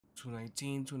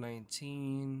219,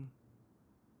 219.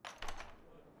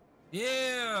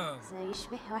 Yeah.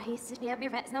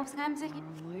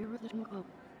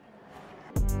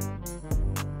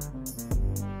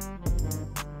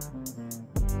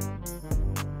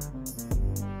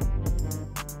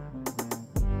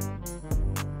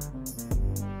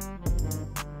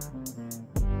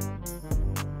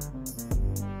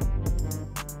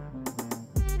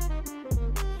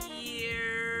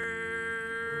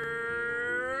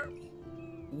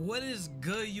 What is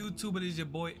good, YouTube? It is your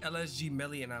boy LSG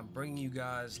Melly, and I'm bringing you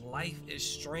guys Life is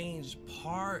Strange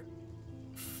Part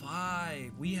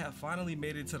 5. We have finally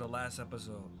made it to the last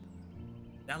episode.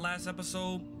 That last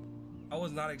episode, I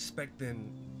was not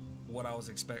expecting what I was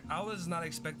expecting. I was not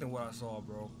expecting what I saw,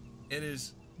 bro.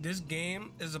 This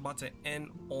game is about to end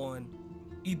on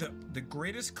either the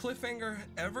greatest cliffhanger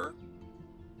ever,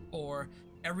 or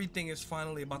everything is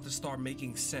finally about to start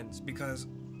making sense, because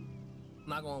I'm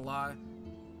not gonna lie,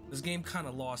 this game kind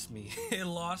of lost me. It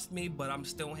lost me, but I'm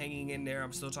still hanging in there.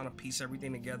 I'm still trying to piece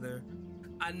everything together.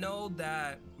 I know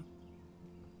that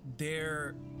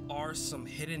there are some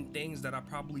hidden things that I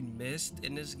probably missed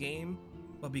in this game,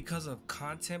 but because of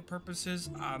content purposes,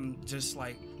 I'm just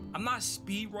like, I'm not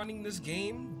speed running this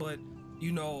game, but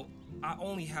you know, I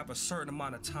only have a certain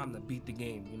amount of time to beat the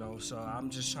game, you know, so I'm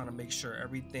just trying to make sure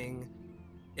everything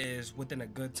is within a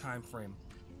good time frame.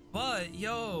 But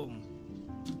yo,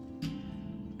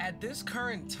 at this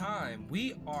current time,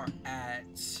 we are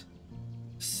at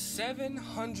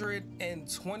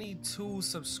 722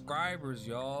 subscribers,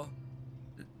 y'all.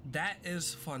 That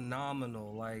is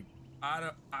phenomenal. Like, I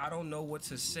don't know what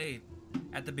to say.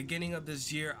 At the beginning of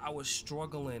this year, I was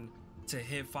struggling to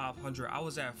hit 500. I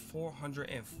was at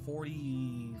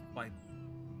 440, like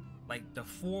the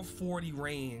 440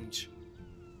 range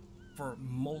for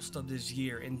most of this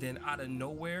year, and then out of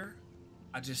nowhere,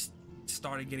 I just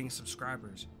started getting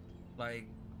subscribers. Like,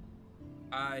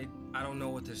 I don't know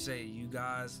what to say. You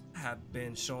guys have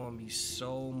been showing me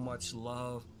so much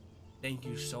love. Thank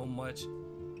you so much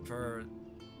for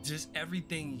just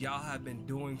everything y'all have been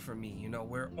doing for me. You know,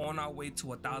 we're on our way to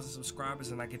 1,000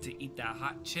 subscribers, and I get to eat that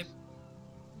hot chip.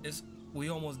 We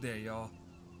almost there, y'all.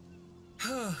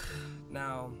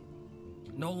 Now,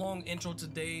 no long intro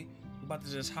today. We're about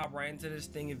to just hop right into this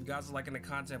thing. If you guys are liking the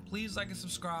content, please like and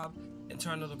subscribe and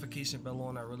turn notification bell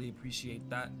on. I really appreciate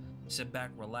that. Sit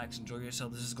back, relax, enjoy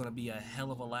yourself. This is gonna be a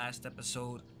hell of a last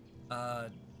episode.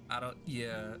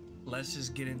 Let's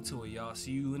just get into it, y'all.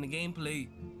 See you in the gameplay.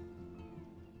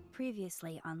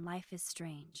 Previously on Life is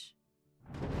Strange.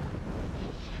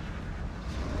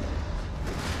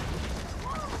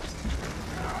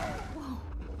 Whoa.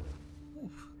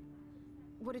 Oof.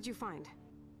 What did you find?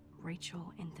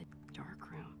 Rachel in the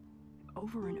dark room.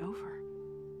 Over and over.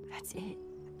 That's it.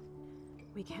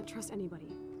 We can't trust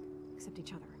anybody except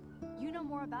each other. You know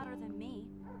more about her than me.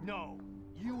 No,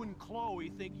 you and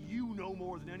Chloe think you know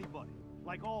more than anybody,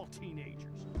 like all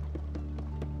teenagers.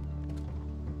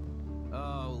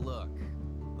 Oh, look,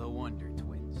 the Wonder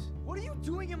Twins. What are you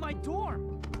doing in my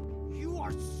dorm? You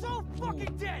are so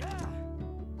fucking dead!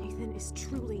 Nathan is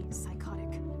truly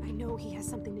psychotic. I know he has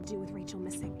something to do with Rachel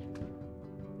missing.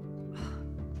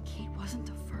 Kate wasn't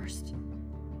the first.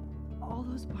 All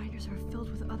those binders are filled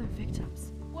with other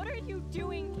victims. What are you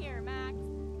doing here, Max?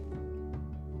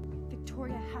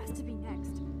 Victoria has to be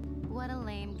next. What a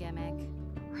lame gimmick.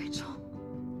 Rachel,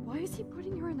 why is he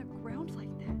putting her in the ground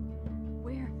like that?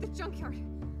 Where? The junkyard.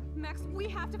 Max, we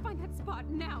have to find that spot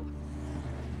now.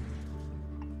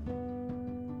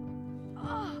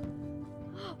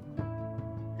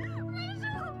 Rachel,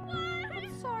 what?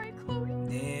 I'm sorry, Chloe.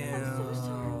 Damn. I'm so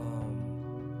sorry.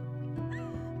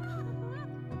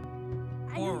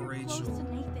 I know you're Rachel. close to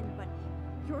Nathan, but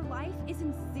your life is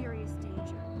in serious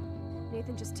danger.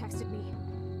 Nathan just texted me.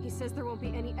 He says there won't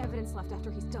be any evidence left after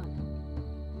he's done.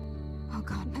 Oh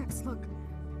God, Max, look.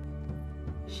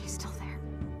 She's still there.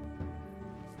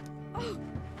 Oh,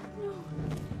 no.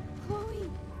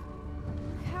 Chloe.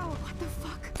 How? What the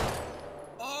fuck?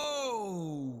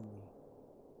 Oh.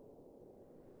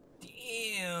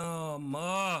 Damn.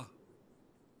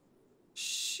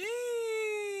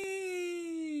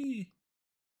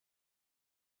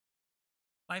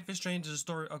 Life is Strange is a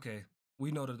story. Okay.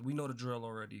 We know the drill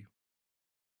already.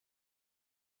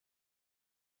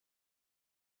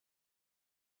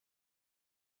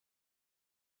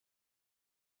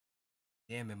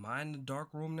 Damn, am I in the dark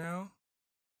room now?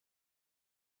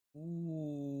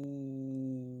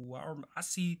 Ooh, I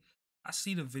see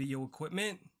the video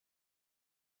equipment.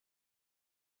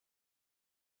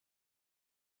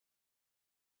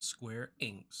 Square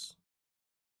Inks.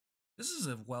 This is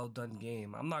a well done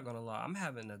game. I'm not gonna lie. I'm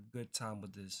having a good time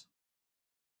with this.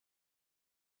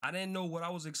 I didn't know what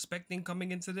I was expecting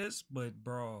coming into this, but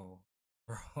bro.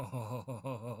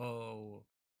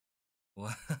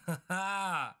 What?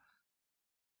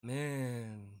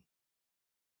 Man.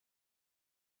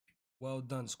 Well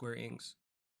done, Square Inks.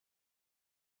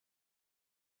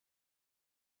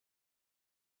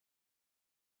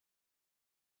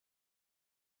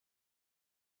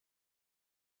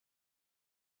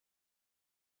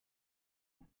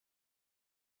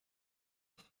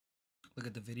 Look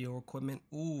at the video equipment.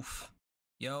 Oof.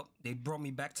 Yup, they brought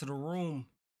me back to the room.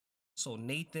 So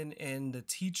Nathan and the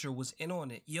teacher was in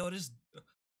on it. Yo, this...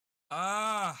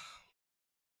 That's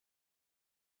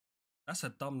a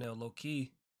thumbnail,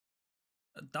 low-key.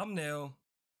 A thumbnail.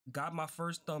 Got my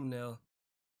first thumbnail.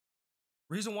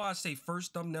 Reason why I say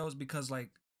first thumbnail is because, like,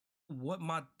 what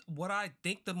I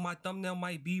think that my thumbnail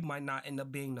might be might not end up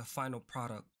being the final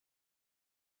product.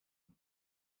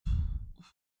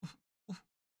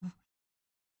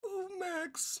 Oh,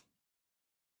 Max.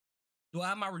 Do I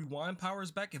have my rewind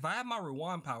powers back? If I have my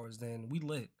rewind powers, then we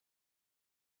lit.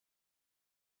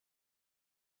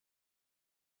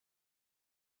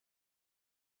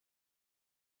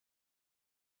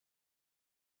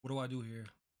 What do I do here?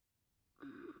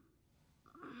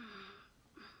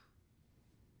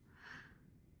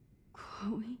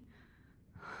 Chloe?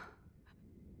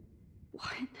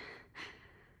 What?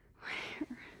 Where?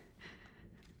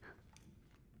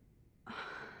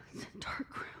 The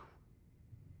dark room.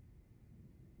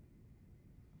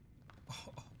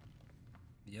 Oh.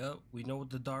 Yep, we know what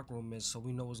the dark room is, so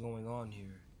we know what's going on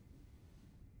here.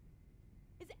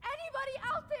 Is anybody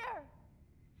out there?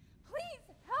 Please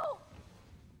help!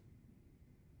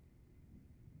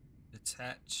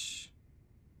 Detach.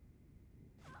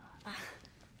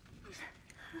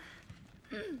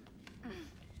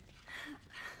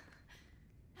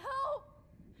 Help!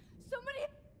 Somebody!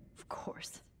 Of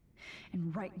course.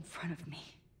 And right in front of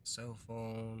me. Cell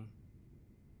phone.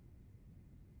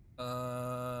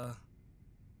 Oh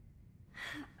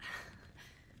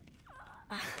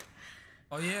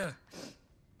yeah.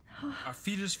 Our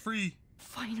feet is free.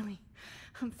 Finally,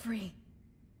 I'm free.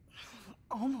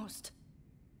 Almost.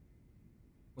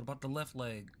 What about the left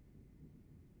leg?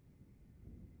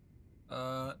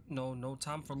 No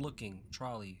time for looking.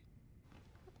 Trolley.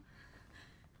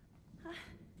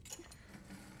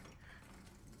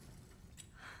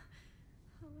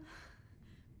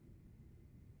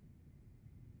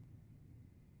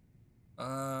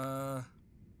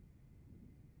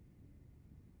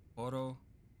 Photo.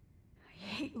 I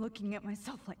hate looking at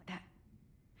myself like that.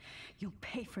 You'll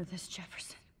pay for this,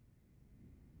 Jefferson.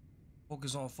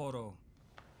 Focus on photo.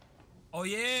 Oh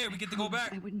yeah, we get to go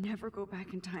back. I would never go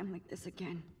back in time like this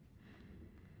again.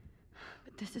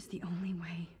 But this is the only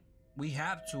way. We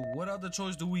have to. What other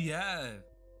choice do we have?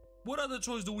 What other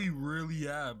choice do we really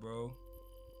have, bro?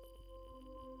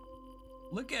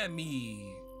 Look at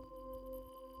me.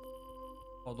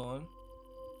 Hold on.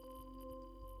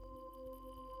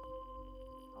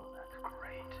 Oh, that's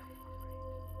great.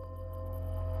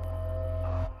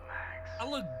 Oh, Max. I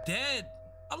look dead.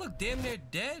 I look damn near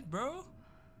dead, bro.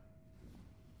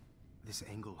 This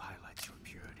angle highlights your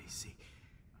purity. See,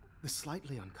 the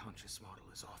slightly unconscious model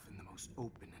is often the most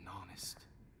open and honest.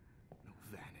 No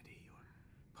vanity or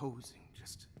posing,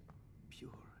 just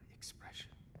pure expression.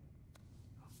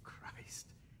 Oh, Christ.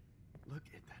 Look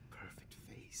at that perfect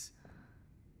face.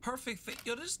 Perfect fit.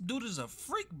 Yo, this dude is a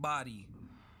freak body.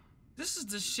 This is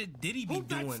the shit Diddy be Hold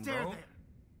that doing, stare bro. there.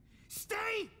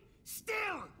 Stay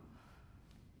still!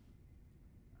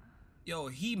 Yo,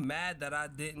 he mad that I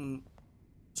didn't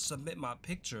submit my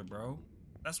picture, bro.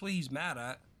 That's what he's mad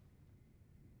at.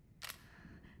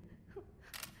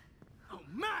 Oh,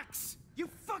 Max! You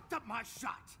fucked up my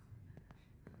shot!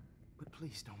 But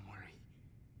please don't worry.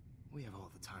 We have all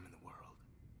the time in the world.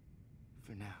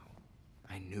 For now,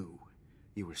 I knew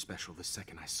you were special the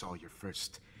second I saw your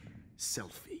first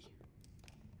selfie.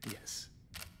 Yes,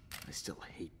 I still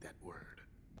hate that word.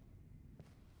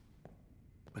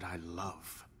 But I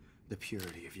love the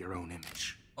purity of your own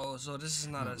image. Oh, so this is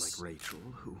not Not a... like Rachel,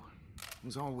 who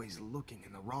was always looking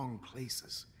in the wrong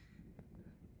places.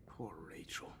 Poor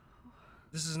Rachel.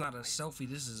 This is not a selfie.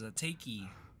 This is a takey.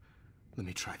 Let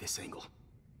me try this angle.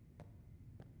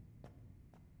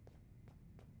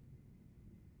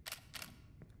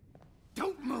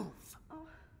 Don't move!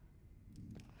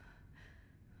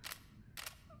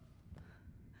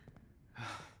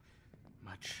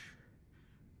 Much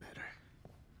better.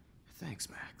 Thanks,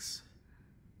 Max.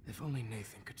 If only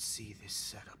Nathan could see this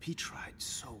setup. He tried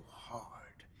so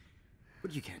hard.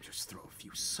 But you can't just throw a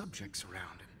few subjects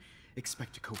around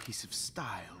expect a cohesive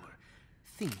style or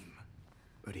theme.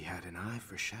 But he had an eye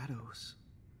for shadows,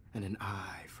 and an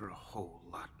eye for a whole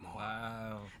lot more.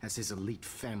 Wow. As his elite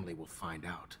family will find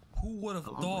out. Who would have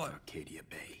Along thought? with Arcadia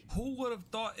Bay. Who would have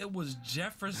thought it was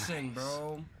Jefferson, Nice.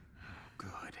 bro?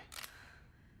 Good.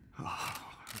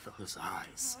 Oh, those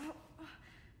eyes.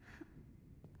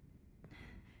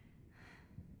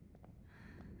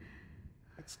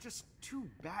 It's just too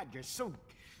bad you're so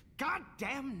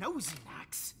goddamn nosy,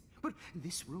 Max. But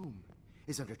this room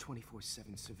is under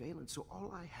 24/7 surveillance, so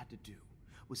all I had to do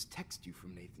was text you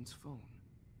from Nathan's phone.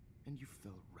 And you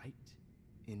fell right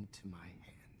into my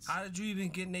hands. How did you even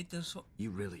get Nathan's phone?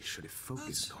 You really should have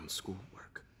focused on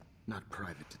schoolwork, not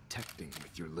private detecting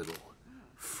with your little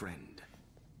friend.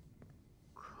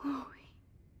 Chloe.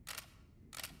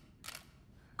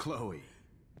 Chloe.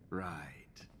 Right.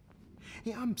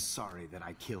 Yeah, I'm sorry that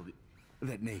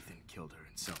that Nathan killed her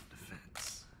in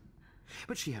self-defense.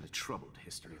 But she had a troubled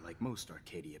history like most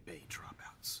Arcadia Bay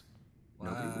dropouts.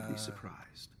 Nobody would be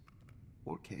surprised.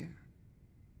 Or care.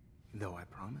 Though I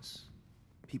promise,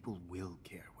 people will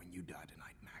care when you die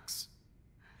tonight, Max.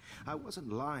 I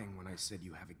wasn't lying when I said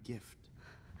you have a gift.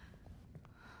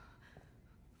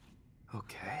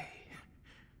 Okay.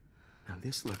 Now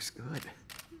this looks good.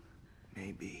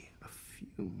 Maybe a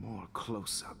few more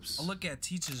close-ups. I look at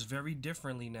teachers very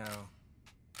differently now.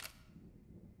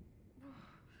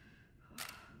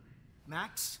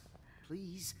 Max,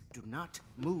 please do not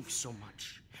move so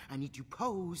much. I need you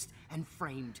posed and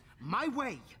framed my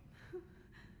way.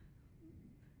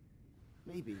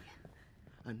 Maybe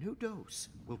a new dose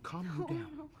will calm you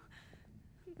down.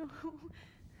 No.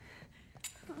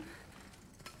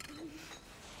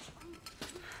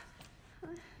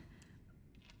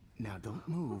 Now don't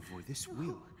move or this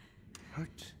will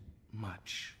hurt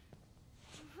much.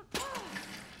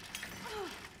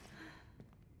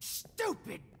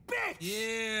 Stupid bitch!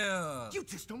 Yeah. You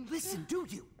just don't listen, do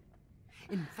you?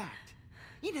 In fact,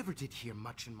 you never did hear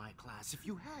much in my class. If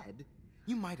you had,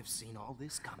 you might have seen all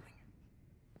this coming.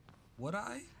 Would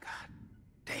I? God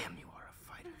damn, you are a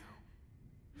fighter,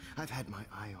 though. I've had my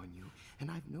eye on you, and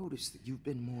I've noticed that you've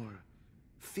been more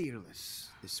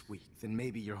fearless this week than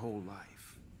maybe your whole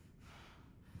life.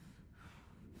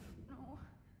 No.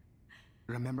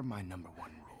 Remember my #1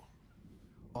 rule.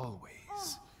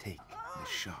 Always take the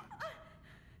shot.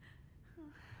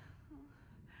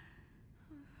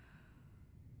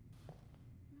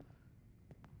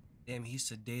 Damn, he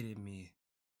sedated me.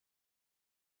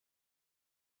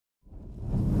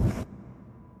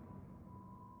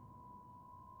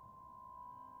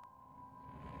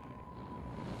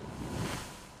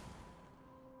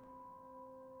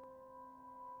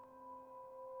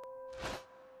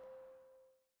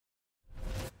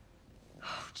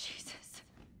 Oh, Jesus.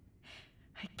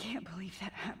 I can't believe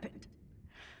that happened.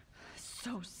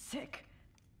 So sick.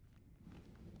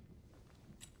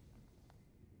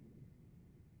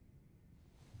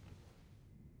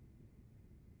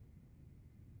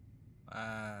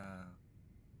 Wow.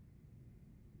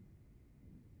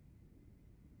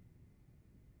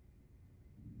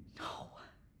 No.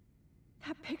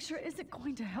 That picture isn't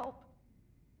going to help.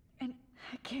 And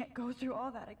I can't go through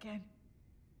all that again.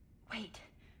 Wait.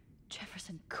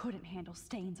 Jefferson couldn't handle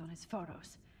stains on his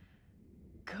photos.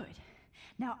 Good.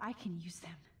 Now I can use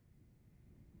them.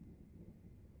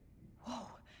 Whoa.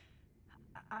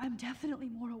 I'm definitely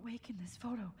more awake in this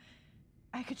photo.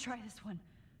 I could try this one.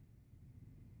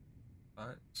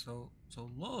 Alright, so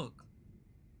look.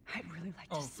 I'd really like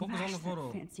Oh, to focus smash on the that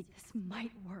photo. fancy. This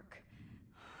might work.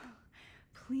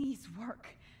 Please work.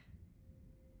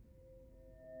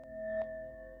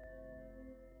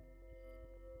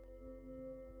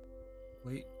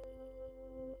 Wait.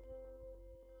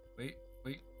 Wait,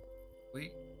 wait,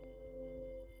 wait.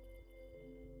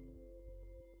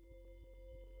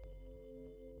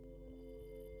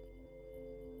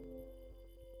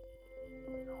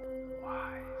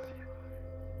 Wise.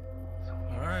 So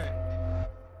Alright.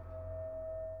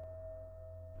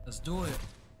 Let's do it.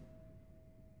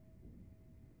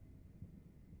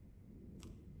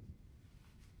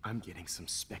 I'm getting some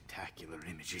spectacular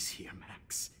images here,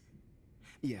 Max.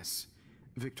 Yes,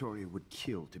 Victoria would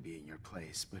kill to be in your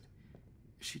place, but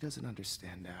she doesn't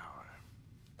understand our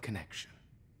connection.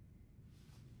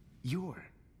 You're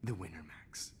the winner,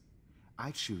 Max.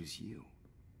 I choose you.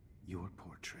 Your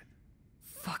portrait.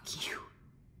 Fuck you.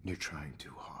 You're trying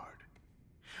too hard.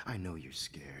 I know you're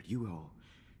scared. You all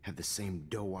have the same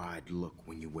doe-eyed look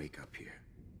when you wake up here.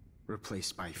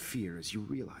 Replaced by fear as you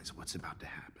realize what's about to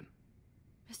happen.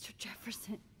 Mr.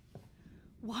 Jefferson,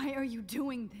 why are you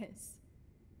doing this?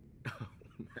 Oh,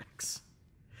 Max.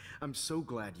 I'm so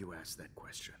glad you asked that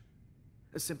question.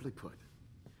 Simply put,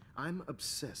 I'm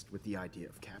obsessed with the idea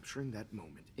of capturing that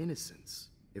moment innocence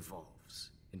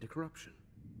evolves into corruption.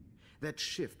 That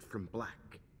shift from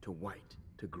black to white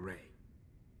to gray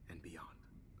and beyond.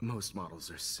 Most models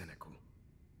are cynical.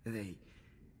 They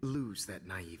lose that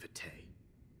naivete.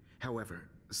 However,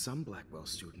 some Blackwell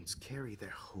students carry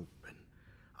their hope and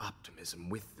optimism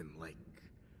with them like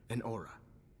an aura.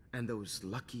 And those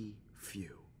lucky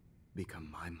few become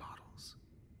my models.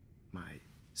 My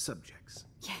subjects.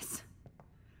 Yes.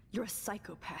 You're a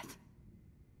psychopath.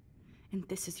 And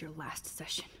this is your last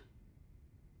session.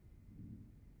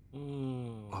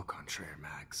 Au contraire,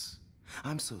 Max.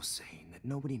 I'm so sane that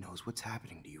nobody knows what's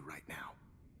happening to you right now.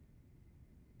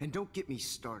 And don't get me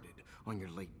started on your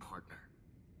late partner.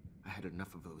 I had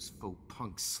enough of those faux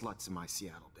punk sluts in my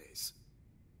Seattle days.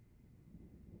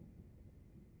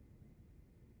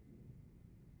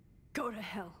 Go to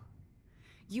hell.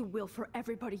 You will for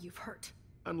everybody you've hurt.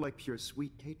 Unlike pure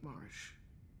sweet Kate Marsh,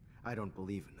 I don't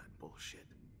believe in that bullshit.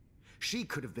 She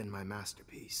could have been my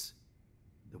masterpiece.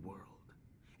 The world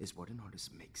is what an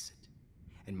artist makes it.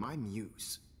 And my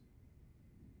muse...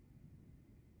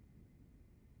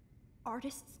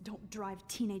 Artists don't drive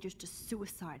teenagers to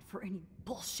suicide for any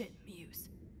bullshit muse.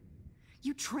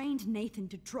 You trained Nathan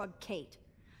to drug Kate,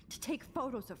 to take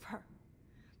photos of her.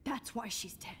 That's why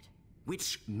she's dead.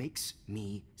 Which makes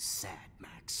me sad,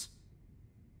 Max.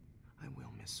 I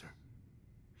will miss her.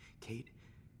 Kate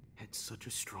had such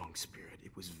a strong spirit,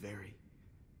 it was very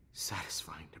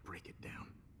satisfying to break it down.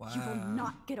 Wow. You will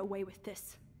not get away with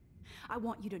this. I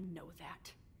want you to know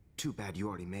that. Too bad you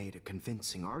already made a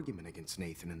convincing argument against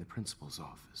Nathan in the principal's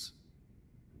office.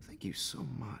 Thank you so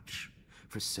much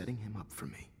for setting him up for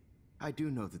me. I do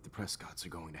know that the Prescotts are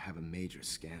going to have a major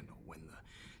scandal when the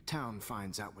town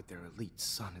finds out what their elite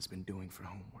son has been doing for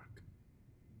homework.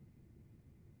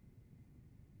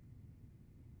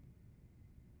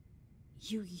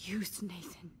 You used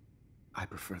Nathan. I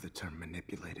prefer the term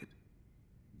manipulated.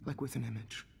 Like with an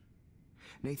image.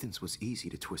 Nathan's was easy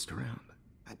to twist around.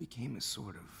 I became a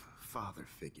sort of father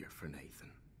figure for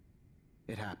Nathan.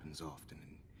 It happens often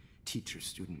in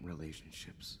teacher-student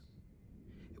relationships.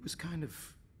 It was kind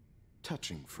of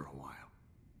touching for a while.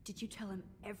 Did you tell him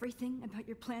everything about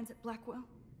your plans at Blackwell?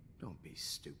 Don't be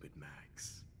stupid,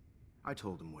 Max. I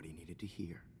told him what he needed to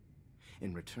hear.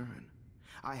 In return,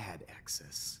 I had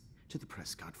access to the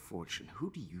Prescott fortune. Who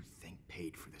do you think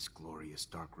paid for this glorious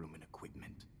darkroom and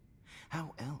equipment?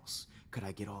 How else could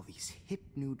I get all these hip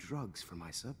new drugs for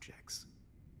my subjects?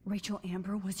 Rachel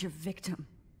Amber was your victim,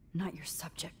 not your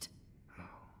subject. Oh.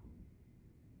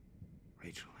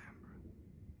 Rachel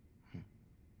Amber.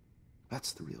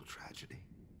 That's the real tragedy.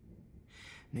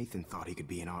 Nathan thought he could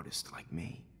be an artist like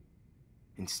me.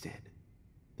 Instead,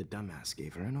 the dumbass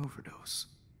gave her an overdose.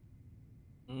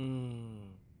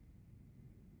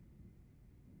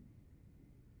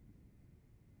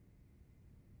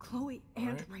 Chloe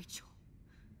and Rachel.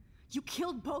 You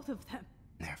killed both of them.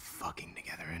 They're fucking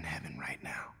together in heaven right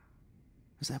now.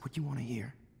 Is that what you want to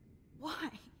hear? Why?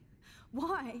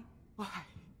 Why? Why?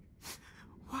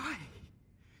 Why?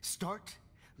 Start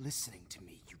listening to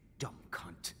me, you dumb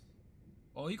cunt.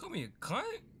 Oh, you call me a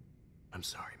cunt? I'm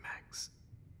sorry, Max.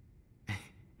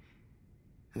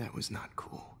 That was not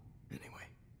cool. Anyway.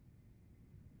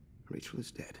 Rachel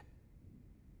is dead.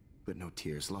 But no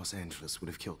tears. Los Angeles would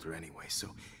have killed her anyway, so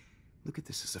look at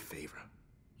this as a favor.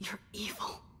 You're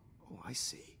evil. Oh, I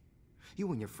see.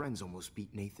 You and your friends almost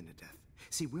beat Nathan to death.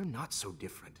 See, we're not so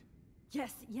different.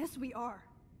 Yes, we are.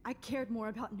 I cared more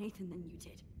about Nathan than you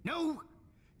did. No,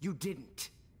 you didn't.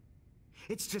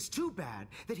 It's just too bad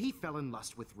that he fell in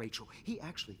lust with Rachel. He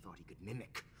actually thought he could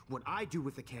mimic what I do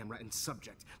with the camera and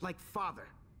subject, like father,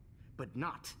 but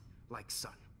not like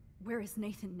son. Where is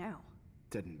Nathan now?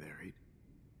 Dead and buried.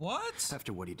 What?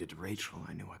 After what he did to Rachel,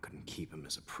 I knew I couldn't keep him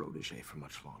as a protege for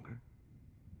much longer.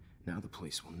 Now the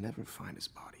police will never find his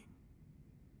body.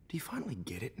 Do you finally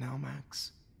get it now,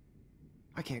 Max?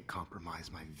 I can't compromise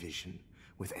my vision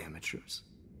with amateurs.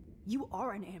 You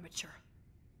are an amateur.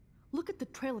 Look at the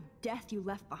trail of death you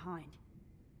left behind.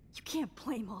 You can't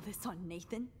blame all this on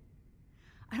Nathan.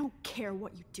 I don't care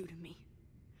what you do to me.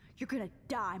 You're gonna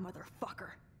die,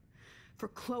 motherfucker. For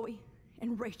Chloe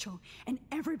and Rachel and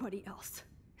everybody else.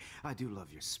 I do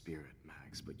love your spirit,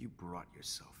 Max, but you brought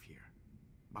yourself here.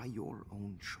 By your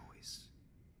own choice.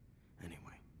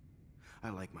 Anyway,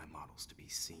 I like my models to be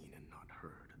seen and not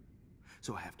heard.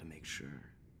 So I have to make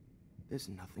sure there's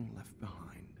nothing left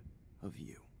behind of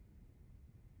you.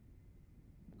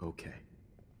 Okay.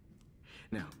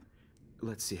 Now,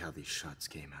 let's see how these shots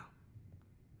came out.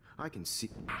 I can see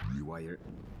why your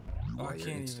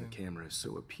instant camera is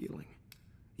so appealing.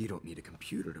 You don't need a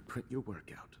computer to print your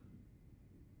work out.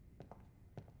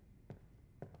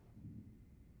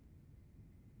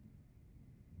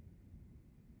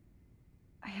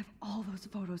 I have all those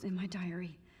photos in my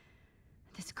diary.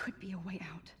 This could be a way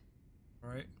out.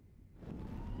 All right.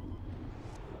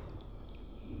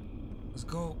 Let's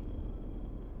go.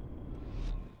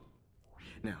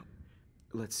 Now,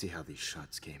 let's see how these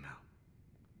shots came out.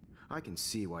 I can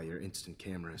see why your instant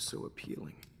camera is so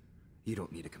appealing. You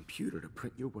don't need a computer to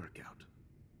print your work out.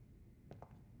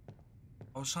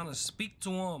 I was trying to speak to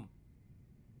him.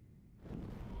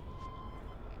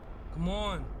 Come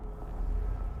on.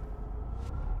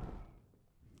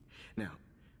 Now,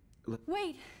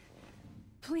 Wait!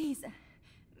 Please,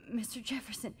 Mr.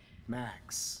 Jefferson.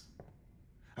 Max,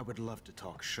 I would love to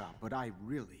talk shop, but I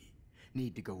really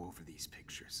need to go over these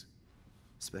pictures,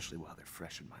 especially while they're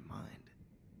fresh in my mind.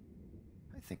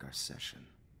 I think our session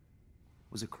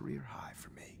was a career high for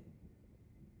me.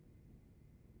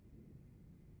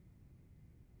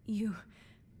 You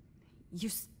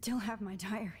still have my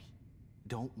diary.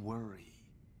 Don't worry.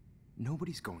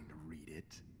 Nobody's going to read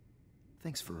it.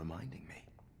 Thanks for reminding me.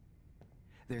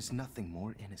 There's nothing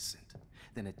more innocent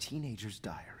than a teenager's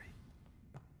diary.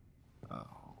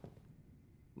 Oh,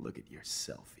 look at your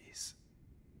selfies.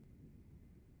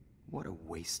 What a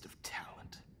waste of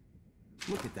talent.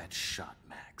 Look at that shot,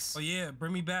 Max. Oh yeah,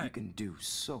 bring me back. You can do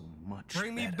so much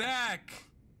Bring me better. back.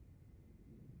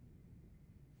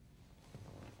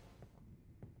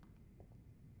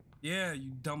 Yeah,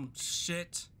 you dumb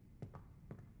shit.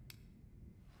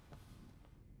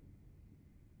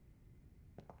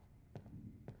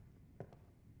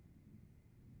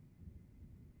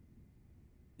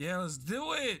 Yeah, let's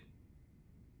do it.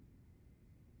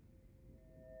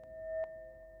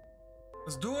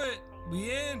 Let's do it.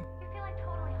 We in. You feel like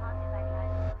totally haunted by the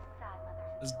eyes of those sad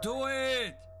mothers. Let's do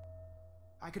it.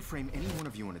 I could frame any one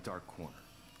of you in a dark corner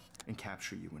and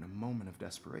capture you in a moment of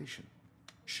desperation.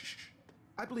 Shh.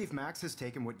 I believe Max has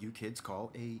taken what you kids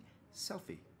call a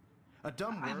selfie. A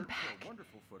dumb I'm word back. for a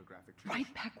wonderful photographic treat.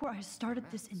 Right back where I started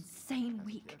this insane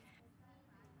week.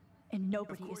 And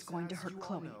nobody is going to hurt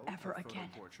Chloe ever again.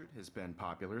 Portrait has been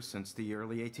popular since the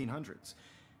early 1800s.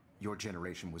 Your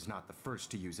generation was not the first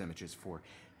to use images for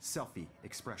selfie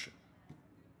expression.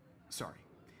 Sorry,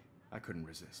 I couldn't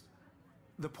resist.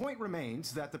 The point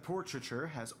remains that the portraiture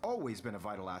has always been a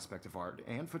vital aspect of art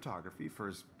and photography for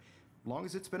as long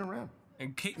as it's been around.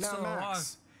 And Kate's Now, still alive.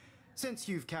 Max, since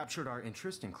you've captured our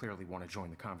interest and clearly want to join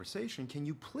the conversation, can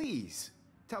you please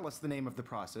tell us the name of the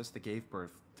process that gave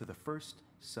birth to the first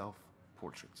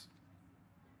self-portraits?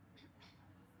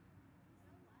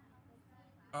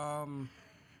 All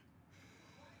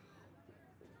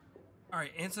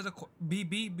right, answer the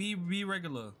be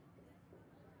regular.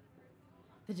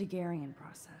 The Daguerrean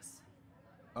process.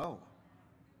 Oh,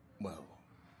 well,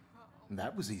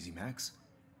 that was easy, Max.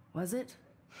 Was it?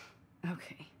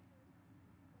 Okay.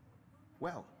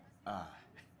 Well,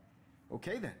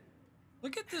 okay then.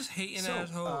 Look at this hating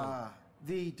asshole.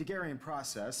 The Daguerrean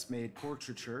process made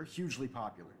portraiture hugely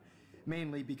popular,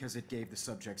 mainly because it gave the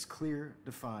subjects clear,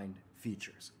 defined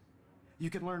features. You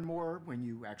can learn more when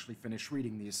you actually finish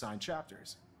reading the assigned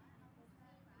chapters.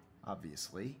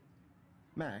 Obviously,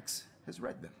 Max has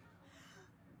read them.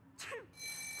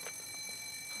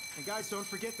 And guys, don't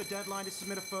forget the deadline to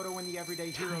submit a photo in the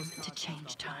Everyday Heroes Time to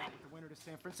change time. The winter to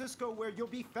San Francisco, where you'll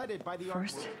be feted by the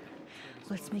First, art world.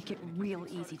 let's make it real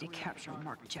easy to capture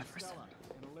Mark Jefferson.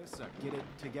 And Alyssa, get it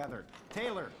together.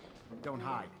 Taylor, don't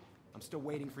hide. I'm still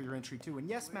waiting for your entry too. And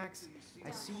yes, Max,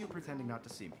 I see you pretending not to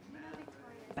see me.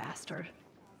 Bastard.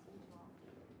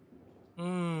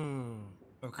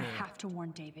 Okay. I have to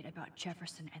warn David about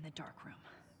Jefferson and the dark room.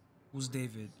 Who's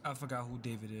David? I forgot who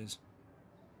David is.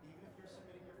 Even if you're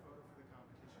submitting your photo for the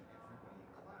competition, everybody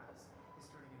in class is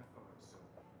turning in a photo. So,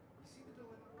 you see the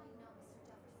dilemma? I know, Mr.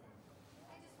 Jefferson.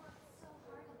 I just worked so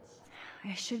hard on the show.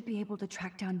 I should be able to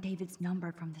track down David's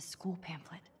number from the school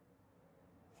pamphlet.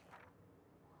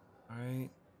 All right.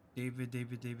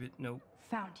 David. Nope.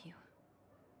 Found you.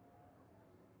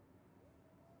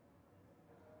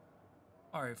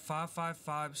 All right,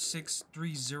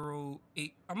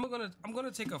 555-6308. I'm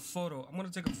gonna take a photo. I'm gonna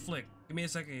take a flick. Give me a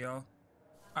second, y'all.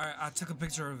 All right, I took a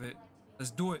picture of it.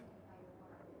 Let's do it.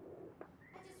 I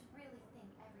just really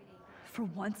think everyday. For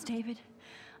once, David,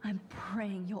 I'm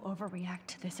praying you'll overreact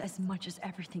to this as much as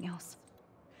everything else.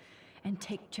 And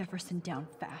take Jefferson down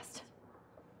fast.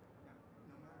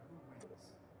 No matter who wins, this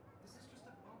is just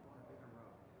a bump on a bigger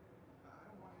road. I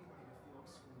don't want anybody to feel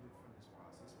excluded from this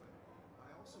process, but I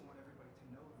also want everybody to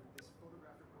know that this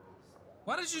photographic world is...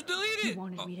 Why did you delete it? You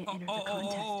wanted me to enter the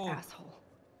contest, asshole.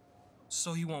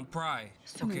 So he won't pry.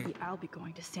 So Okay. maybe I'll be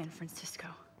going to San Francisco.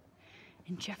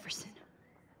 And Jefferson,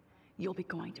 you'll be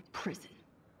going to prison.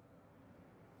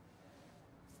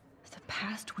 The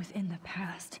past within the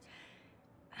past.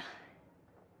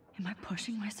 Am I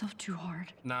pushing myself too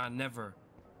hard? Nah, never.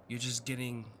 You're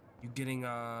getting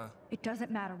It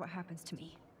doesn't matter what happens to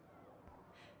me.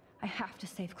 I have to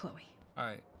save Chloe.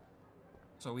 Alright.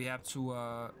 So we have to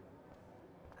I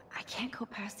can't go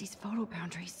past these photo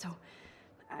boundaries, so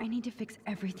I need to fix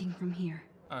everything from here.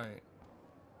 alright.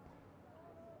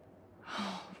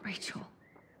 Oh, Rachel.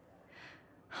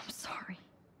 I'm sorry.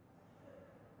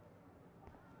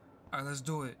 Alright, let's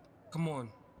do it. Come on.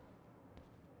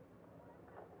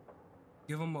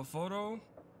 Give him a photo?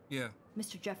 Yeah.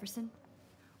 Mr. Jefferson,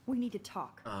 we need to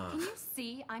talk. Can you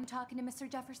see I'm talking to Mr.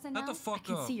 Jefferson now? Shut the I fuck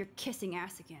can up. see you're kissing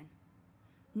ass again.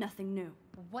 Nothing new.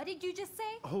 What did you just say?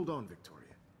 Hold on, Victoria.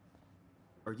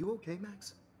 Are you okay,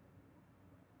 Max?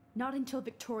 Not until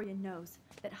Victoria knows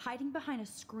that hiding behind a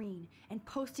screen and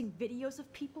posting videos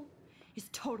of people is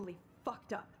totally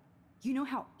fucked up. You know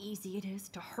how easy it is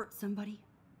to hurt somebody?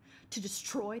 To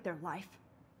destroy their life?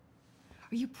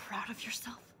 Are you proud of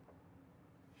yourself?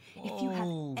 If you have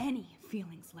Whoa. any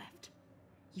feelings left,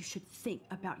 you should think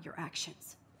about your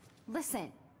actions.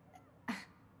 Listen,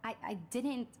 I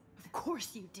didn't... Of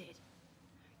course you did.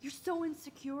 You're so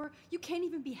insecure, you can't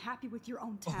even be happy with your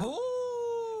own talent.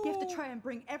 Oh. You have to try and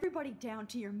bring everybody down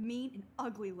to your mean and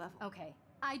ugly level. Okay,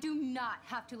 I do not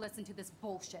have to listen to this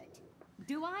bullshit.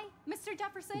 Do I, Mr.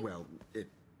 Jefferson? Well, it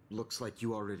looks like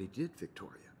you already did,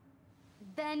 Victoria.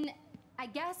 Then I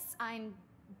guess I'm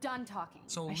done talking.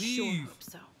 So I leave. sure hope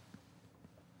so.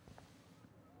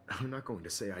 I'm not going to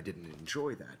say I didn't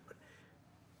enjoy that, but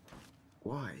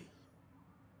why?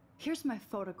 Here's my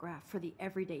photograph for the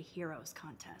Everyday Heroes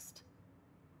contest.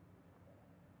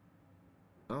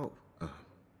 Oh,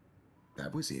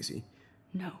 that was easy.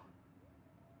 No.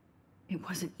 It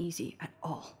wasn't easy at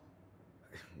all.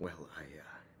 Well,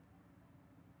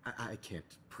 I can't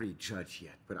prejudge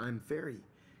yet, but I'm very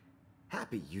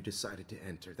happy you decided to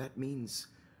enter. That means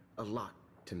a lot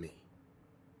to me.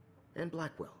 And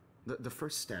Blackwell. The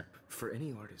first step for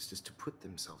any artist is to put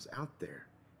themselves out there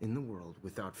in the world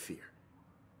without fear.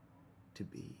 To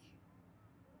be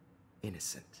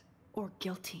innocent. Or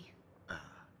guilty.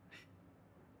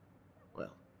 Well,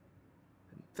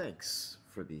 thanks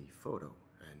for the photo,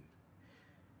 and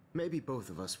maybe both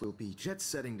of us will be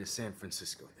jet-setting to San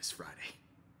Francisco this Friday.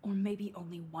 Or maybe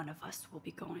only one of us will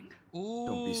be going. Ooh.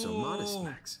 Don't be so modest,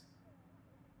 Max.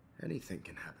 Anything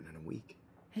can happen in a week.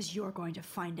 As you're going to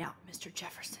find out, Mr.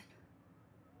 Jefferson.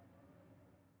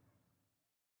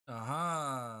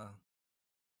 Aha.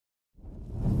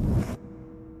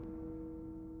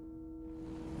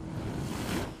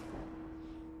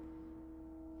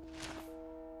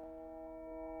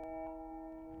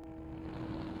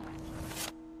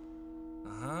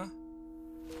 Uh-huh.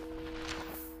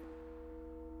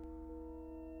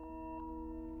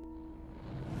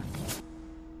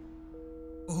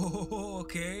 Oh,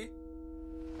 okay.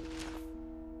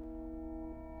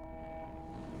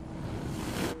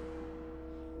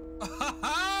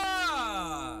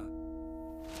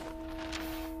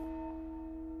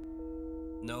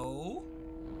 No.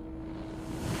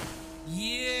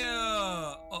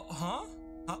 Yeah. Huh?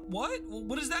 What?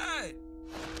 What is that?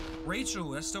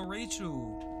 Rachel. That's still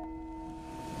Rachel.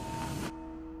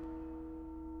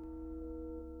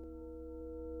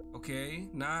 Okay.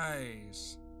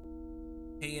 Nice.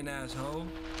 Hating asshole.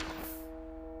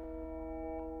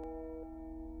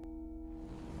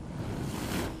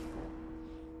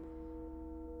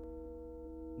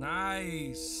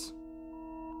 Nice.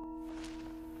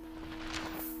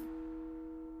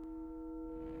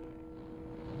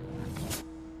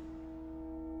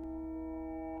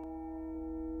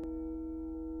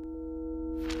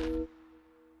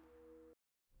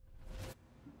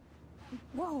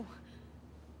 Whoa!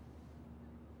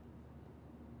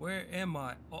 Where am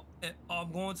I? Oh,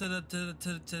 I'm going to the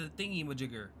thingy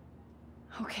majigger.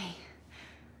 Okay.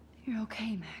 You're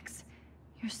okay, Max.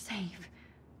 You're safe.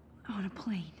 On a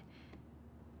plane.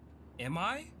 Am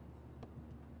I?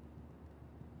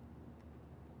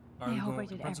 Are I we hope going I with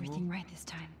the did principal? everything right this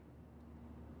time.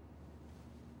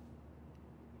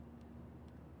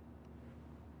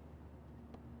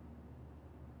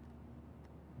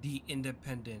 The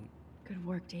independent Good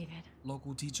work, David.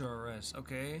 local teacher arrest.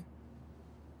 Okay.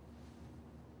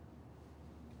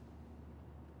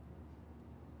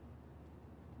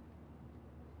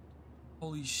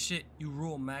 Holy shit, you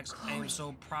rule, Max. I am Chloe.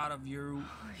 so proud of you.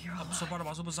 You're I'm so proud of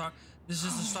my superstar. This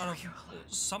is the start of you're alive.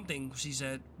 something, she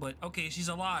said. But okay, she's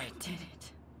alive. I did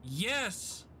it.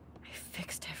 Yes! I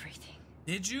fixed everything.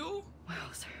 Did you?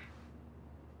 Wowzer.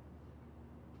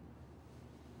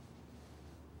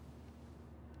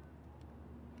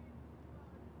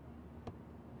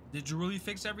 Did you really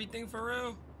fix everything for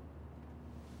real?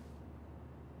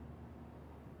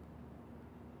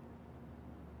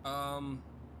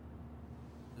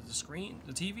 The screen,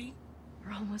 the TV?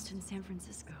 We're almost in San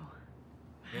Francisco.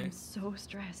 Okay. I'm so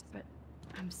stressed, but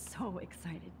I'm so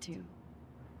excited too.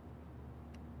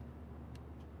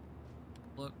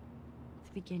 Look.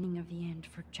 The beginning of the end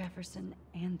for Jefferson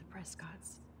and the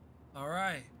Prescotts. All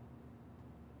right.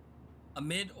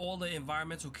 Amid all the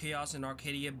environmental chaos in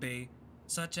Arcadia Bay,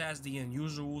 such as the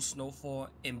unusual snowfall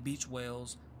and beach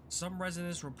whales, some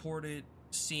residents reported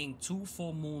seeing 2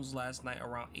 full moons last night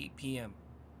around 8 p.m.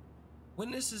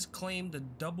 Witnesses claimed the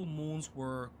double moons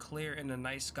were clear in the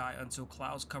night sky until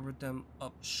clouds covered them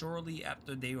up shortly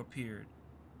after they appeared.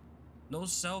 No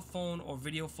cell phone or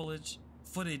video footage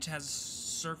has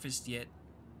surfaced yet,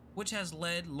 which has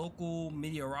led local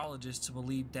meteorologists to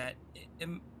believe that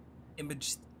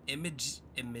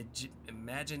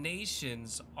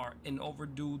imaginations are in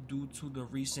overdue due to the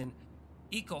recent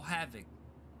eco-havoc.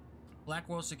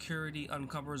 Blackwell Security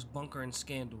uncovers bunkering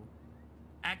scandal.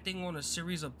 Acting on a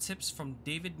series of tips from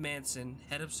David Manson,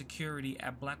 head of security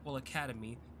at Blackwell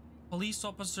Academy, police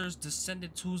officers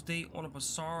descended Tuesday on a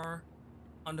bizarre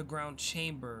underground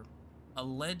chamber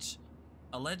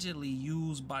allegedly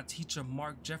used by teacher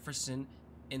Mark Jefferson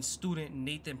and student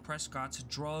Nathan Prescott to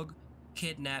drug,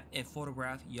 kidnap, and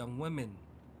photograph young women.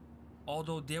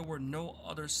 Although there were no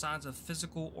other signs of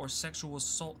physical or sexual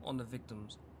assault on the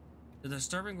victims, the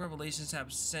disturbing revelations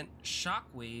have sent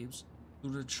shockwaves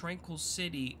through the tranquil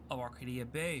city of Arcadia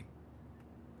Bay.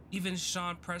 Even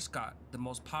Sean Prescott, the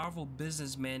most powerful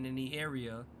businessman in the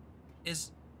area,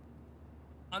 is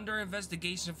under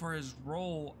investigation for his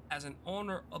role as an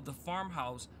owner of the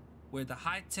farmhouse where the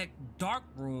high-tech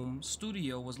darkroom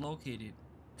studio was located.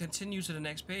 Continue to the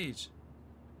next page.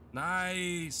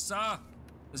 Nice!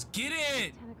 Let's get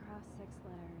it! 10 across 6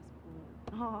 letters,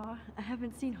 blue. Aw, I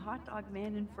haven't seen Hot Dog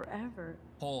Man in forever.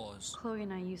 Pause. Chloe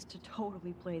and I used to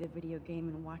totally play the video game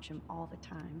and watch him all the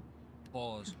time.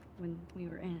 Pause. When we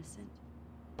were innocent.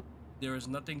 There is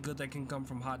nothing good that can come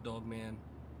from Hot Dog Man.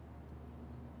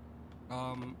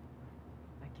 I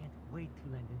can't wait to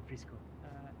land in Frisco.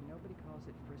 Nobody calls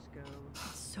it Frisco.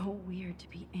 It's so weird to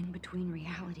be in between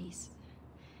realities.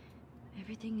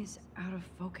 Everything is out of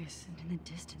focus and in the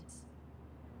distance.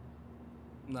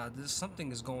 Nah,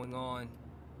 something is going on.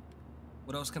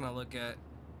 What else can I look at?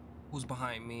 Who's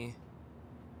behind me?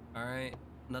 Alright,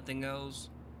 nothing else.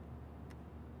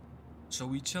 So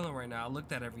we chilling right now. I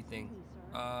looked at everything.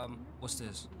 What's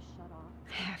this?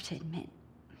 I have to admit,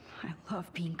 I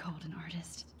love being called an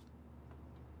artist.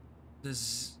 The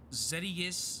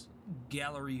Zedius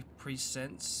Gallery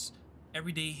presents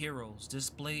Everyday Heroes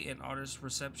Display and Artist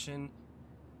Reception.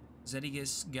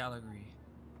 Zedius Gallery.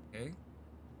 Okay.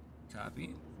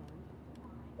 Copy.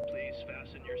 Please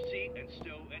fasten your seat and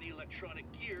stow any electronic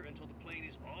gear until the plane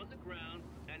is on the ground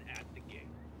and at the gate.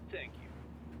 Thank you.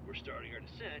 We're starting our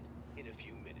descent in a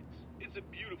few minutes. It's a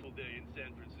beautiful day in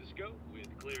San Francisco with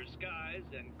clear skies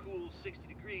and cool 60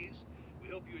 degrees. We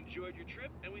hope you enjoyed your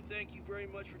trip, and we thank you very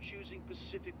much for choosing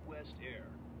Pacific West Air.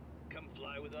 Come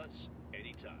fly with us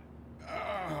anytime.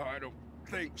 I don't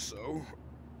think so.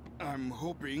 I'm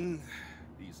hoping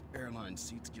these airline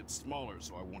seats get smaller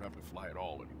so I won't have to fly at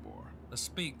all anymore. Let's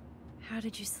speak. How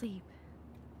did you sleep?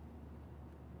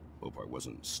 Hope I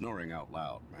wasn't snoring out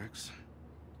loud, Max.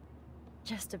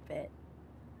 Just a bit.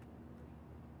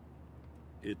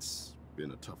 It's been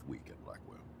a tough week at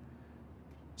Blackwell.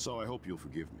 So I hope you'll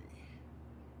forgive me.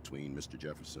 Between Mr.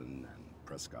 Jefferson and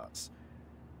Prescott's,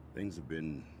 things have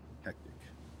been hectic,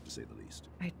 to say the least.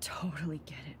 I totally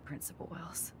get it, Principal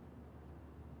Wells.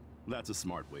 That's a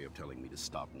smart way of telling me to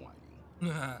stop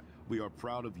whining. We are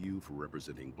proud of you for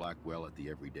representing Blackwell at the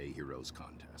Everyday Heroes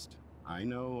contest. I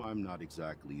know I'm not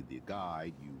exactly the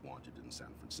guide you wanted in San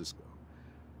Francisco,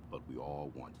 but we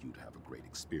all want you to have a great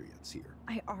experience here.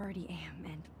 I already am,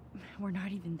 and we're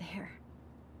not even there.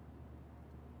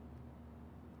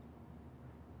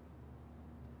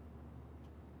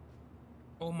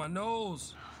 Oh, my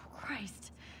nose. Oh,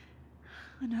 Christ.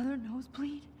 Another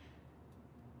nosebleed?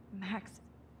 Max,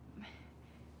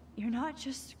 you're not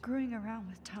just screwing around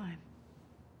with time.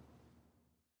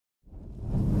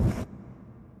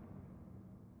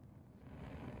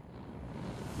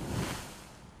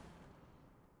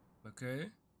 Okay.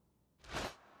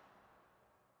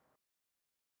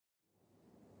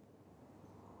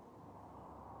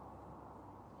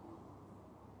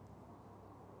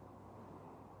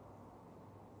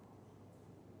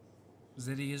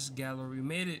 Zedius Gallery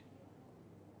made it.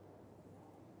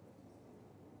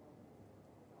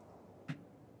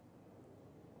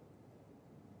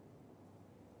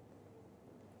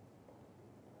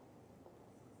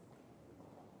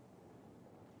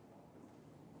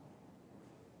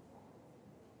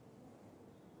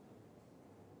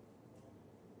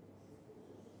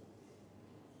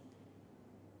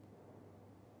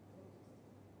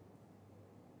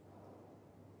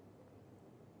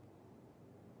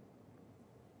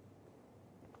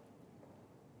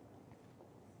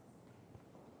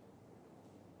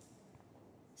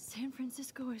 San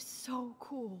Francisco is so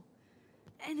cool.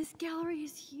 And this gallery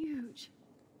is huge.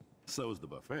 So is the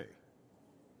buffet.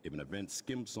 If an event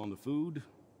skimps on the food,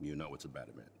 you know it's a bad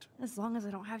event. As long as I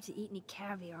don't have to eat any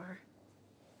caviar.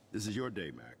 This is your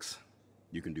day, Max.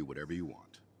 You can do whatever you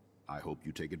want. I hope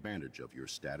you take advantage of your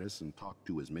status and talk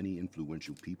to as many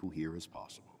influential people here as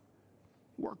possible.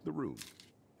 Work the room.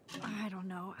 I don't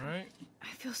know. Right. I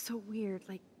feel so weird,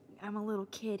 like I'm a little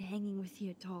kid hanging with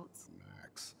the adults.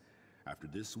 Max, after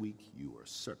this week, you are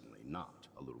certainly not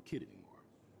a little kid anymore.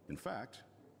 In fact,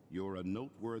 you're a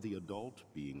noteworthy adult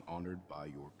being honored by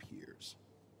your peers.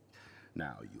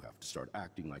 Now you have to start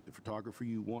acting like the photographer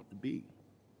you want to be.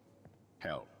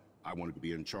 Hell, I wanted to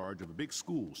be in charge of a big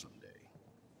school someday.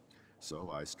 So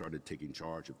I started taking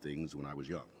charge of things when I was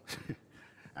young.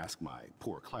 Ask my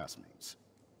poor classmates.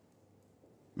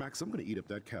 Max, I'm gonna eat up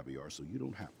that caviar so you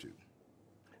don't have to.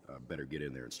 Better get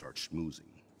in there and start schmoozing.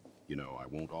 You know, I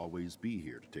won't always be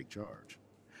here to take charge.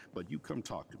 But you come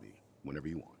talk to me whenever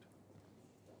you want.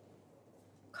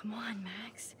 Come on,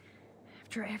 Max.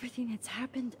 After everything that's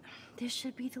happened, this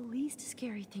should be the least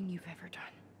scary thing you've ever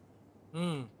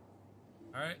done.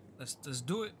 Alright, let's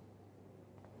do it.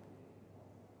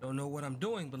 Don't know what I'm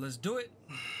doing, but let's do it.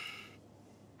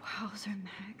 Wowzer,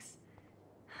 Max.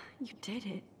 You did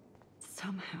it.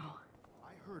 Somehow.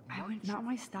 I heard Not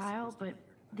my style, but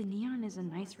the neon is a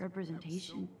nice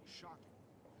representation.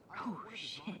 Oh,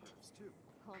 shit.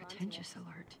 Pretentious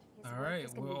alert.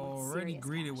 Alright, we're already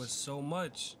greeted with so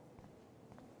much.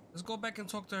 Let's go back and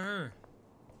talk to her.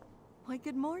 Why,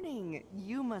 good morning.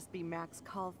 You must be Max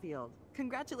Caulfield.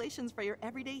 Congratulations for your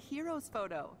Everyday Heroes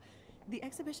photo. The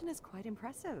exhibition is quite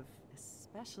impressive,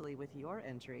 especially with your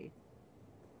entry.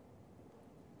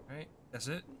 Alright, that's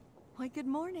it. Why, good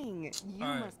morning. You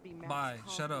All right, must be Max bye.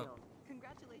 Caulfield. Shut up.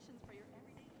 Congratulations for your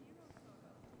Everyday Heroes photo.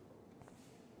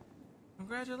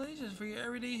 Congratulations for your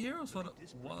Everyday Heroes photo.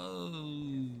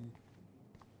 Whoa.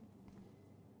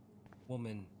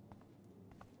 Woman.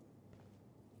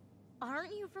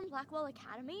 Aren't you from Blackwell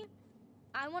Academy?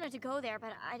 I wanted to go there,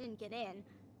 but I didn't get in.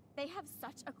 They have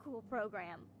such a cool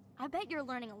program. I bet you're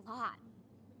learning a lot.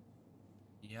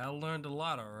 Yeah, I learned a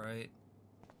lot, alright.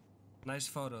 Nice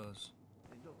photos.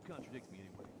 And don't contradict me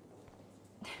anyway.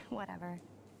 Whatever.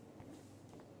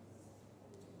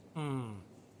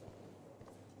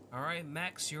 Alright,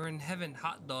 Max, you're in heaven,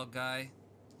 hot dog guy.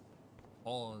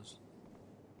 Pause.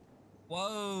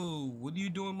 Whoa, what are you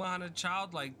doing behind a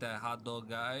child like that, hot dog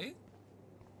guy?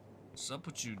 What's up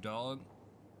with you, dog?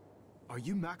 Are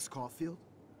you Max Caulfield?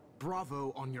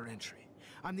 Bravo on your entry.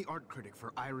 I'm the art critic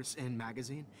for Iris N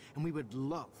magazine, and we would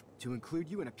love to include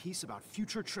you in a piece about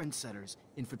future trendsetters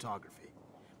in photography.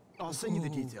 I'll send you the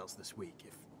details this week,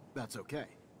 if that's okay.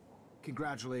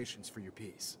 Congratulations for your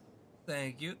piece.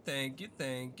 Thank you, thank you,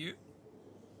 thank you.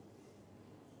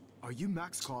 Are you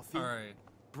Max Caulfield? Alright.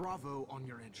 Bravo on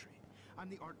your entry. I'm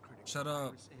the art critic. Shut for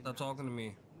up. Iris N Stop talking to magazine.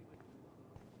 me.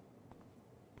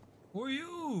 Who are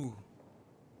you?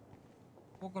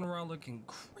 Walking around looking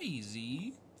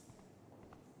crazy.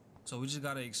 So we just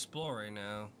gotta explore right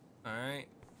now. Alright.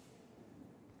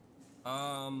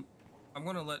 I'm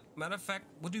gonna matter of fact,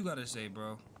 what do you gotta say,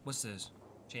 bro? What's this?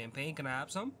 Champagne? Can I have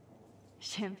some?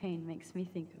 Champagne makes me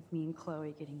think of me and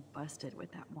Chloe getting busted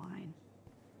with that wine.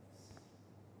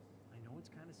 I know it's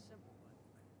kind of simple, but...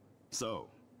 So,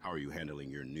 how are you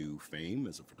handling your new fame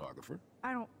as a photographer?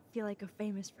 I don't feel like a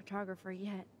famous photographer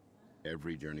yet.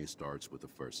 Every journey starts with the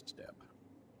first step.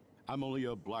 I'm only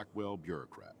a Blackwell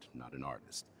bureaucrat, not an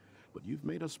artist. But you've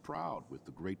made us proud with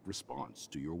the great response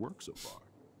to your work so far.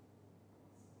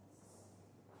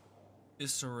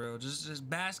 It's surreal. Just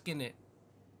bask in it.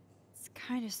 It's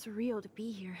kind of surreal to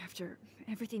be here after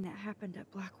everything that happened at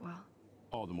Blackwell.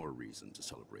 All the more reason to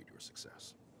celebrate your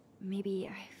success. Maybe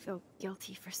I feel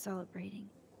guilty for celebrating.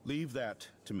 Leave that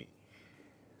to me.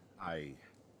 I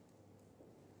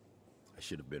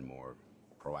should have been more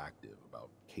proactive about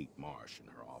Kate Marsh and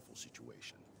her awful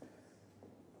situation.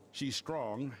 She's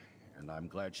strong, and I'm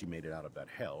glad she made it out of that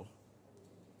hell.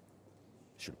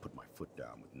 Should have put my foot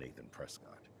down with Nathan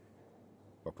Prescott.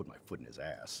 Or put my foot in his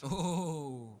ass.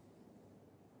 Oh.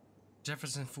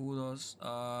 Jefferson fooled us.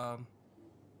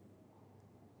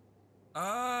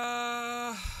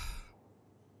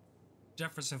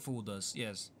 Jefferson fooled us,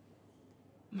 yes.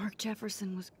 Mark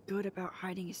Jefferson was good about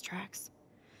hiding his tracks.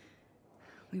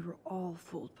 We were all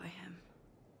fooled by him.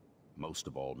 Most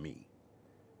of all, me.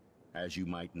 As you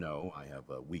might know, I have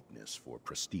a weakness for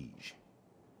prestige.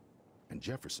 And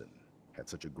Jefferson had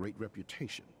such a great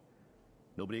reputation.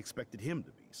 Nobody expected him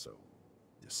to be so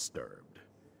disturbed.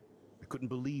 I couldn't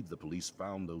believe the police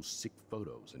found those sick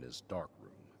photos in his dark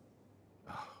room.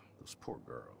 Oh, those poor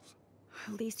girls.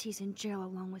 At least he's in jail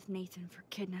along with Nathan for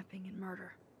kidnapping and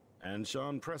murder. And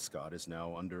Sean Prescott is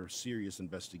now under serious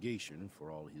investigation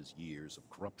for all his years of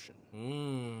corruption.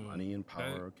 Money and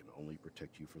power can only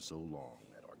protect you for so long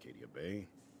at Arcadia Bay.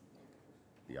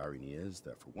 The irony is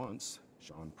that for once,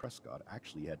 Sean Prescott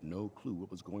actually had no clue what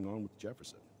was going on with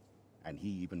Jefferson, and he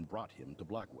even brought him to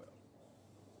Blackwell.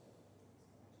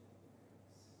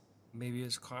 Maybe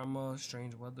it's karma,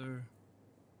 strange weather.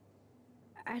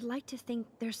 I'd like to think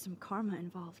there's some karma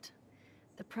involved.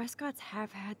 The Prescotts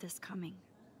have had this coming.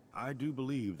 I do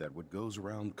believe that what goes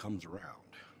around comes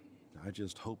around. I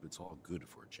just hope it's all good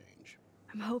for a change.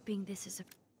 I'm hoping this is a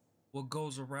What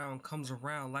goes around comes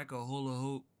around like a hula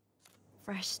hoop.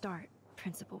 fresh start,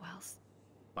 Principal Wells.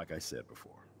 Like I said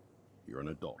before, you're an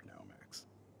adult now, Max.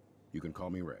 You can call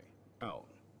me Ray. Alan,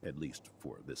 at least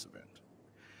for this event.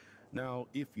 Now,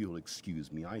 if you'll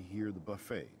excuse me, I hear the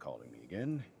buffet calling me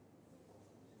again.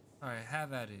 All right,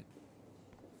 have at it.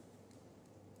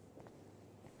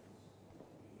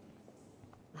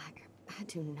 Like, I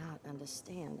do not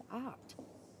understand art.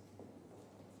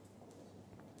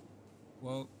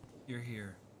 Well, you're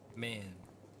here. Man.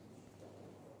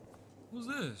 Who's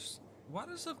this? Why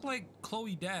does this look like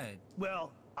Chloe dad?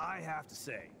 Well, I have to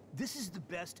say, this is the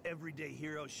best everyday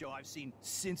hero show I've seen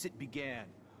since it began.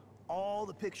 All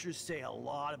the pictures say a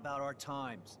lot about our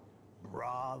times.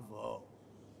 Bravo.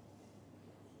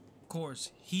 Of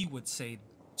course, he would say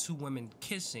two women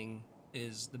kissing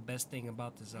is the best thing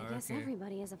about this art. I guess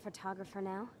everybody is a photographer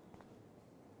now.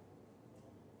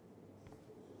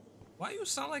 Why you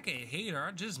sound like a hater?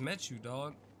 I just met you,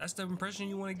 dog. That's the impression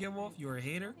you want to give off? You're a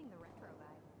hater?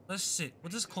 Let's sit.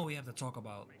 What does Chloe have to talk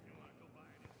about?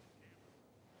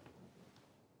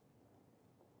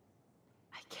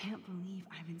 I can't believe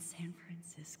I'm in San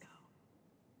Francisco.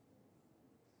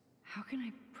 How can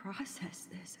I process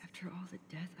this after all the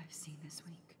death I've seen this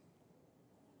week?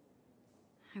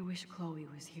 I wish Chloe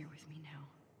was here with me now.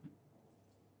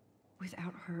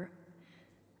 Without her,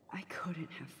 I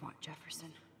couldn't have fought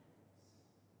Jefferson.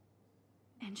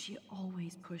 And she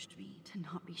always pushed me to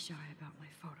not be shy about my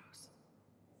photos.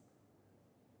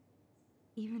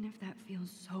 Even if that feels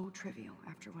so trivial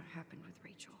after what happened with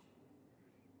Rachel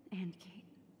and Kate.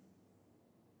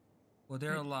 Well,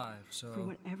 they're alive, so... For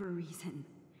whatever reason,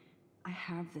 I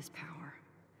have this power.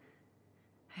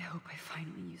 I hope I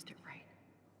finally used it right.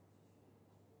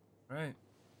 Alright,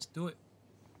 let's do it.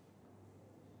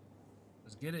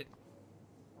 Let's get it.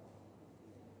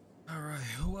 Alright,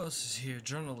 who else is here?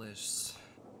 Journalists.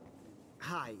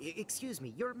 Hi, excuse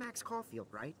me, you're Max Caulfield,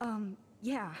 right?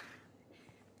 Yeah.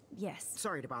 Yes.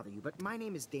 Sorry to bother you, but my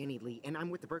name is Danny Lee, and I'm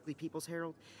with the Berkeley People's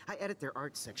Herald. I edit their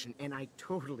art section, and I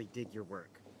totally dig your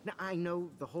work. Now, I know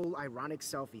the whole ironic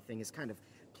selfie thing is kind of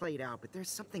played out, but there's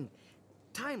something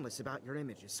timeless about your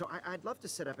images, so I'd love to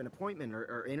set up an appointment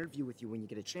or interview with you when you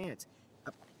get a chance.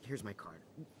 Here's my card.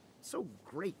 So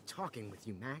great talking with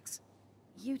you, Max.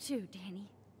 You too, Danny.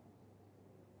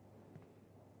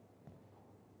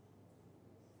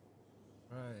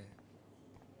 Right.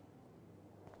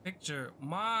 Picture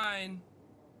mine.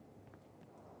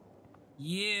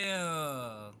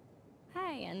 Yeah.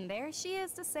 Hi, and there she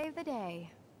is to save the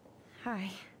day.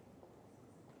 Hi.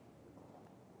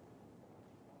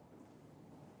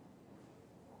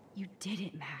 You did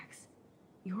it, Max.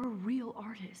 You're a real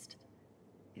artist.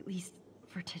 At least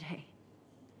for today.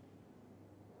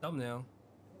 Thumbnail.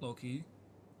 Low-key.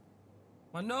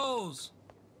 My nose!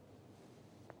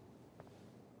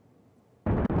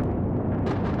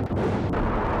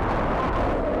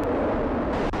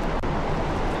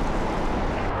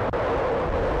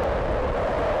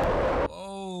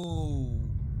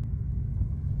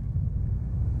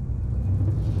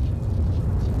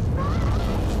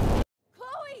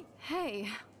 Hey,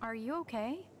 are you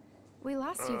okay? We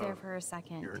lost you there for a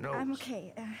second. Your nose. I'm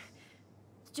okay.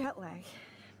 Jet lag.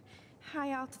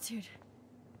 High altitude.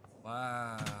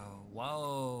 Wow.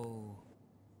 Whoa.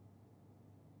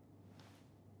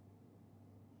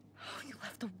 Oh, you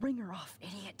left the ringer off,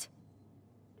 idiot.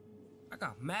 I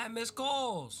got mad missed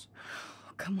calls.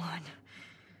 Oh, come on.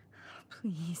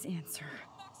 Please answer.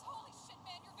 Max, holy shit,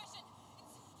 man, your vision.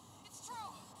 It's true.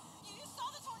 You saw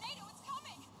the tornado. It's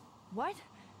coming. What?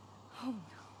 Oh no.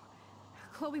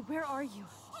 Chloe, where are you?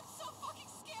 I'm so fucking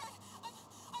scared.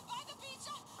 I'm by the beach.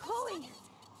 Chloe!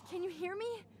 Can you hear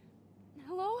me?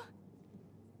 Hello?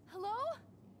 Hello?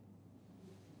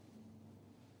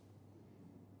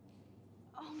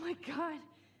 Oh my god.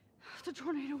 The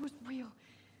tornado was real.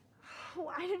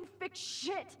 Oh, I didn't fix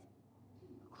shit.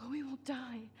 Chloe will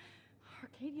die.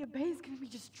 Arcadia Bay is gonna be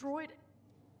destroyed.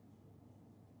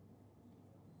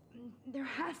 There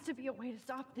has to be a way to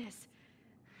stop this.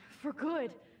 For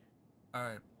good. All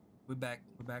right, we're back.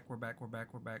 We're back.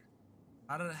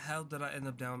 How the hell did I end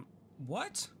up down?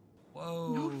 What?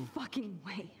 Whoa. No fucking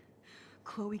way.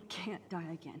 Chloe can't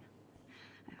die again.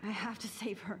 I have to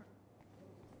save her.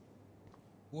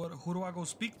 What? Who do I go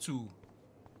speak to?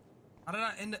 How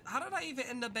did I even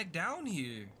end up back down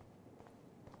here?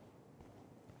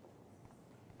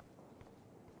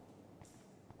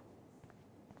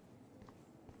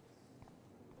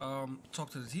 Talk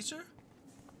to the teacher?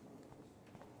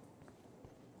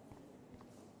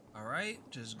 All right,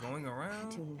 just going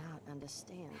around. I do not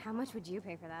understand. How much would you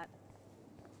pay for that?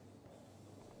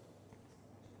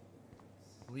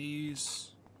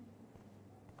 Please.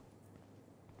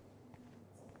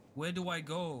 Where do I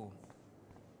go?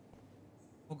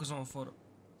 Focus on photo.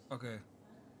 Okay.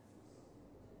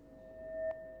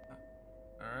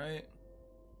 All right.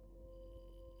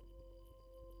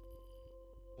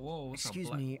 Whoa, what's up,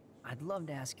 Excuse me, I'd love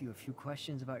to ask you a few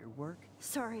questions about your work.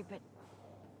 Sorry, but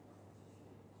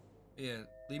yeah,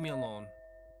 leave me alone.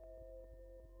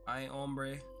 Ay,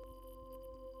 hombre.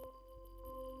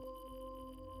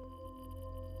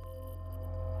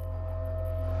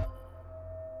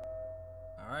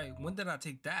 All right, when did I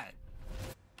take that?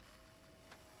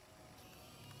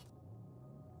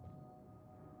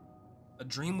 A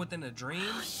dream within a dream?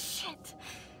 oh shit.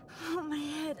 Oh, my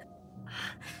head.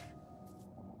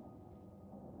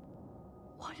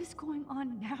 What is going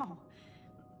on now?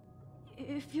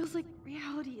 It feels like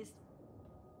reality is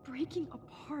breaking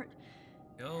apart.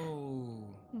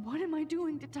 Yo. What am I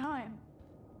doing to time?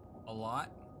 A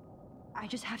lot? I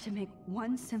just have to make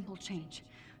one simple change,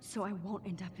 so I won't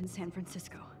end up in San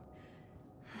Francisco.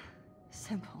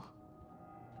 Simple.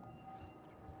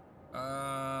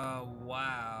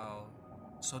 Wow.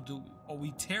 So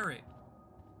we tear it.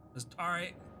 All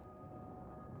right.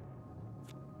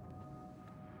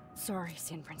 Sorry,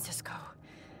 San Francisco.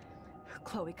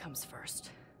 Chloe comes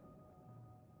first.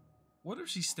 What if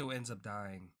she still ends up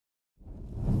dying?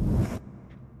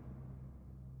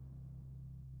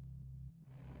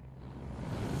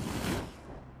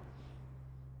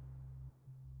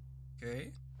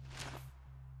 Okay.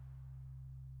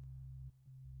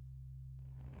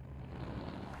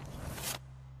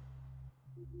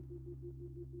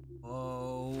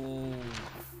 Oh.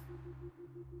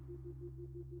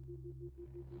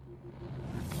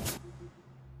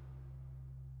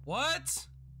 What?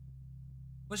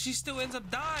 But she still ends up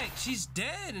dying. She's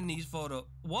dead in these photos.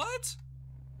 What?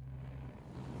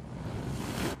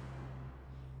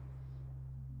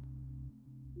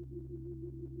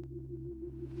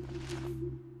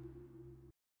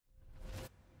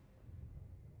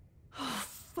 Oh,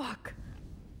 fuck.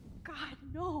 God,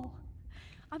 no.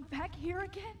 I'm back here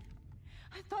again?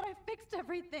 I thought I fixed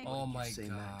everything. Oh my God.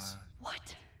 Max?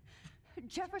 What?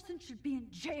 Jefferson should be in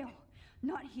jail,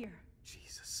 not here.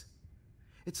 Jesus.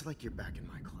 It's like you're back in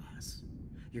my class.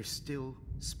 You're still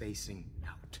spacing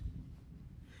out.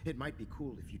 It might be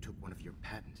cool if you took one of your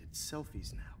patented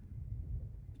selfies now.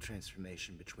 The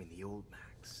transformation between the old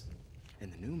Max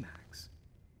and the new Max.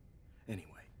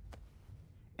 Anyway,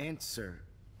 answer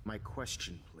my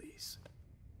question, please.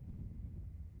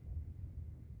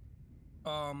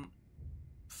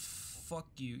 Fuck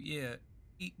you. Yeah.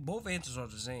 Both answers are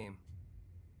the same.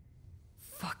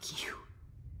 Fuck you.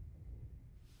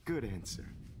 Good answer.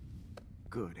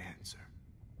 Good answer.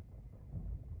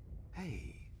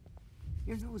 Hey,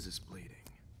 your nose is bleeding.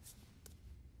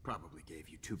 Probably gave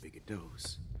you too big a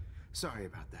dose. Sorry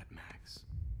about that, Max.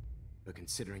 But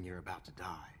considering you're about to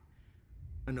die,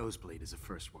 a nosebleed is a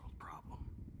first world problem.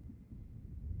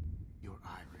 Your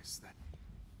iris, that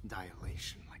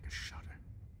dilation like a shutter.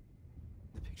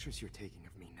 The pictures you're taking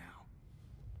of me now.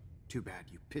 Too bad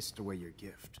you pissed away your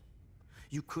gift.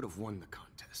 You could have won the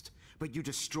contest, but you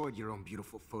destroyed your own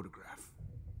beautiful photograph.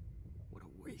 What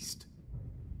a waste.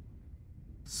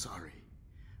 Sorry,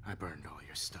 I burned all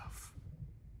your stuff.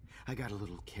 I got a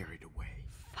little carried away.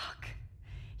 Fuck.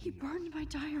 He burned my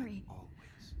diary.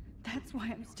 Always. That's why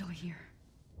I'm still here.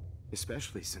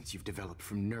 Especially since you've developed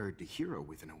from nerd to hero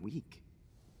within a week.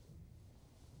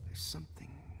 There's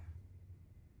something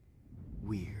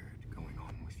weird going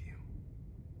on with you.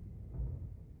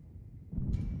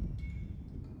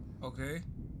 Okay.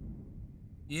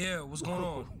 Yeah, what's going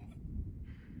on?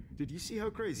 Did you see how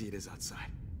crazy it is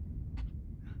outside?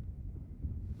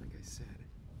 Like I said,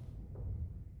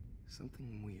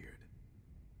 something weird.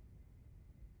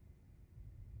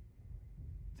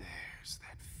 There's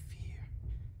that fear.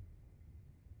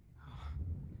 Oh,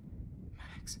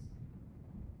 Max,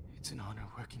 it's an honor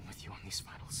working with you on these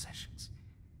final sessions.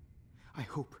 I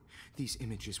hope these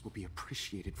images will be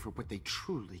appreciated for what they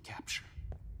truly capture.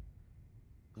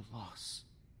 The loss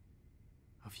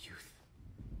of youth.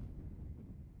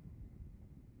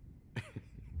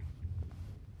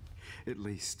 At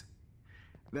least,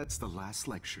 that's the last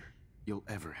lecture you'll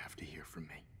ever have to hear from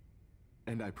me.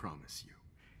 And I promise you,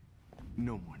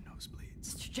 no more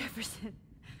nosebleeds. Mr. Jefferson,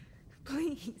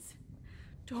 please,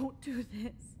 don't do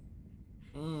this.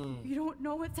 You don't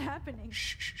know what's happening.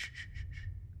 Shh, shh, shh, shh, shh.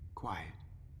 Quiet.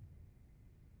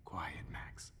 Quiet,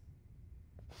 Max.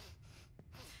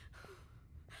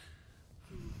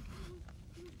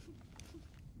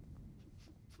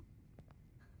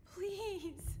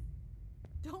 Please,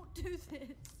 don't do this.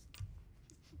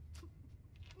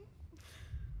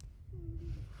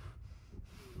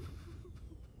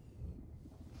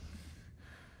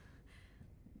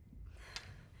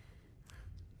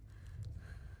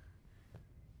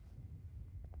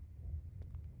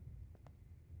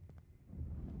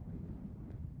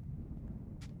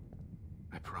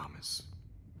 I promise.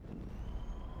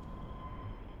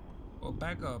 Oh,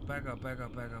 back up, back up, back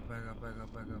up, back up, back up, back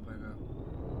up, back up, back up.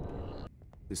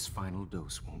 This final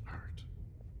dose won't hurt.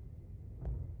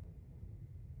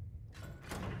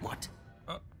 What?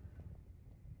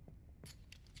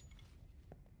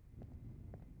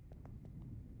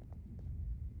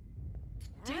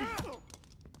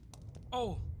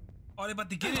 Oh, they about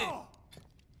to get it.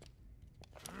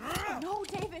 No,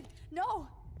 David, no.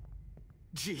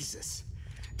 Jesus.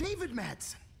 David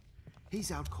Madsen.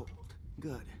 He's out cold.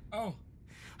 Good. Oh.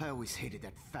 I always hated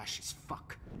that fascist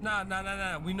fuck. Nah.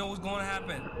 We know what's going to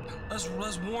happen. Let's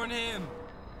warn him.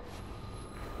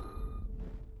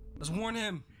 Let's warn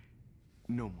him.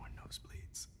 No more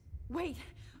nosebleeds. Wait,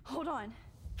 hold on.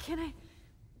 Can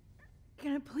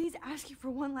I please ask you for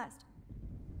one last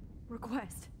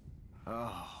request?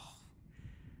 Oh,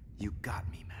 you got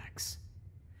me, Max.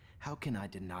 How can I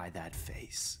deny that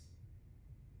face?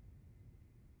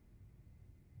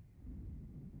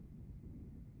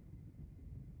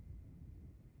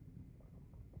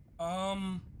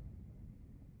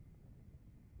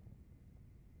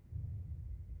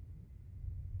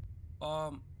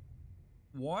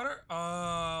 Water?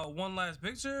 One last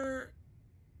picture?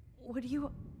 Would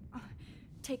you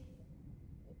take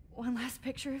one last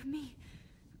picture of me?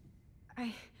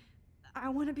 I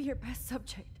want to be your best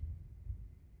subject.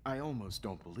 I almost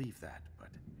don't believe that, but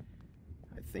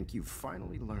I think you've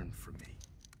finally learned from me.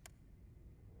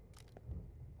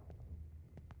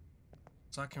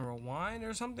 So I can rewind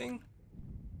or something?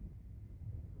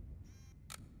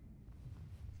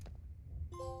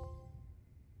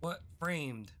 What?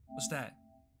 Framed. What's that?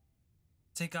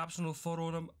 Take optional photo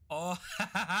of them. Oh,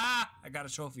 I got a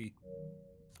trophy.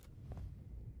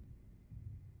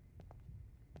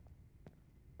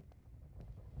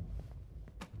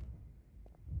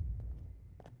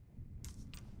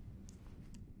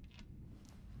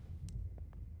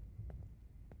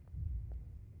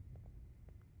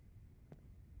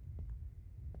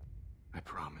 I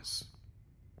promise.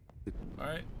 All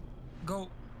right, go.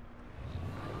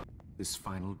 This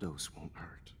final dose won't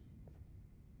hurt.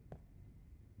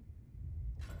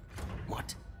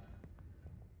 What?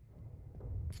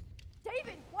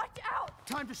 David, watch out!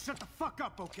 Time to shut the fuck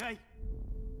up, okay?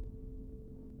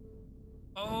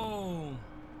 Oh.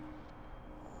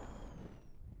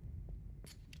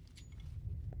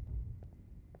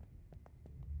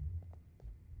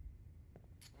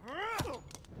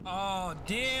 Oh,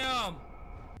 damn.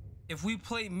 If we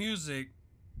play music,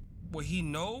 will he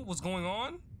know what's going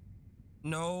on?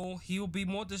 No, he will be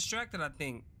more distracted, I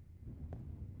think.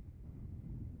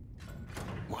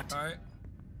 What? All right.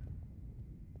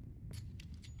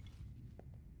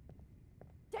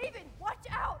 David, watch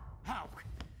out! How?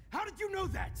 How did you know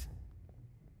that?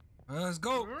 Let's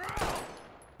go.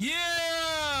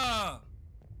 Yeah!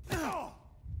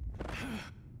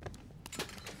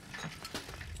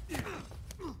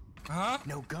 Huh?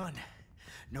 No gun.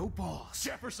 No balls.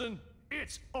 Jefferson,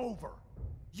 it's over.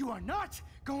 You are not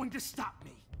going to stop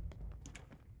me.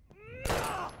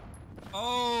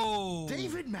 Oh!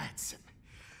 David Madsen.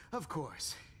 Of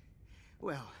course.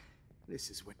 Well, this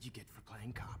is what you get for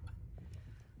playing cop.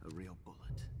 A real bullet.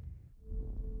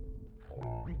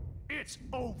 It's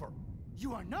over.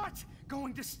 You are not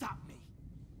going to stop me.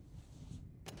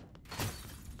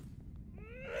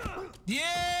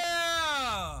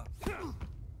 Yeah!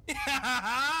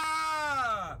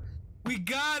 We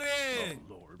got it!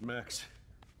 Oh, Lord, Max.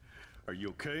 Are you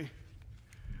okay?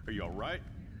 Are you all right?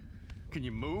 Can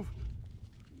you move?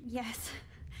 Yes.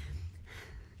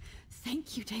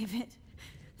 Thank you, David.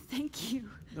 Thank you.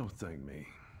 Don't thank me.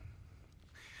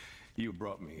 You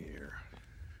brought me here.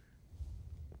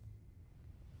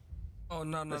 Oh,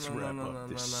 no. Let's wrap up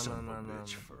this son of a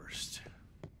bitch first.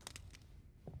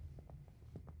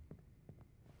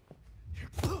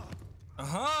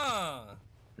 Uh-huh.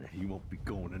 He won't be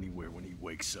going anywhere when he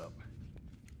wakes up.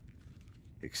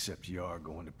 Except you are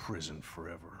going to prison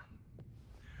forever.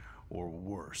 Or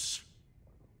worse.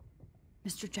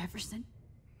 Mr. Jefferson,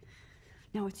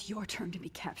 now it's your turn to be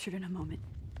captured in a moment.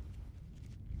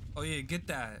 Oh yeah, get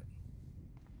that.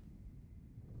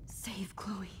 Save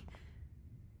Chloe.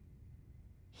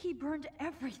 He burned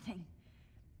everything,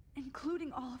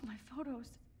 including all of my photos.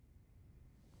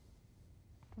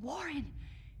 Warren,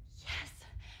 yes,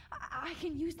 I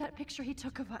can use that picture he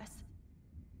took of us.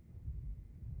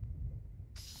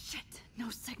 Shit, no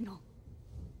signal.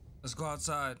 Let's go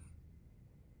outside.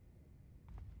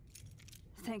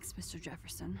 Thanks, Mr.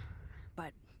 Jefferson,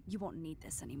 but you won't need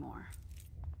this anymore.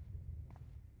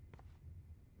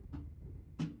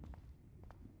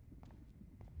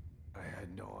 I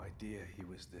had no idea he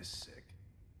was this sick.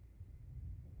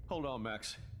 Hold on,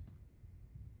 Max.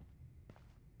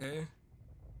 Eh?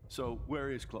 So,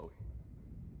 where is Chloe?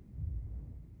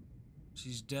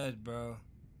 She's dead, bro.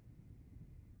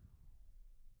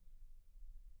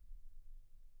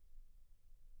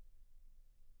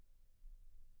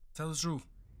 Tell the truth.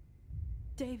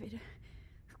 David,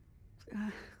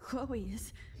 Chloe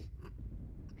is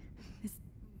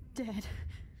dead.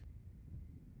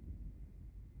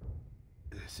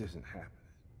 This isn't happening.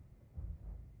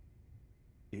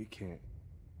 It can't.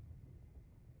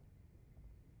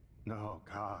 No,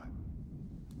 God.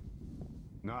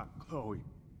 Not Chloe.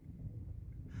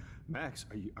 Max,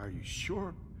 are you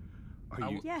sure?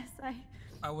 Are you? Yes,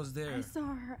 I was there. I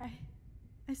saw her.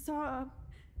 I saw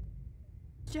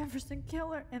Jefferson kill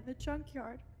her in the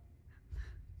junkyard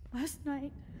last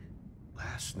night.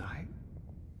 Last night?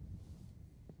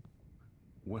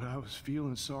 When I was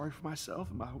feeling sorry for myself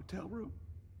in my hotel room?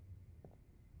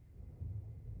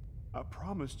 I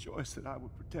promised Joyce that I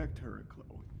would protect her and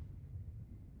Chloe.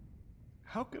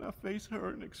 How can I face her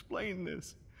and explain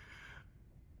this?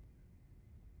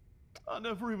 I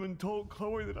never even told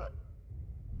Chloe that I...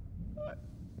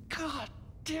 God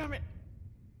damn it!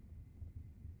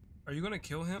 Are you gonna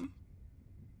kill him?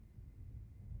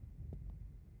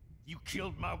 You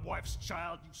killed my wife's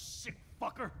child, you sick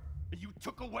fucker! And you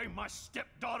took away my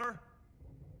stepdaughter?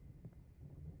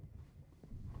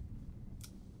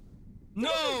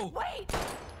 No! Wait!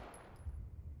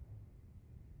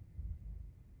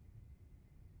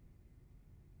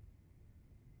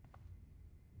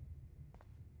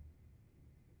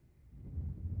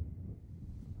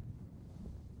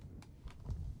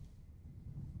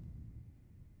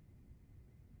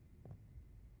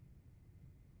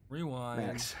 Rewind.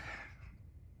 Max,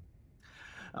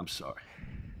 I'm sorry.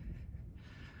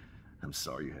 I'm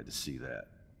sorry you had to see that.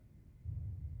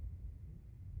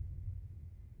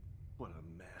 What a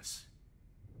mess.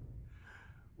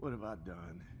 What have I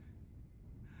done?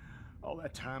 All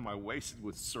that time I wasted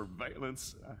with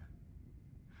surveillance.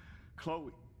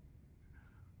 Chloe,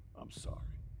 I'm sorry.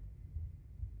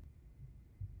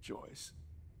 Joyce,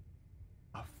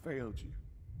 I failed you.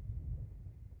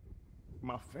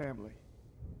 My family.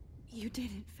 You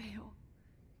didn't fail.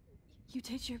 You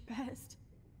did your best.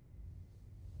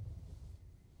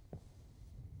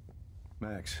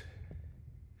 Max,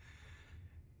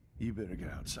 you better get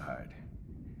outside.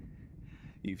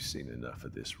 You've seen enough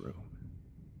of this room.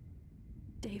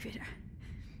 David,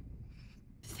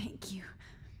 thank you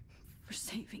for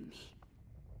saving me.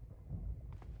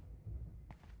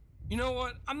 You know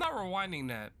what? I'm not rewinding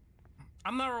that.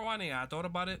 I'm not rewinding it. I thought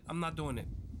about it. I'm not doing it.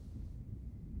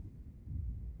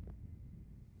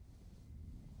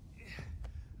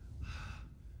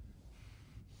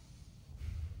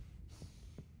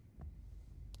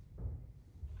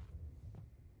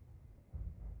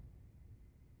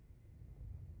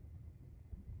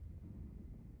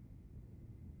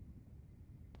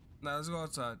 Now let's go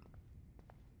outside.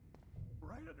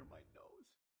 Right under my nose.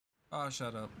 Oh,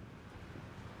 shut up.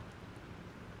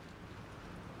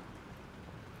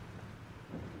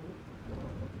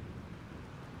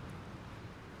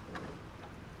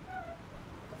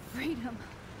 Freedom.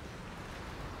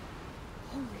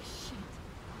 Holy shit.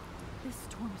 This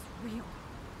storm is real.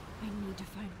 I need to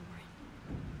find Warren.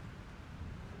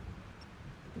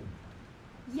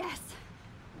 Yes!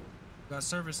 Got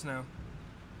service now.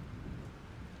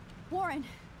 Warren,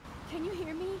 can you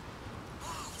hear me?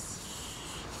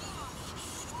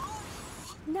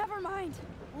 Never mind.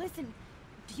 Listen,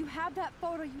 do you have that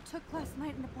photo you took last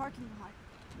night in the parking lot?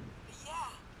 Yeah,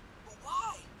 but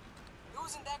why? It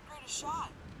wasn't that great a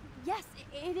shot. Yes,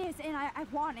 it is, and I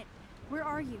want it. Where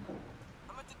are you?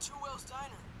 I'm at the Two Whales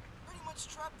Diner. Pretty much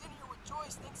trapped in here with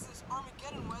Joyce thanks to this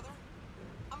Armageddon weather.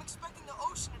 I'm expecting the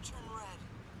ocean to turn red.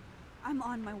 I'm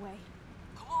on my way.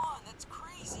 Come on, that's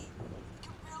crazy. You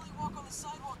can barely walk on the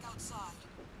sidewalk outside.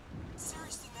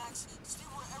 Seriously, Max, stay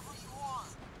wherever you are.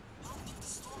 I don't think the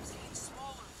storm's getting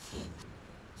smaller.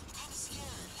 I'm kinda scared.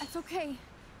 That's okay.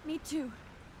 Me too.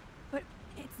 But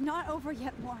it's not over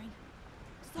yet, Lauren.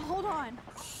 So hold on.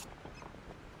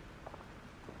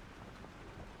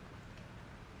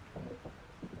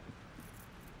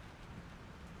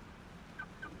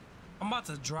 I'm about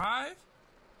to drive?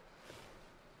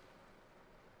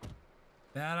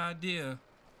 Bad idea.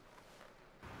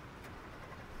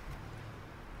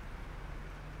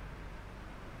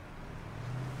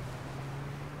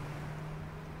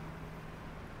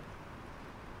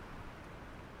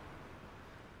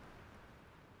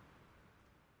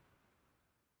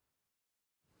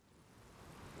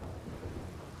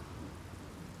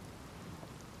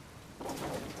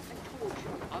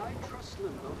 I trust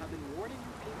Limbo have been warning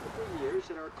you people for years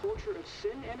that our culture of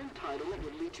sin and entitlement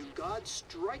would lead to God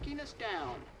striking us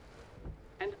down.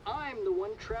 And I'm the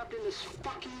one trapped in this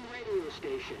fucking radio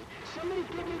station. Somebody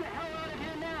get me the hell out of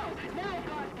here now! Now,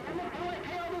 goddammit! I want to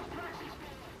pay all those taxes!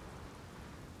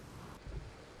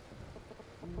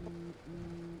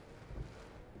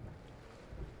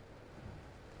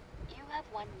 You have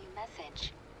one new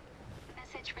message.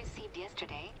 Message received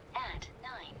yesterday at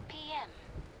 9 p.m.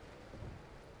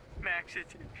 Max,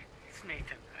 it's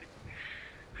Nathan.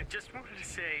 I just wanted to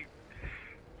say,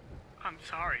 I'm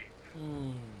sorry.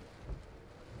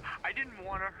 I didn't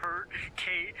want to hurt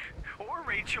Kate or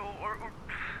Rachel or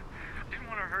I didn't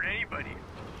want to hurt anybody.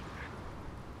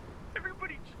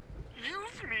 Everybody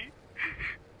used me.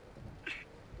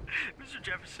 Mr.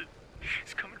 Jefferson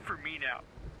is coming for me now.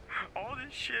 All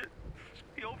this shit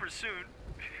will be over soon.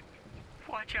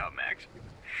 Watch out, Max.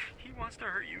 He wants to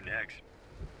hurt you next.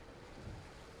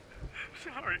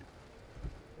 Sorry.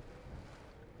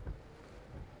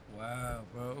 Wow,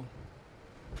 bro.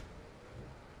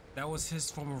 That was his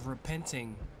form of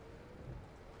repenting.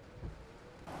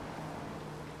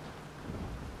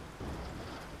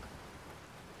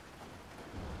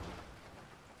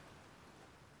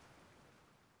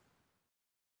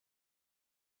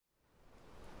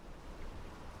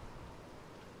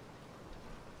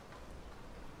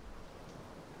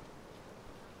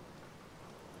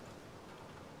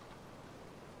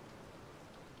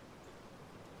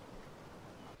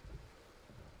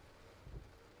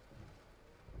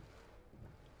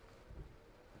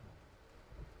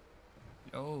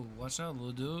 Yo, watch out,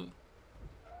 little dude.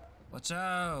 Watch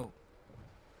out.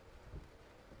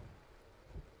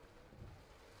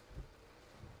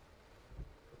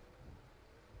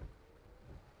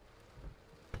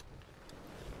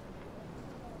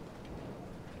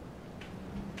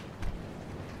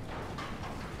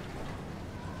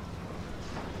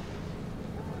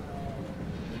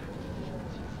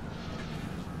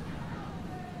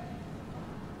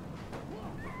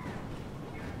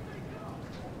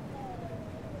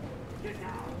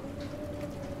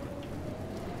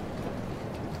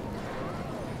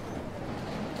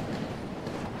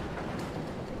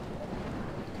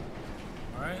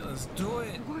 Alright, let's do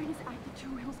it. Lauren is at the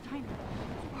Two Wheels Diner.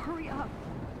 Hurry up.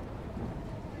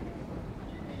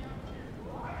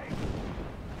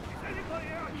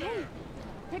 Hey,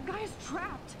 that guy is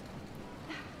trapped.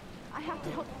 I have to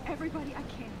help everybody I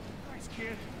can. Thanks,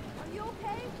 kid. Are you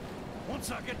okay? Once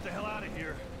I get the hell out of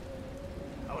here,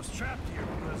 I was trapped here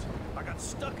because I got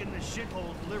stuck in this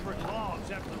shithole delivering logs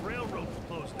after the railroad was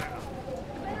closed down.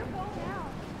 You better go now.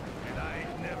 And I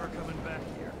ain't never coming back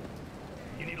here.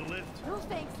 You need a lift? No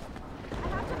thanks. I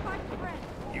have to find a friend.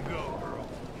 You go, girl.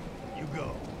 You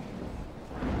go.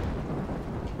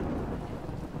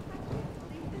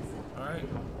 Alright.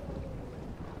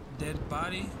 Dead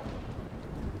body.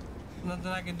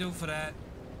 Nothing I can do for that.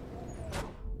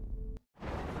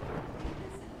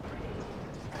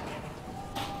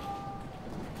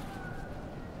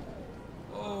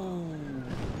 Oh.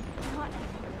 Not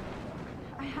Evan.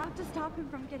 I have to stop him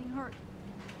from getting hurt.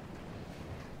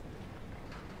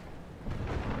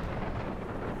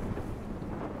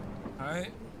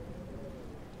 Alright.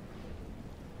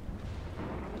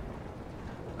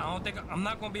 I'm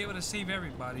not gonna be able to save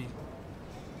everybody.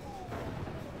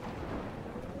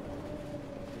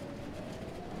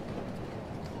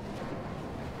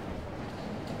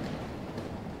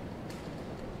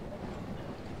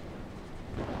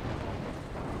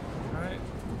 Alright.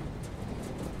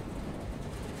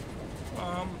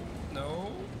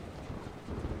 No.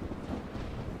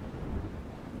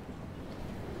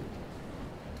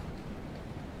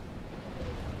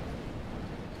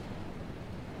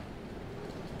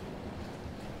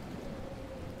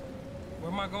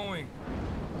 Where am I going?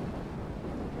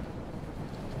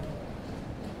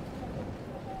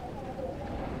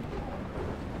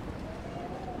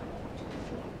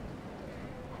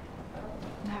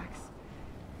 Max,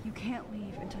 you can't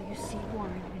leave until you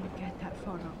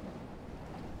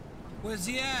Where's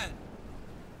he at?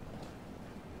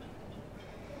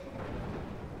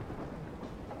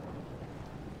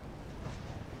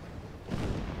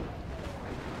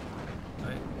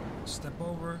 Alright, step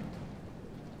over.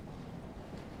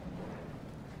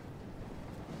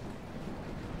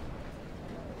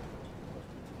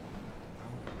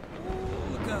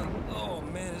 Oh, look out. Oh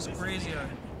man, it's crazy.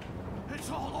 It's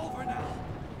all over now.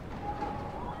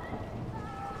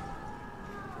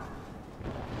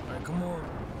 Alright, come on.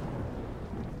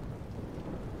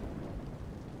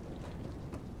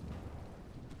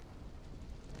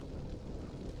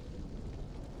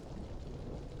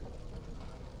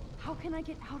 How can I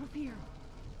get out of here?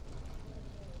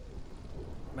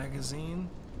 Magazine.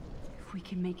 If we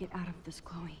can make it out of this,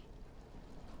 Chloe.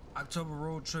 October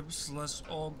road trips. Let's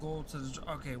all go to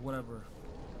the. Okay, whatever.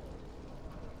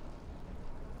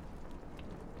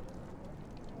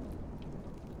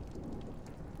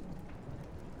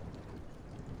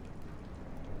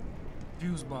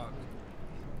 Fuse box.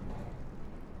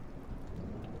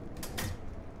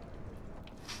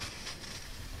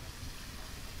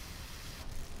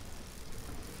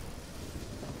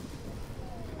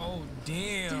 Oh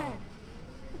damn. Dead.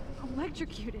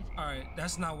 Electrocuted. All right,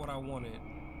 that's not what I wanted.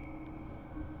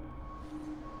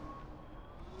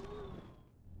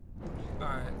 All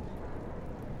right.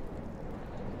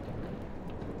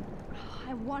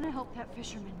 I want to help that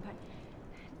fisherman, but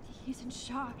he's in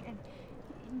shock and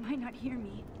he might not hear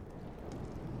me.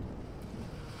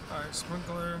 All right,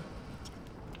 sprinkler.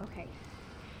 Okay.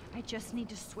 I just need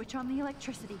to switch on the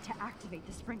electricity to activate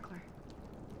the sprinkler.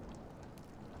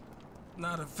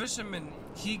 Now the fisherman,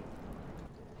 he.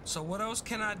 So what else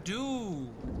can I do?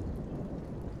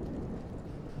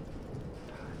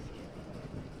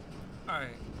 All right.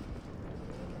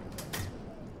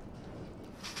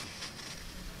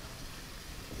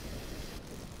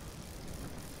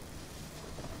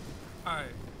 All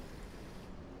right.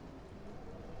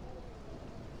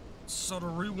 So the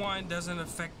rewind doesn't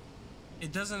affect.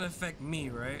 It doesn't affect me,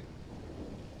 right?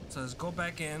 So let's go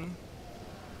back in.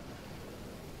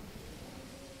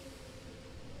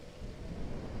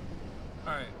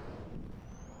 All right.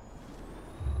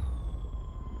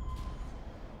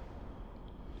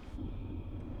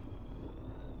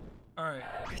 All right.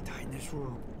 I died in this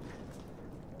room.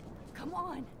 Come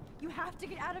on! You have to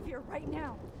get out of here right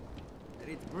now! I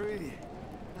need to breathe.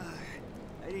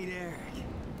 I need air.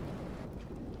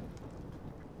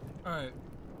 All right.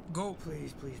 Go.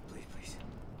 Please, please, please, please.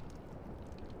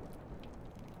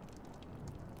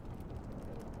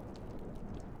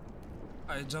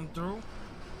 I jump through.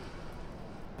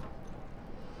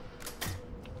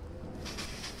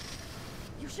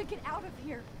 You should get out of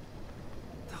here!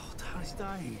 The whole town is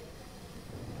dying.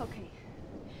 Okay.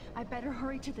 I better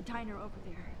hurry to the diner over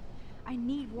there. I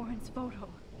need Warren's photo. All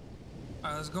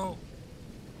right, let's go.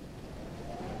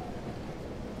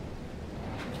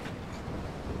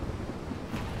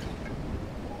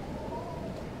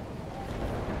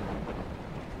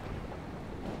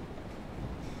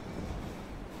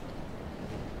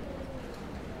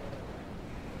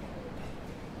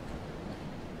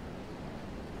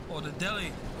 Oh, the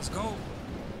deli. Let's go.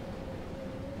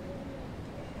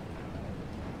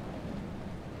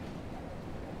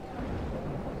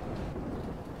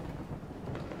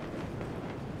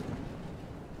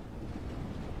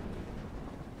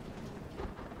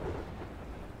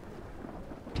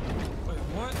 Wait,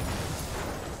 what?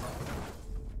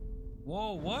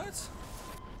 Whoa, what?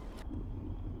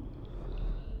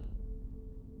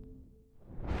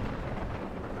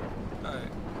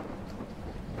 Alright.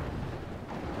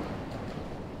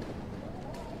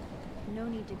 No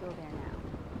need to go there now.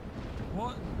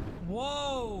 What?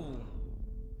 Whoa!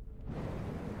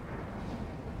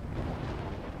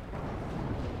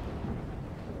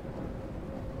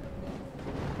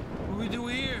 What do we do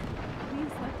here?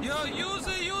 Yo, use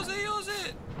it, use it, use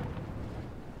it!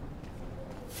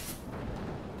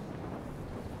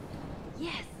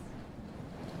 Yes!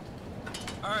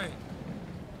 Alright.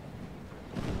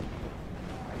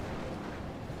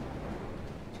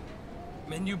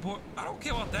 Menu board. I don't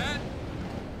care about that.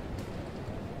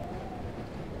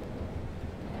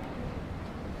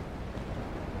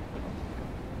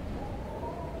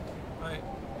 Alright.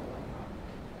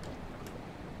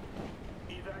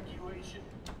 Evacuation.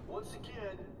 Once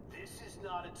again, this is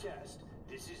not a test.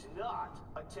 This is not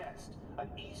a test. An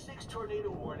E6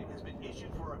 tornado warning has been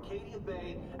issued for Arcadia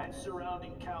Bay and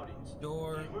surrounding counties.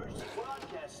 Door. The emergency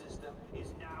broadcast system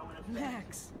is now in effect.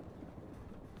 Max!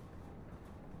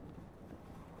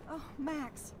 Oh,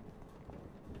 Max.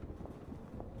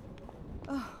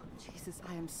 Oh, Jesus,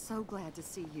 I am so glad to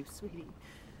see you, sweetie.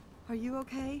 Are you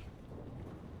okay?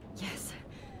 Yes.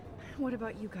 What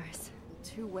about you guys?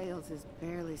 Two Whales is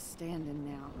barely standing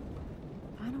now.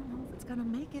 I don't know if it's gonna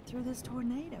make it through this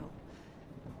tornado.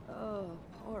 Oh,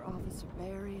 poor Officer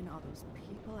Barry and all those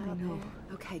people out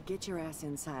there. Okay, get your ass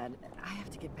inside. I have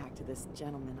to get back to this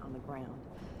gentleman on the ground.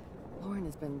 Lauren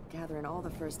has been gathering all the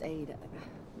first aid.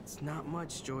 It's not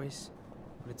much, Joyce,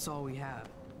 but it's all we have.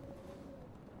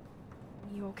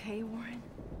 You okay, Warren?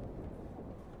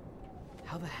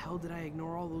 How the hell did I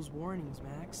ignore all those warnings,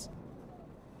 Max?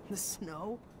 The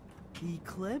snow? The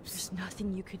eclipse? There's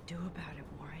nothing you could do about it,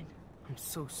 Warren. I'm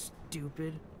so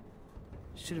stupid.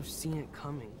 Should have seen it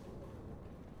coming.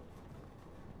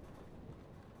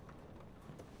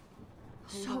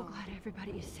 So glad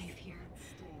everybody is safe here.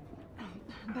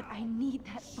 But I need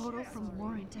that photo from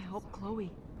Lauren to help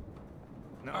Chloe.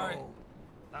 No,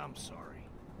 I'm sorry.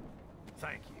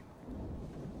 Thank you.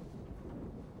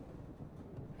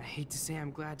 I hate to say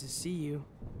I'm glad to see you,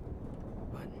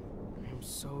 but I'm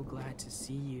so glad to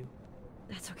see you.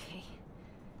 That's okay.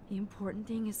 The important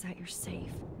thing is that you're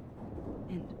safe.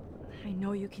 And I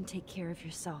know you can take care of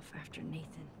yourself after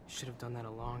Nathan. Should have done that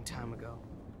a long time ago.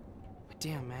 But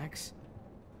damn, Max.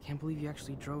 Can't believe you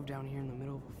actually drove down here in the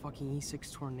middle of a fucking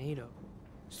E6 tornado.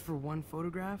 Just for one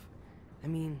photograph? I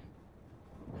mean,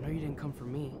 I know you didn't come for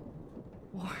me.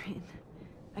 Warren,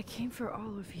 I came for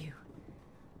all of you.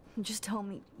 Just tell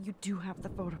me you do have the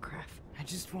photograph. I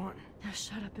just want... Now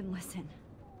shut up and listen.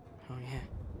 Oh yeah,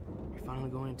 you're finally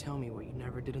going to tell me what you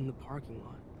never did in the parking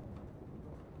lot.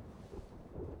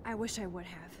 I wish I would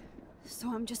have. So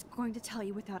I'm just going to tell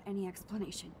you without any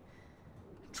explanation.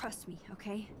 Trust me,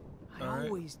 okay? I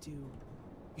always do.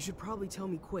 You should probably tell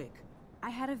me quick. I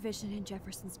had a vision in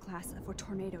Jefferson's class of a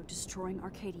tornado destroying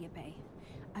Arcadia Bay.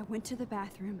 I went to the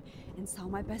bathroom and saw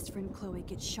my best friend Chloe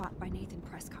get shot by Nathan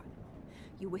Prescott.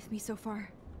 You with me so far?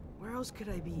 Where else could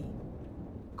I be?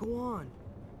 Go on.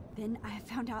 Then I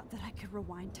found out that I could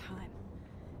rewind time.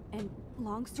 And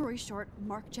long story short,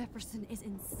 Mark Jefferson is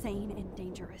insane and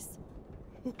dangerous.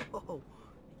 Whoa,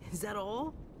 is that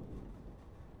all?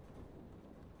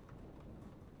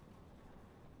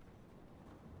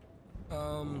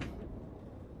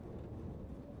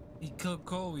 He killed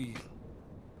Chloe.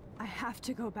 I have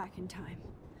to go back in time.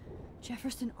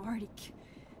 Jefferson already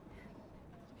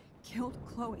killed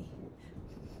Chloe.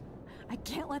 I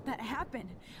can't let that happen.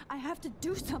 I have to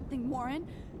do something, Warren.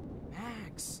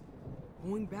 Max,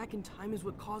 going back in time is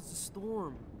what caused the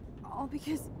storm. All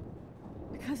because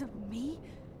of me?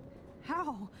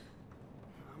 How?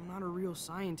 I'm not a real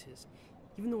scientist,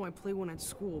 even though I play one at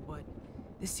school, but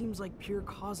this seems like pure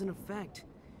cause and effect.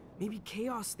 Maybe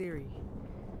chaos theory.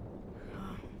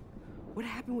 What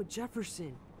happened with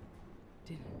Jefferson?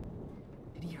 Did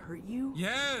he hurt you?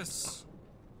 Yes!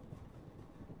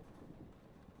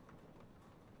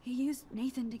 He used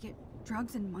Nathan to get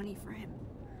drugs and money for him.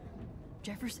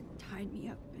 Jefferson tied me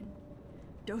up and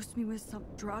dosed me with some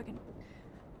drug and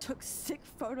took sick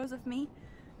photos of me.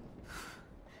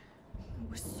 It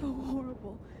was so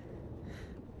horrible.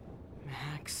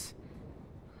 Max,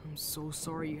 I'm so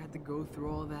sorry you had to go through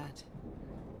all that.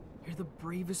 You're the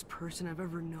bravest person I've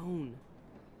ever known.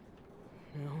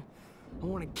 You know, I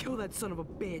want to kill that son of a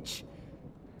bitch.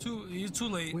 You're too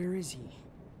late. Where is he?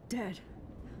 Dead.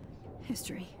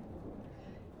 History.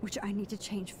 Which I need to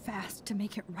change fast to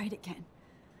make it right again.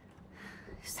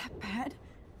 Is that bad?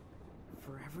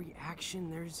 For every action,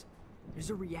 there's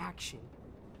a reaction.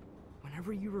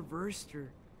 Whenever you reversed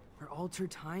or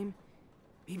altered time,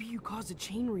 maybe you caused a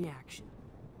chain reaction.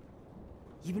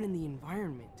 Even in the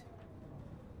environment.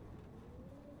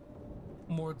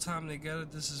 More time together,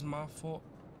 this is my fault.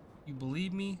 You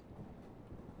believe me?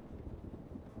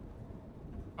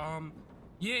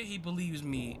 Yeah, he believes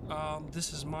me.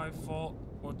 This is my fault.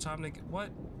 More time to get what?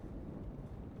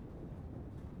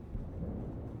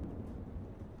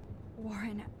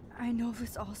 Warren, I know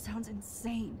this all sounds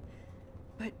insane,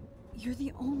 but you're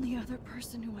the only other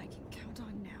person who I can count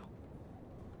on now.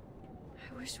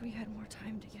 I wish we had more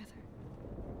time together.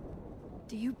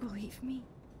 Do you believe me?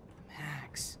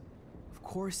 Max, of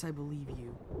course I believe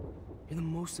you. You're the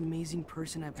most amazing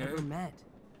person I've ever met.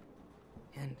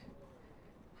 And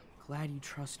I'm glad you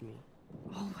trust me.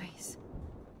 Always.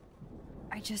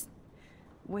 I just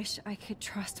wish I could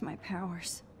trust my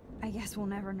powers. I guess we'll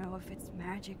never know if it's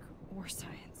magic or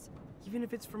science. Even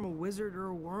if it's from a wizard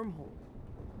or a wormhole,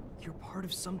 you're part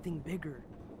of something bigger.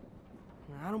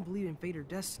 I don't believe in fate or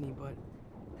destiny, but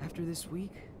after this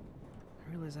week,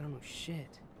 I realize I don't know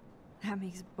shit. That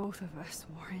makes both of us,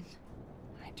 Warren.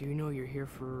 I do know you're here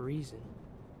for a reason.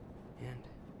 And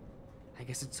I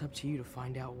guess it's up to you to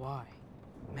find out why.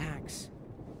 Max,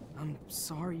 I'm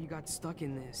sorry you got stuck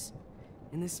in this.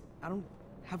 I don't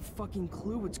have a fucking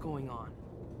clue what's going on.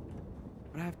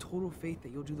 But I have total faith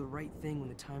that you'll do the right thing when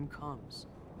the time comes.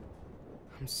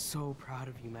 I'm so proud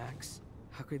of you, Max.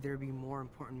 How could there be a more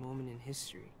important moment in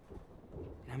history?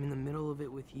 And I'm in the middle of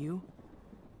it with you.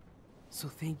 So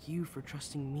thank you for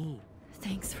trusting me.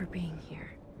 Thanks for being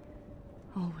here.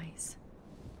 Always.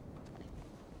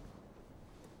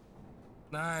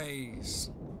 Nice.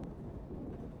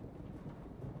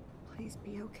 Please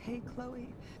be okay,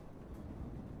 Chloe.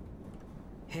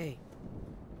 Hey,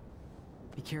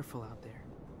 be careful out there.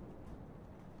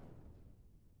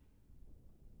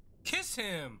 Kiss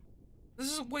him.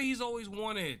 This is what he's always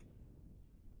wanted.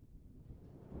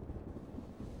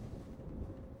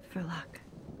 For luck.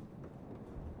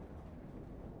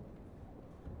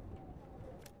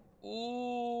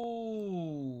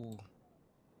 Ooh.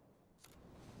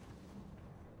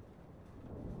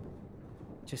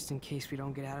 Just in case we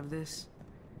don't get out of this,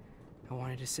 I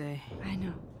wanted to say... I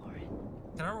know, Warren.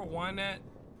 Can I rewind that?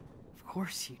 Of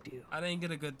course you do. I didn't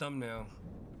get a good thumbnail.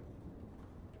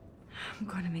 I'm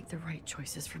going to make the right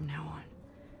choices from now on.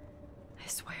 I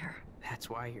swear. That's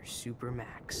why you're Super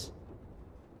Max.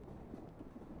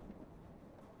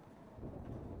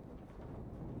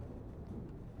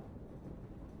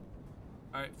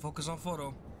 Alright, focus on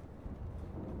photo.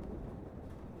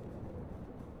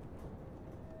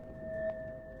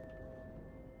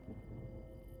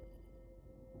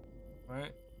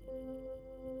 Alright.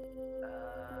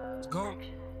 Let's go.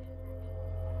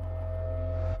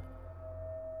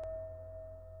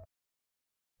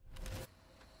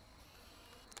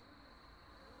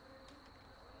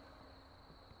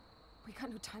 We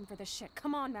got no time for this shit.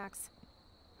 Come on, Max.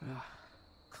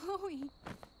 Chloe.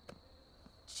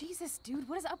 Jesus, dude,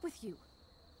 what is up with you?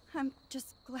 I'm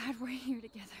just glad we're here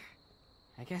together.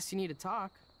 I guess you need to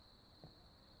talk.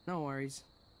 No worries.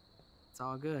 It's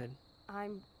all good.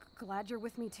 I'm glad you're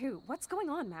with me too. What's going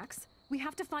on, Max? We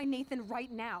have to find Nathan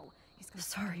right now. He's gonna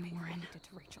Sorry, Warren. What he did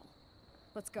to Rachel.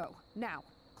 Let's go now.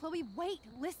 Chloe, wait,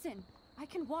 listen. I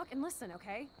can walk and listen,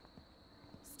 okay?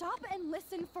 Stop and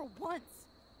listen for once.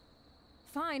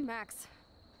 Fine, Max.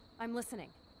 I'm listening.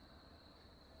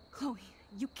 Chloe,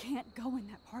 you can't go in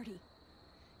that party.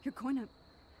 You're gonna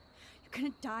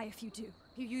die if you do.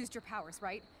 You used your powers,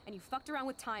 right? And you fucked around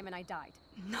with time and I died.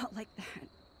 Not like that.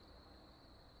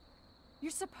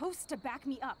 You're supposed to back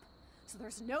me up. So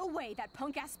there's no way that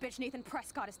punk-ass bitch Nathan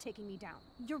Prescott is taking me down.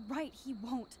 You're right, he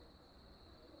won't.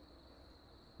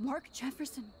 Mark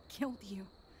Jefferson killed you.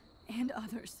 And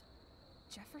others.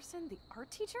 Jefferson, the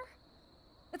art teacher?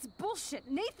 That's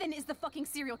bullshit. Nathan is the fucking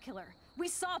serial killer. We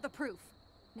saw the proof.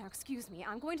 Now, excuse me,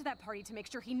 I'm going to that party to make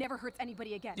sure he never hurts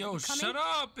anybody again. Yo, shut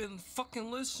up and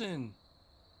fucking listen.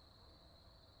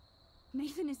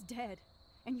 Nathan is dead,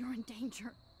 and you're in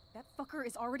danger. That fucker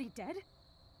is already dead?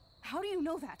 How do you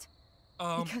know that?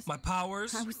 Because my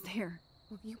powers. I was there.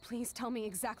 Will you please tell me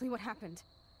exactly what happened?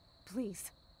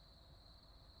 Please.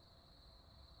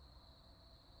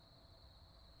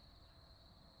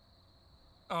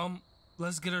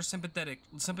 Let's get her sympathetic.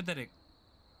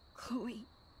 Chloe.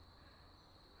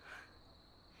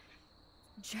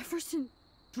 Jefferson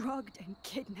drugged and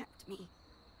kidnapped me.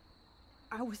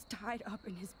 I was tied up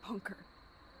in his bunker.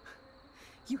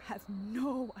 You have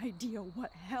no idea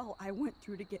what hell I went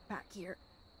through to get back here.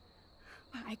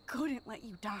 But I couldn't let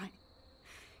you die.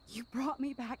 You brought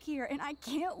me back here, and I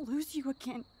can't lose you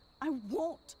again. I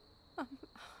won't.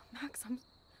 Max,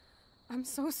 I'm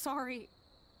so sorry.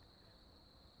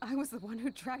 I was the one who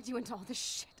dragged you into all this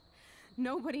shit.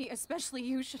 Nobody, especially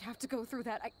you, should have to go through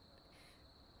that.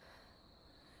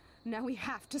 Now we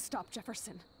have to stop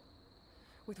Jefferson.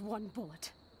 With one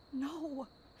bullet. No,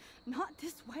 not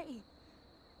this way.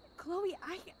 Chloe,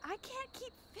 I can't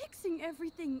keep fixing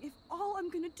everything if all I'm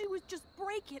gonna do is just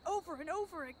break it over and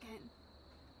over again.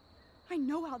 I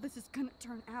know how this is gonna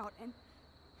turn out, and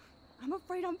I'm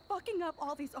afraid I'm fucking up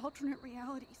all these alternate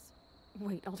realities.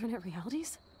 Wait, alternate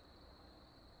realities?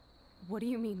 What do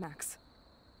you mean, Max?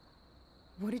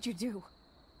 What did you do?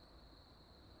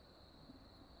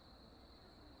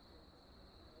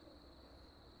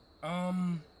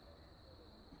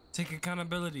 Take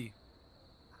accountability.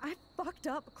 I fucked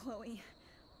up, Chloe.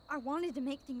 I wanted to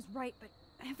make things right, but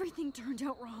everything turned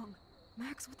out wrong.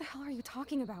 Max, what the hell are you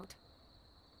talking about?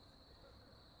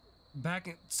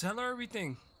 Tell her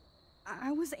everything.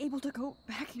 I was able to go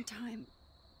back in time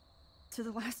to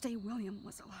the last day William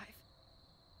was alive.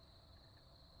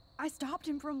 I stopped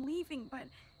him from leaving,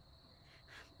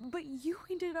 but you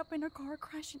ended up in a car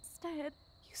crash instead.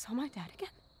 You saw my dad again?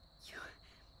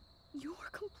 You were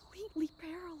completely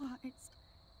paralyzed.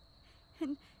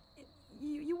 And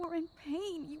you were in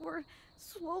pain. You were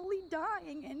slowly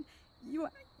dying, and you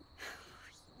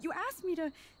You asked me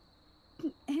to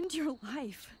end your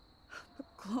life. But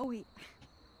Chloe,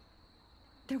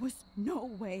 there was no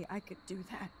way I could do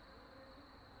that.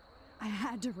 I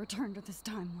had to return to this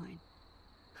timeline.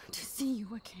 To see you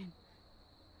again.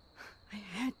 I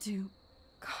had to.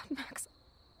 God, Max.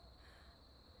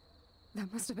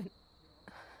 That must have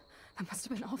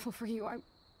been awful for you. I'm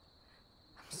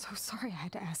so sorry I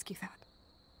had to ask you that.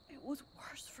 It was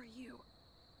worse for you.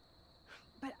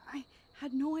 But I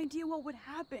had no idea what would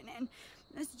happen, and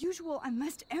as usual, I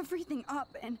messed everything up,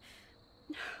 and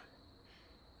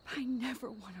I never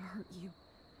want to hurt you.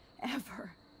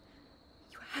 Ever.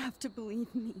 You have to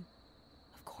believe me.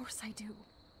 Of course I do.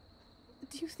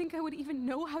 Do you think I would even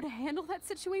know how to handle that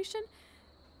situation?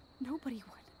 Nobody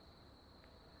would.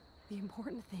 The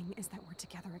important thing is that we're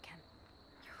together again.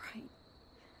 You're right.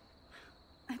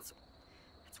 That's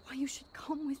why you should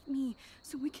come with me,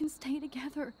 so we can stay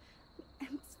together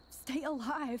and stay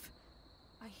alive.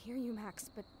 I hear you, Max,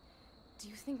 but do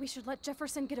you think we should let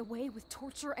Jefferson get away with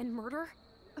torture and murder?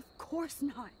 Of course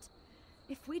not.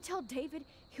 If we tell David,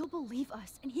 he'll believe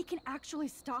us, and he can actually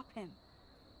stop him.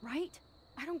 Right?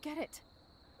 I don't get it.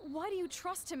 Why do you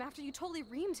trust him after you totally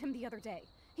reamed him the other day?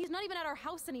 He's not even at our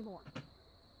house anymore.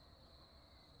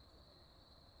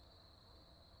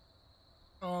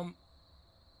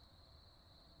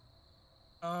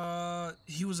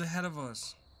 He was ahead of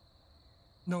us.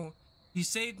 No, he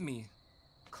saved me.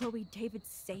 Chloe, David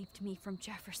saved me from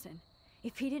Jefferson.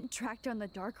 If he didn't track down the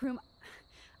dark room,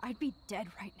 I'd be dead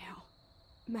right now.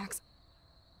 Max,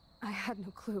 I had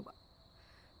no clue.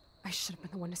 I should have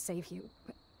been the one to save you,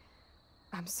 but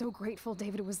I'm so grateful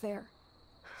David was there.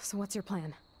 So what's your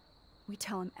plan? We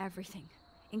tell him everything,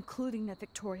 including that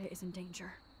Victoria is in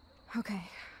danger. Okay.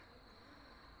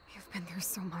 You've been through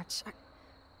so much.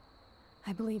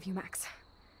 I believe you, Max.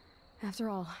 After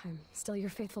all, I'm still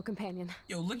your faithful companion.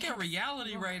 Yo, look at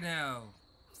reality right now.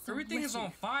 So everything is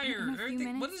on fire.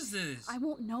 Everything. What is this? I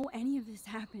won't know any of this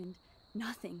happened.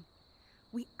 Nothing.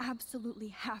 We absolutely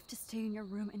have to stay in your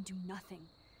room and do nothing.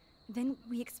 Then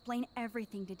we explain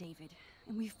everything to David,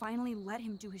 and we finally let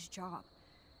him do his job.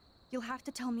 You'll have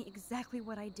to tell me exactly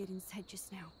what I did and said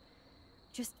just now.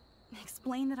 Just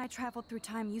explain that I traveled through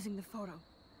time using the photo.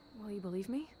 Will you believe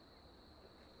me?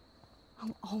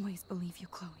 I'll always believe you,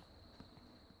 Chloe.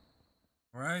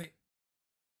 Right.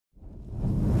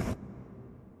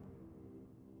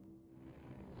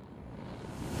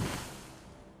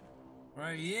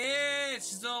 Right, yeah, she's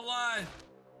still alive.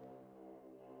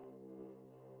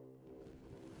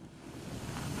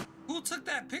 Who took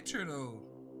that picture though?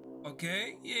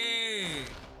 Okay, yeah.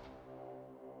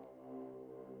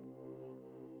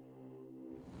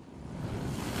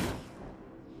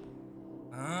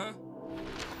 Huh?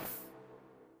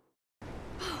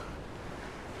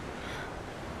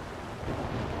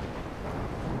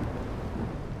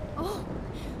 Oh,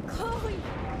 Chloe!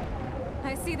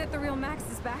 I see that the real Max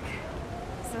is back.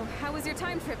 So, how was your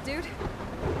time trip, dude?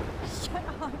 Shut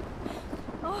up!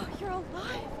 Oh, you're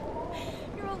alive!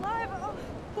 You're alive! Oh,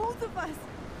 both of us!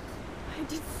 I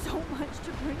did so much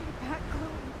to bring you back,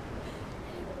 Chloe.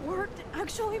 It worked. It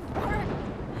actually worked!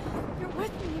 You're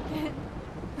with me again.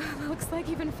 Looks like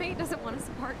even fate doesn't want us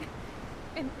apart.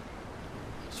 And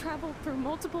I traveled through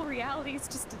multiple realities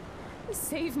just to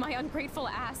save my ungrateful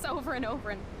ass over and over,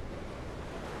 and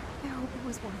I hope it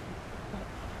was worth it. But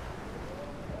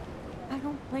I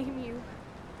don't blame you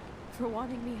for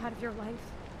wanting me out of your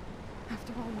life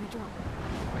after all my drama.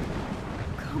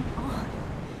 Come on.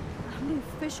 I'm the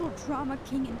official drama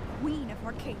king and queen of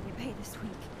Arcadia Bay this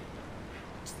week.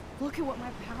 Just look at what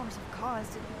my powers have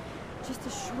caused in just a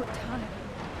short time.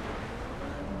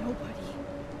 Nobody.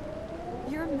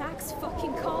 You're Max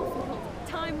fucking Caulfield,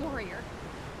 Time Warrior.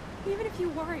 Even if you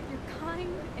weren't, you're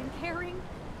kind and caring.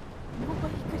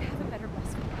 Nobody could have a better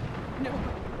best friend.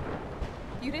 Nobody.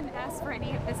 You didn't ask for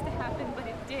any of this to happen, but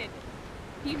it did.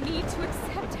 You need to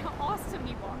accept how awesome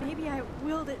you are. Maybe I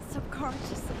willed it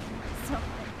subconsciously or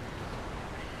something.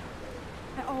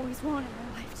 I always wanted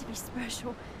my life to be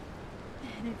special.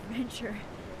 An adventure.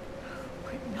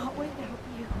 But not without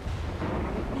you.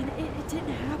 And it didn't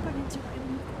happen until I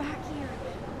moved back here.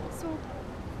 So,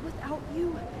 without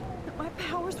you, my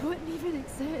powers wouldn't even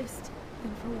exist.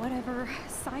 And for whatever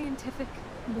scientific,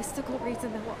 mystical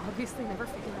reason that we'll obviously never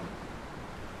figure out,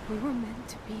 we were meant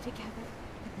to be together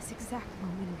at this exact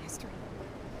moment in history.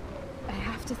 I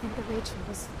have to think that Rachel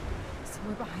was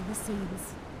somewhere behind the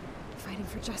scenes, fighting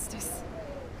for justice.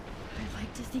 I'd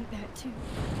like to think that too.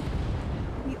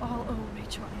 We all owe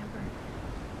Rachel Amber.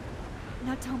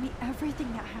 Now tell me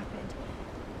everything that happened.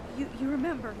 You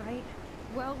remember, right?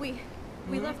 Well, we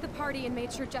left the party and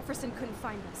made sure Jefferson couldn't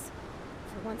find us.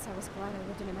 For once, I was glad I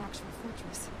lived in an actual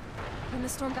fortress. Then the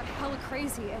storm got hella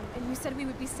crazy, and you said we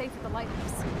would be safe at the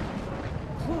lighthouse.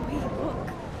 Chloe, look.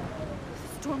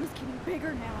 The storm is getting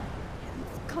bigger now.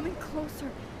 It's coming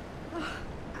closer. Ugh,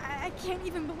 I can't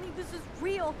even believe this is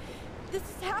real. This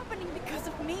is happening because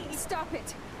of me. Stop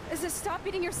it. Stop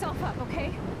beating yourself up,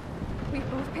 okay? We've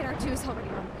both paid our dues already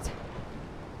on it.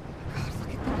 God, look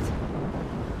at that.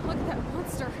 Look at that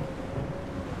monster.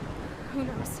 Who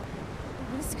knows?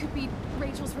 This could be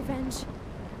Rachel's revenge.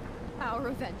 Our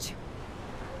revenge.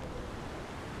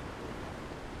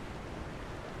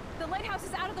 The lighthouse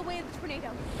is out of the way of the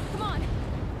tornado. Come on!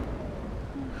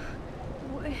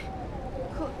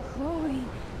 Chloe...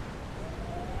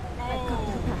 I've got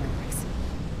her back, Max.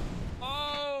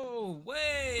 Oh,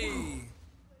 wait!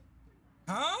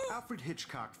 Huh? Alfred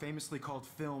Hitchcock famously called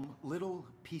film little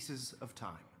pieces of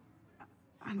time.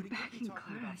 I'm back in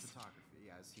class.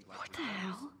 What the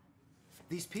hell?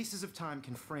 These pieces of time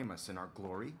can frame us in our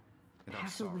glory and I our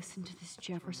have to sorrow. listen to this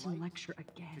Jefferson lecture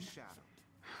again.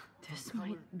 This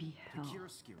might be hell.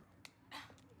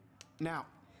 Now,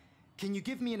 can you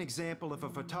give me an example of a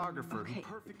photographer who Okay,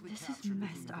 perfectly this is captured the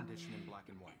messed human up. condition in black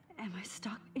and white? Am I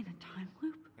stuck in a time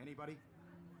loop? Anybody?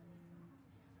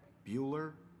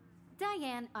 Bueller?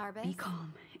 Diane Arbus. Be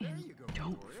calm and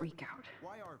don't freak out.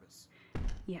 Why Arbus?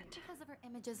 Yet. Because of her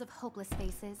images of hopeless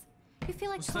faces. You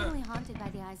feel like What's totally haunted by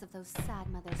the eyes of those sad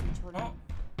mothers and children.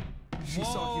 She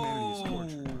saw humanity as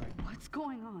torture. What's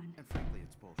going on? And frankly,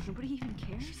 it's bullshit. Nobody even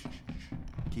cares?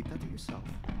 Keep that to yourself.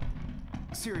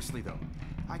 Seriously, though,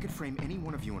 I could frame any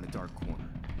one of you in a dark corner.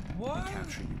 What? And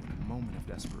capture you in a moment of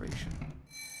desperation.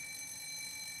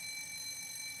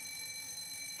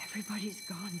 Everybody's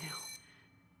gone now.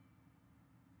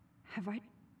 Have I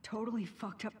totally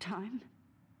fucked up time?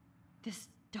 This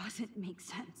doesn't make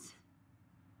sense.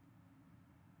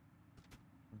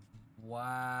 Wow.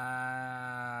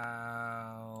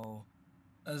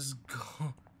 Let's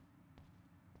go.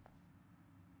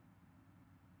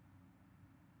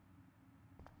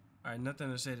 Alright,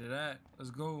 nothing to say to that. Let's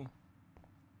go.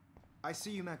 I see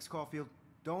you, Max Caulfield.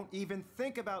 Don't even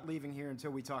think about leaving here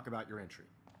until we talk about your entry.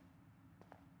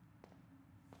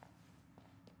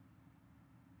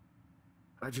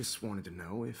 I just wanted to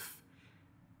know if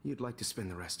you'd like to spend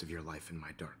the rest of your life in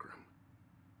my darkroom.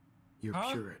 Your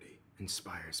purity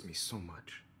inspires me so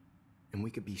much, and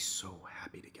we could be so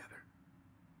happy together.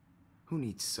 Who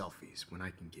needs selfies when I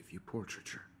can give you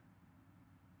portraiture?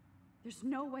 There's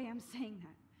no way I'm saying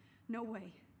that. No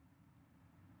way.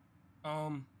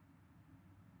 I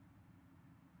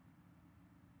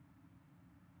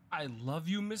love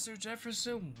you, Mr.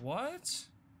 Jefferson. What?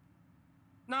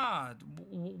 Nah.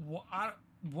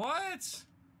 What?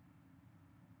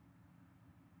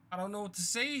 I don't know what to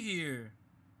say here.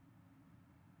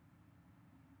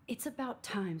 It's about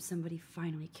time somebody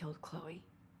finally killed Chloe.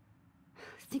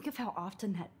 Think of how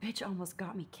often that bitch almost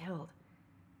got me killed.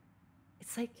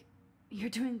 It's like you're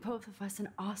doing both of us an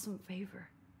awesome favor.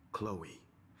 Chloe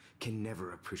can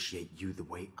never appreciate you the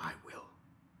way I will.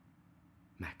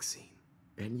 Maxine.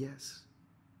 And yes,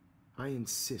 I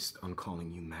insist on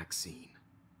calling you Maxine.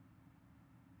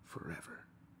 Forever.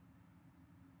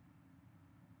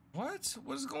 What?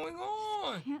 What is going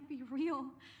on? It can't be real.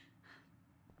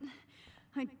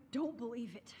 I don't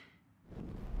believe it.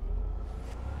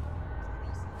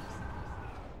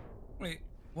 Wait,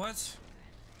 what?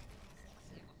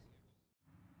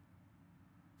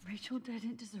 Rachel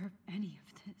didn't deserve any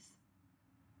of this.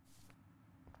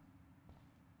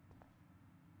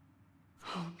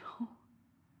 Oh no.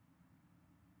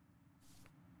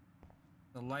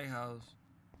 The lighthouse.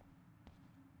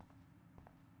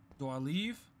 Do I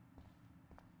leave?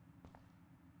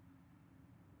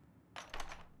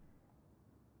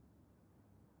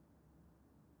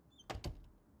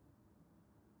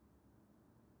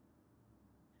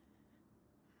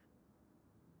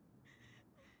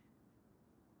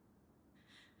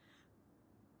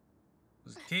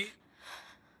 Was it Kate?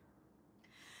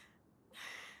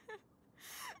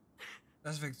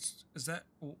 That's Vic. Is that?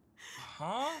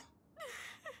 Huh?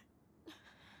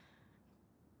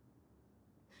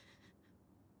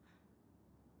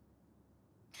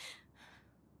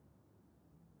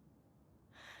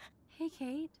 Hey,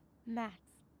 Kate. Max.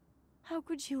 How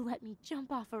could you let me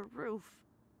jump off a roof?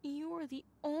 You were the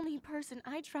only person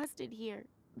I trusted here,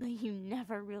 but you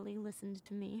never really listened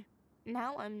to me.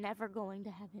 Now I'm never going to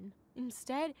heaven.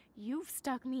 Instead, you've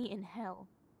stuck me in hell.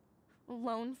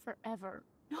 Alone forever.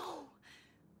 No!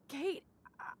 Kate,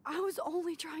 I was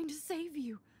only trying to save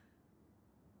you.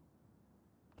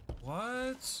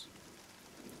 What?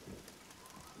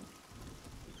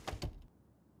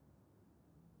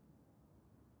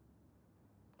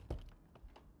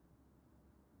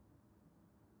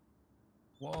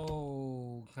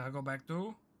 Whoa, can I go back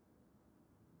through?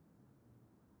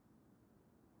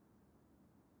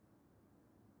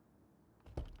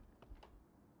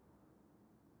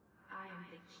 I am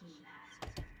the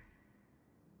Keymaster.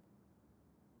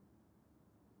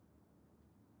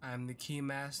 I'm the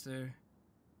Keymaster.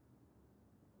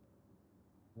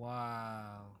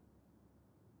 Wow.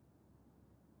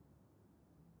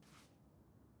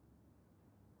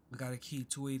 We got a key,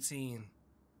 218.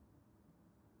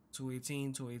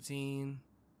 218, 218.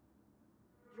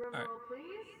 Drum All right. roll, please.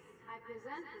 I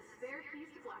present the spare keys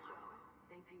to Blackwell.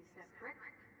 Thank you, Step Crick.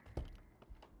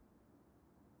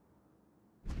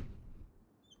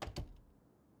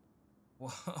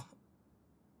 Whoa.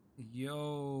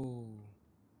 Yo.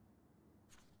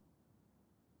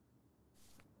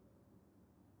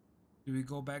 Do we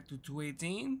go back to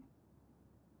 218?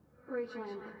 Rachel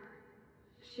Amber.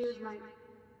 She was my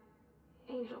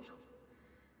angel.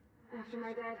 After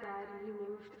my dad died and you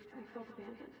moved, I felt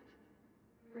abandoned.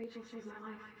 Rachel saved my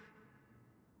life.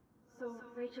 So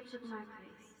Rachel took my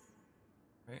place.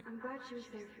 Right. I'm glad she was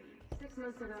there for you. 6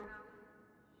 months ago,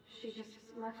 she just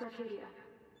left Arcadia.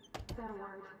 Without a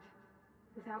word.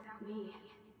 Without me.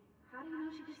 How do you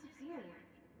know she disappeared?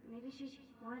 Maybe she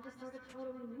wanted to start a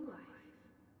totally new life.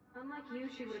 Unlike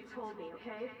you, she would have told me,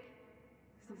 okay?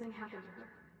 Something happened to her.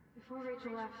 Before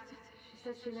Rachel left, she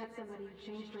said she met somebody who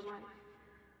changed her life.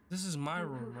 This is my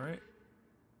room, right?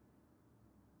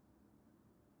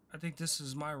 I think this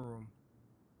is my room.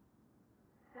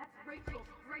 That's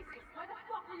Rachel's bracelet. Why the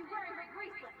fuck are you wearing my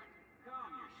bracelet? Calm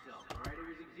yourself, alright? It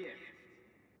was a gift.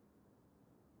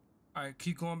 Alright,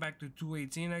 keep going back to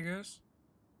 218, I guess.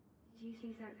 Do you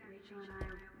think that Rachel and I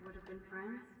would have been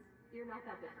friends? You're not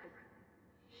that different.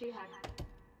 She has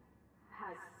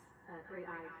a great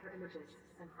eye for images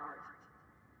and for art.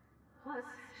 Plus,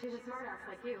 she's a smartass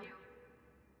like you.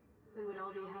 We would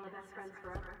all be hella best friends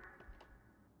forever.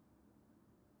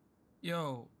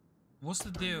 Yo, what's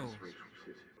the deal?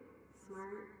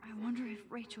 Smart. I wonder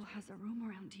if Rachel has a room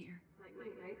around here. Like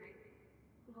me, right?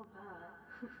 Well,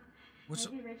 What's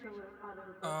maybe Rachel would have thought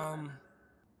of it.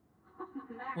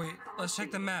 Wait, let's check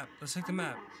the map. Let's check the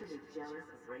map. I'm actually jealous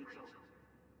of Rachel.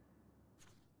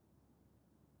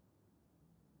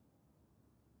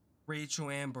 Rachel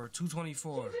Amber,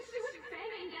 224. She was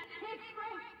banging that pig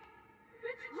Frank.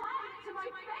 Bitch lied to my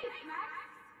face, Max.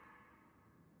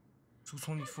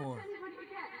 224.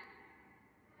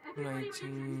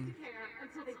 219.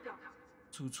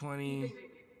 220.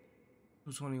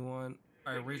 221.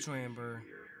 Alright, Rachel Amber.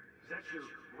 Is that your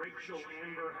Rachel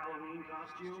Amber Halloween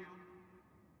costume?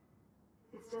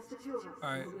 It's just the two of us. All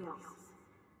right. Nobody else.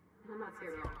 I'm not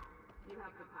scared at all. You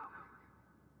have the power.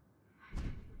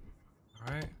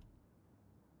 Alright.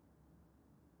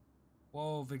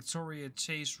 Whoa, Victoria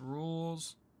Chase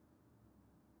rules.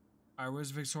 Alright,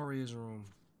 where's Victoria's room?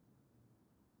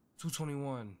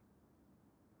 221.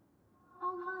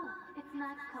 Oh look, it's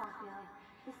Max Caulfield.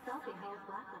 The selfie holds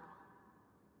Blackwell.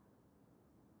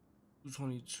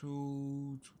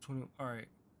 222, 220. Alright.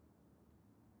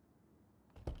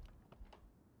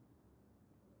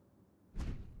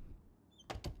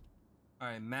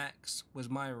 Alright, Max was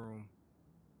my room.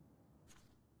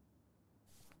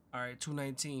 Alright,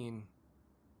 219.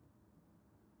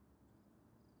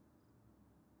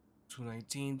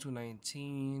 219,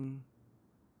 219.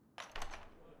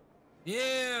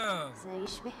 Yeah! زي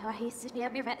يشبه راح يصير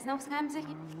يبي رأس نفس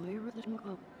خمسة ويرد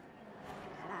المقام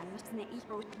لا نفسنا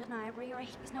إيه وتبنا يبري راح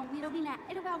يسنا ويرو بينا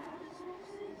إلو باو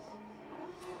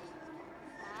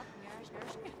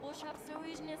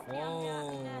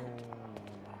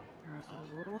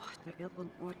روح تقبل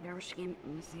ودرشين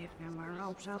نسيف مرة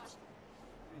وشاط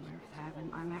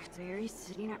مرتابن I'm actually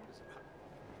سرينا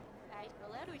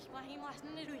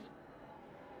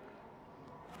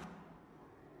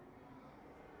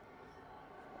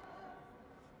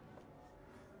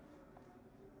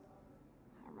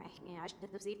عشت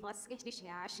تبزي فاسكش ليش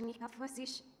عشان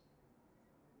يكفوسيش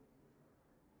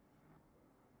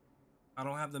I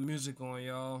don't have the music on,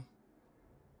 y'all.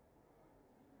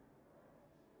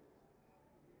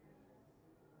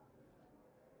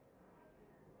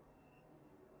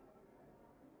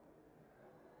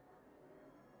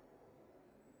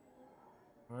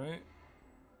 Alright.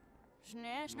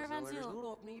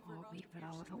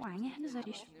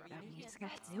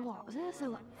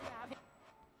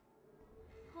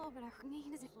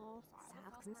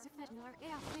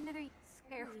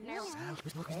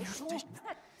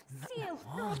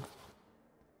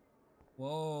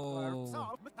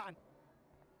 Whoa.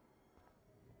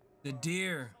 The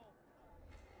deer.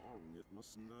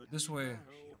 This way.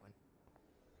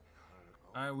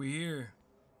 Alright, we here.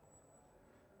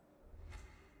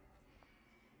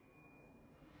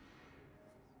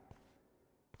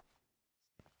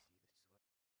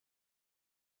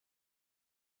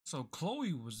 So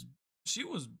Chloe was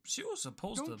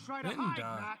supposed Don't to try to been hide,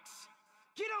 die. Max.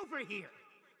 Get over here.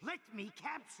 Let me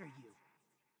capture you.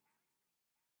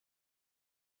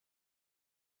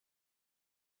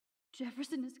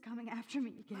 Jefferson is coming after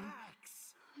me again.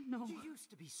 Max! No. You used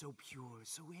to be so pure,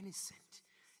 so innocent.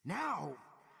 Now,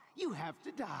 you have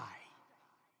to die.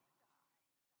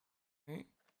 Okay.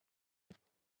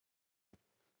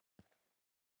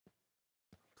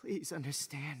 Please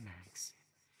understand, Max.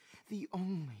 The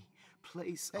only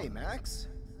place... Hey, Max?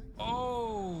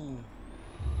 Oh!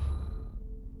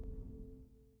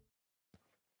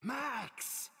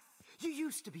 Max! You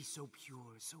used to be so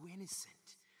pure, so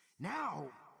innocent. Now,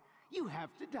 you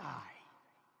have to die.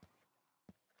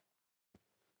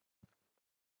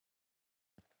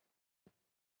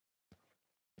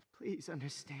 Please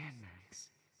understand,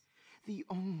 Max. The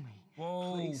only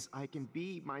place I can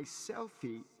be myself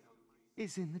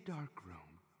is in the dark room.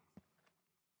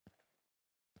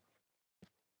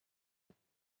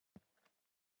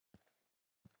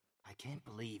 I can't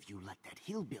believe you let that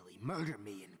hillbilly murder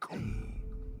me in cold.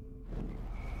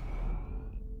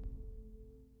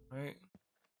 Right.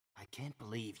 I can't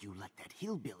believe you let that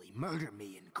hillbilly murder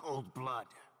me in cold blood.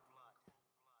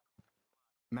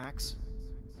 Max?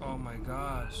 Oh my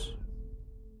gosh.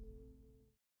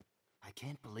 I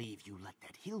can't believe you let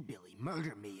that hillbilly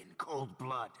murder me in cold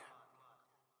blood.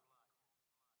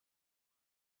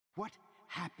 What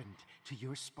happened to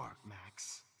your spark,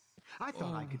 Max? I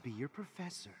thought I could be your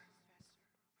professor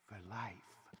for life.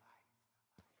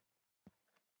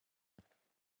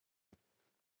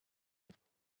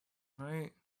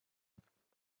 Right.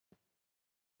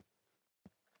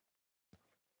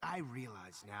 I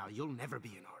realize now you'll never be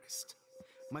an artist,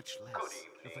 much less Good a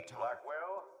evening, photographer.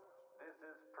 Blackwell. This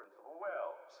is Principal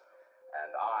Wells,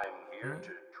 and I'm here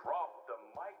to drop the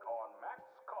mic on Max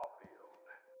Caulfield.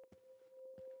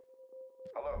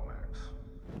 Hello, Max.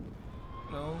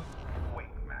 No.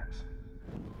 Wait, Max.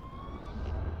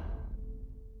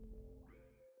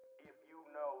 If you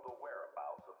know the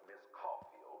whereabouts of Miss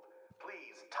Caulfield,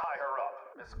 please tie her up,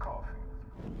 Miss Caulfield.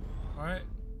 All right.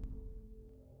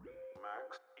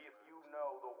 Max, if you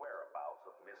know the whereabouts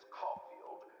of Miss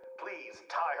Caulfield, please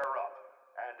tie her up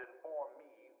and inform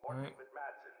me or David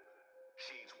Madsen.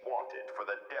 She's wanted for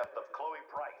the death of Chloe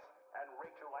Price and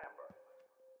Rachel Amber.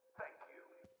 Thank you.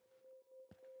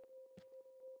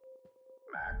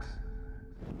 Max?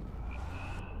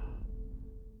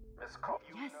 Miss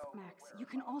Caulfield. Yes, Max. You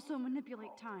can also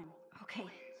manipulate time. Okay.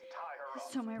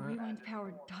 So my rewind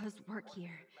power does work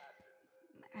here.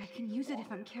 I can use it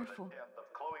if I'm careful. Death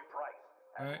of Chloe Price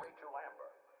and Rachel Amber.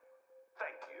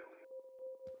 Thank you.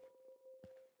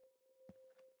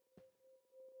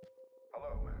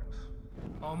 Hello, Max.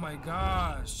 Oh my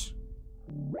gosh.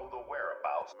 The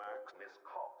whereabouts, Max. Miss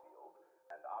Caulfield,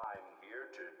 and I'm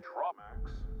here to drop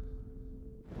Max.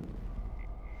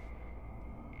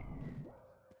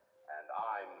 And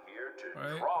I'm here to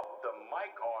drop the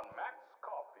mic on Max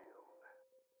Caulfield.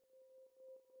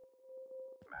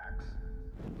 Max.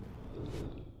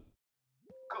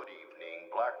 Good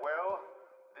evening, Blackwell.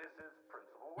 This is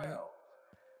Principal Wells,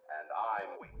 and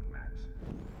I'm Max.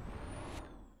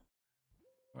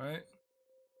 All right.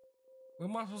 Where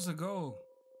am I supposed to go?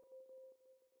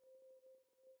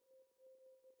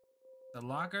 The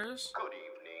lockers? Good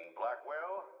evening,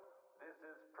 Blackwell. This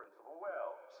is Principal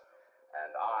Wells,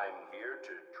 and I'm here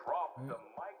to drop the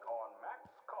mic on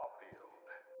Max Caulfield.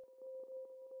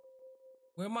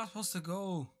 Where am I supposed to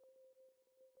go?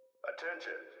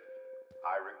 Attention.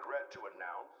 I regret to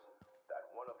announce that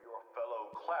one of your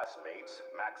fellow classmates,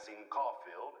 Maxine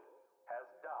Caulfield, has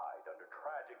died under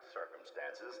tragic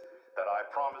circumstances that I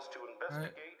promise to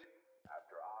investigate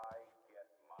after I get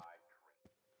my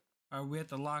drink. All right, we're at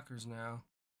the lockers now.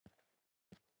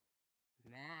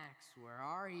 Max, where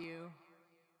are you?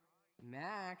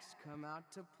 Max, come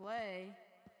out to play.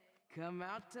 Come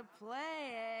out to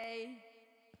play.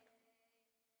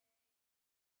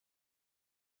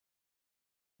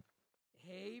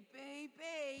 Hey,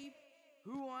 babe.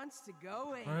 Who wants to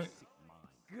go ape? Right.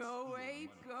 Go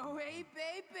ape,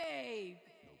 babe.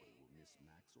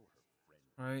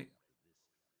 All right.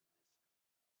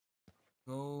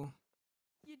 Go.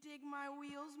 You dig my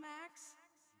wheels, Max?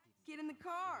 Get in the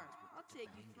car. I'll take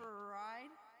you for a ride.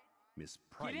 Miss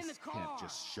Get in Price the car. can't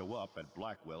just show up at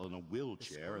Blackwell in a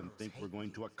wheelchair and think we're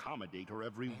going to accommodate her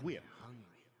every whim.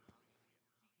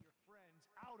 Your friends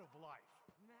out of life.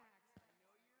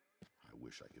 I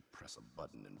wish I could press a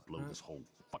button and blow this whole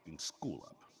fucking school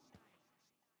up.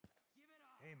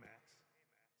 Hey, Max.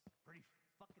 Pretty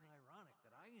fucking ironic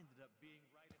that I ended up being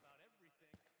right about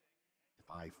everything. If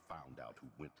I found out who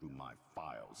went through my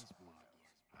files,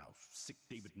 I'll sick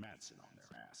David Madsen on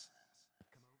their ass.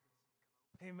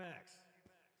 Hey, Max.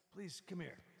 Please, come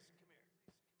here.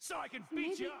 So I can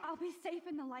beat you Maybe up! I'll be safe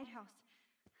in the lighthouse.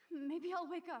 Maybe I'll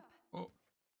wake up. Oh.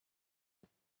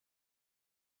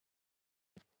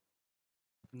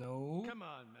 No. Come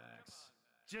on, Max.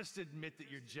 Just admit that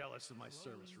you're jealous of my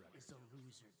service record. Is a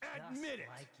loser. Admit it!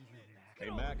 Like you, Max. Hey,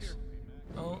 Max.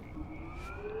 Oh.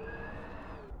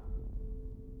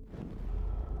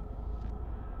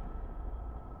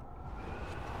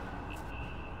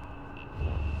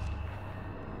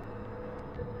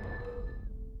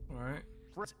 All right.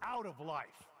 It's out of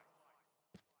life.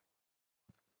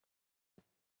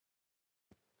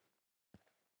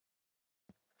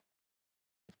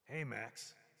 Hey,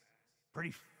 Max.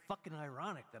 Pretty fucking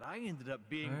ironic that I ended up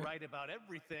being right about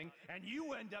everything, and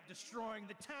you end up destroying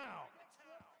the town.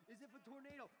 As if a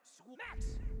tornado. Max!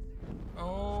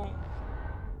 Oh.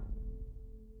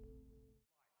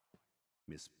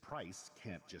 Miss Price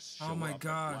can't just show Oh my up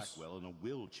gosh. at Blackwell in a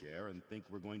wheelchair and think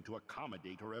we're going to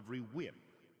accommodate her every whim.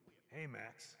 Hey,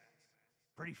 Max.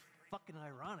 Pretty fucking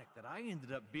ironic that I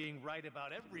ended up being right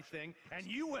about everything, and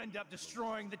you end up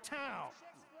destroying the town.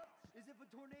 As if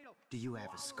a tornado. Do you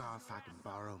have a scarf I can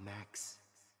borrow, Max?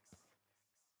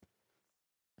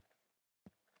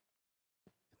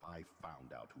 If I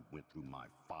found out who went through my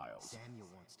files, Samuel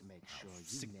wants to make sure you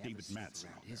sick never David snoop Madsen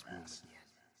around on his their room ass. again.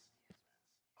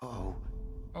 Oh,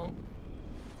 Oh.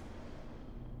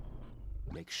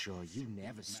 Make sure you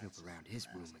never snoop around his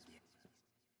room again.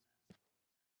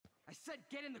 I said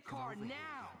get in the car over here, now!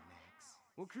 young Max.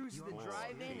 We'll cruise to the Poor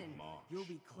drive-in Kate and Moss. you'll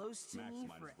be close to Max me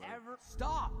might as well. forever.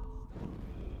 Stop!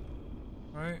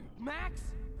 All right. Max!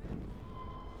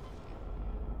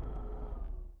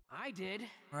 I did.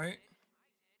 All right.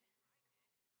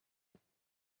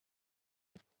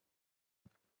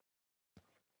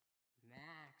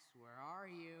 Max, where are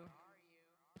you?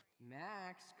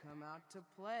 Max, come out to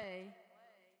play.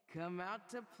 Come out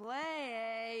to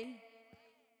play.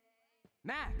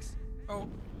 Max! Oh.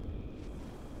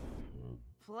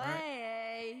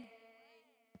 Play!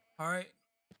 All right.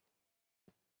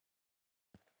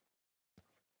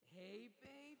 Hey,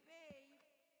 baby!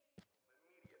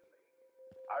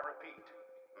 I repeat,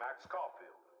 Max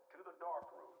Caulfield, to the dark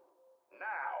room.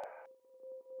 Now!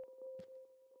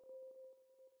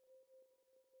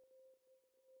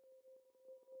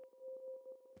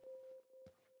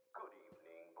 Good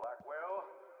evening, Blackwell.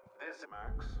 This is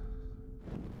Max.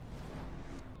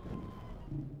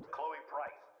 Chloe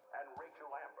Price and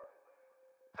Rachel Amber.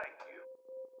 Thank you.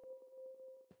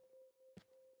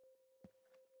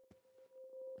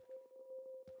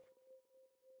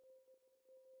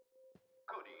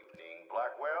 Good evening,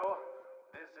 Blackwell.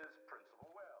 This is Principal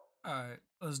Well. All right.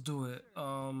 Let's do it.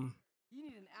 You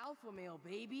need an alpha male,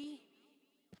 baby.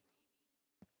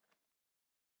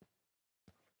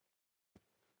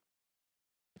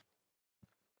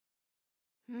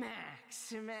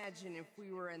 Max, imagine if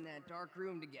we were in that dark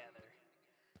room together.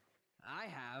 I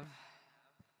have.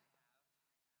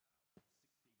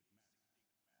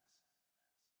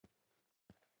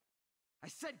 I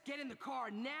said get in the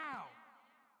car now!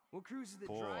 We'll cruise to the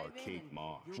Poor drive-in Kate and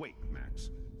Moss. you'll- Wait, Max.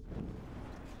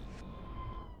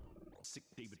 Sick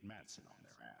David Madsen on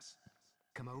their ass.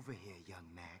 Come over here,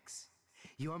 young Max.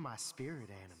 You're my spirit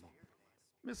animal.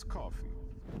 Miss Caulfield.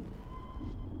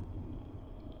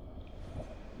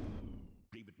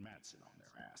 David Madsen on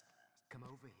their ass. Come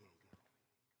over here,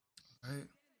 young. all right.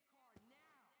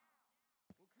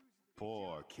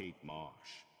 Poor Kate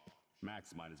Marsh.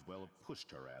 Max might as well have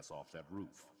pushed her ass off that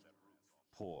roof.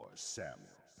 Poor Samuel.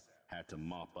 Had to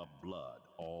mop up blood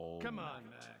all Come night. on,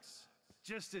 Max.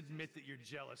 Just admit that you're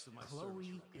jealous of my service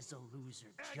Chloe record. is a loser,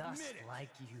 Admit just it. like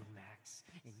you, Max.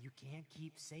 And you can't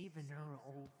keep saving her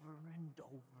over and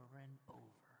over and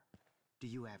over. Do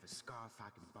you have a scarf I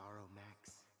can borrow,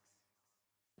 Max?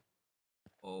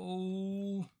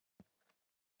 Oh.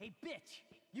 Hey, bitch!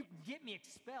 You can get me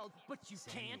expelled, but you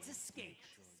can't escape.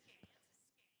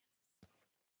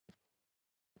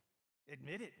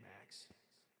 Admit it, Max.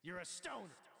 You're a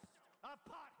stoner. A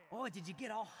pothead. Oh, did you get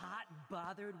all hot and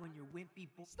bothered when your wimpy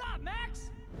boy... Stop,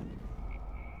 Max!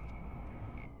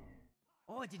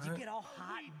 Oh, did you get all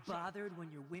hot and bothered when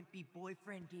your wimpy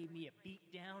boyfriend gave me a beat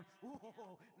down?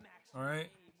 Oh, Max. All right.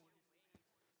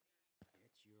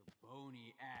 Get your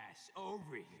bony ass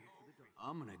over here.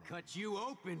 I'm gonna cut you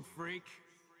open, freak.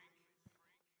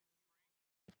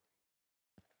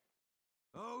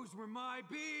 Those were my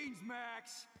beans,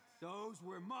 Max. Those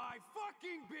were my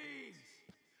fucking beans.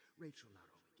 Rachel not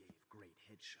only gave great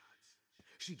headshots,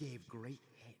 she gave great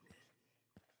head.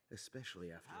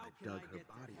 Especially after How I can dug I her get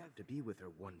to body up heaven to be with her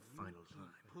one when you final keep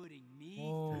time. putting me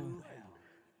Oh. through hell.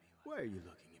 Why are you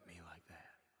looking at me like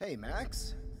that? Hey,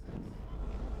 Max.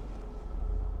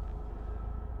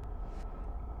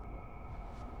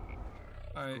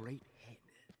 All right. Great head.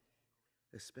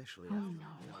 Especially Oh after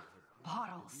no.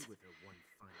 Bottles. with her one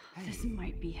final. This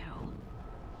might be hell.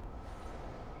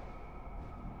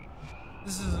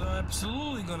 This is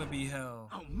absolutely gonna be hell.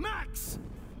 Oh, Max!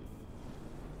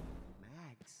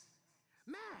 Max.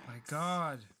 Max! My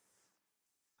God.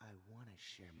 I want to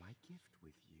share my gift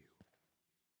with you.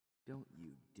 Don't you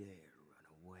dare run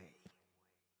away.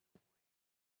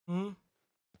 Hmm?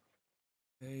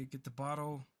 Hey, get the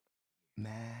bottle.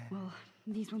 Max. Well,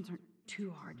 these ones aren't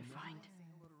too hard to find.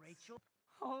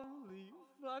 Holy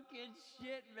fucking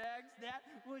shit, Max. That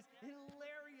was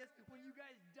hilarious when you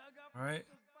guys dug up All right.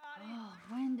 the body. Oh,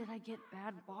 when did I get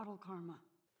bad bottle karma?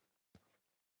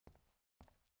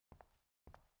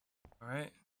 All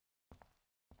right.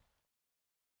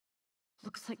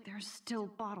 Looks like there's still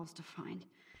bottles to find.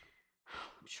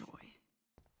 Oh, joy.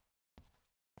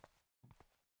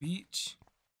 Beach.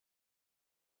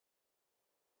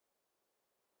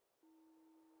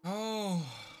 Oh.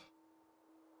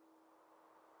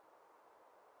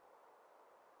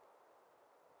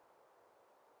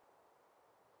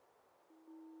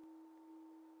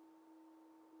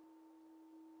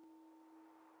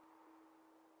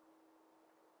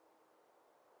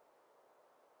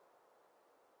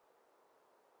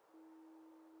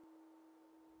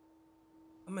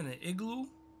 I'm in an igloo?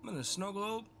 I'm in a snow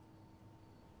globe?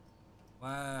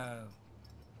 Wow.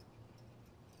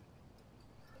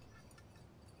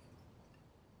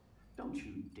 Don't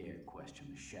you dare question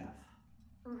the chef.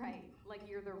 Right, like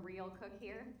you're the real cook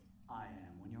here? I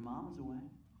am when your mom is away.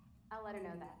 I'll let her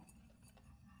know that.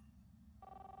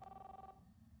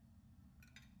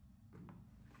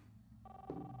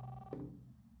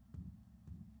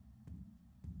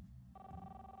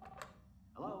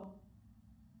 Hello?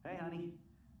 Hey, honey.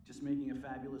 Just making a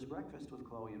fabulous breakfast with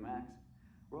Chloe and Max.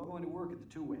 We're all going to work at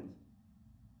the Two Whales.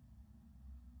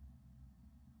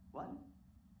 What?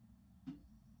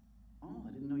 Oh,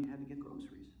 I didn't know you had to get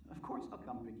groceries. Of course I'll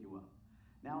come pick you up.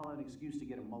 Now I'll have an excuse to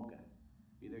get a mocha.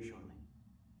 Be there shortly.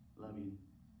 Love you.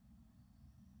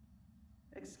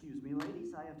 Excuse me,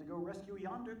 ladies. I have to go rescue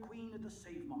yonder queen at the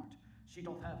Save Mart. She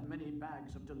doth have many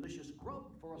bags of delicious grub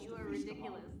for us You to are feast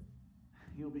ridiculous. upon.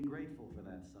 You'll be grateful for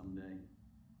that someday.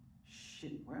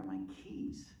 Shit, where are my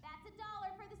keys? That's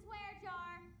 $1 for the swear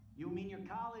jar. You mean your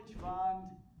college fund?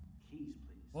 Keys,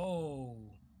 please. Whoa.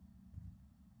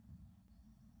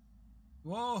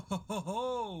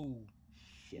 Whoa.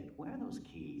 Shit, where are those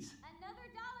keys? Another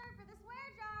 $1 for the swear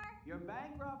jar. You're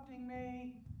bankrupting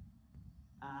me.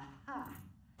 Aha!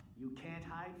 You can't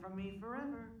hide from me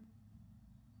forever.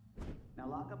 Now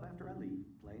lock up after I leave.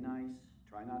 Play nice.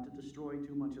 Try not to destroy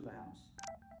too much of the house.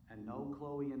 And no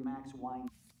Chloe and Max wine.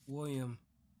 William.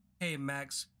 Hey,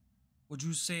 Max. Would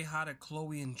you say hi to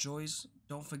Chloe and Joyce?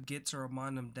 Don't forget to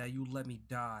remind them that you let me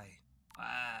die.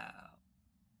 Wow.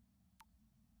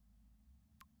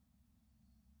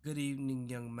 Good evening,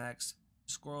 young Max.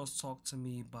 Squirrels talk to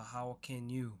me, but how can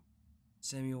you?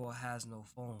 Samuel has no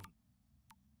phone.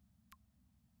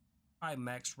 Hi,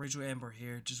 Max. Rachel Amber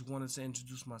here. Just wanted to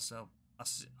introduce myself.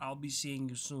 I'll be seeing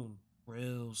you soon.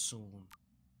 Real soon.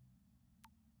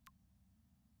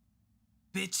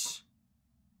 Bitch.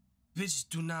 Bitch,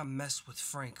 do not mess with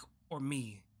Frank or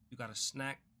me. You got a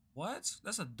snack? What?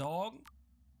 That's a dog?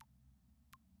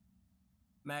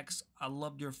 Max, I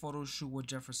loved your photo shoot with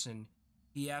Jefferson.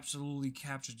 He absolutely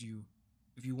captured you.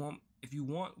 If you want,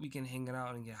 we can hang it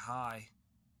out and get high.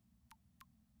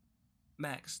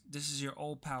 Max, this is your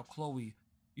old pal Chloe.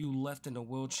 You left in a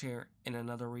wheelchair in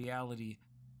another reality.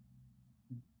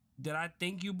 Did I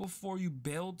thank you before you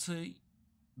bailed to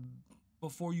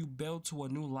a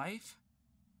new life?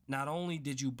 Not only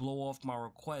did you blow off my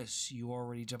request, you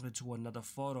already jumped into another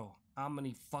photo. How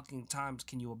many fucking times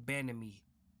can you abandon me,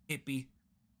 hippie?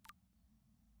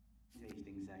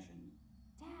 Tasting session.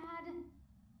 Dad.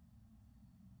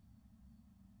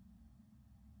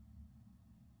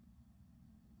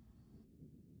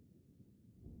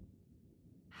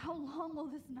 How long will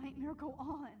this nightmare go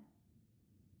on?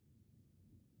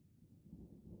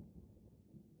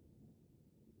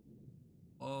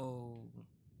 Oh.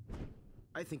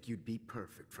 I think you'd be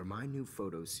perfect for my new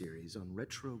photo series on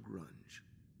retro grunge.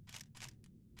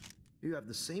 You have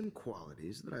the same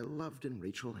qualities that I loved in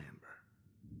Rachel Amber,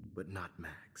 but not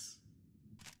Max.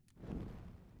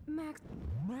 Max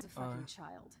is a fucking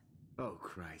child. Oh,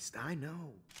 Christ, I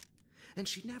know. And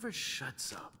she never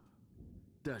shuts up,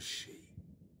 does she?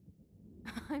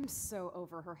 I'm so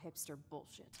over her hipster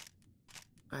bullshit.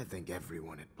 I think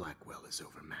everyone at Blackwell is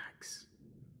over Max.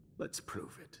 Let's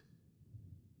prove it.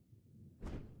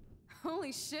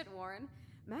 Holy shit, Warren.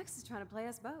 Max is trying to play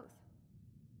us both.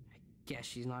 Guess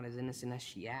she's not as innocent as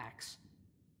she acts.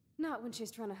 Not when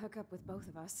she's trying to hook up with both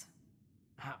of us.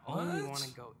 I only want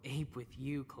to go ape with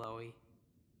you, Chloe.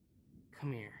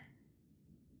 Come here.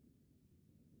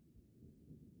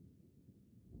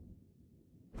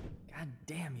 God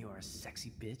damn, you are a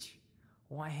sexy bitch.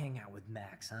 Why hang out with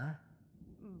Max, huh?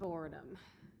 Boredom.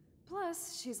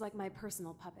 Plus, she's like my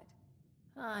personal puppet.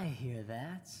 I hear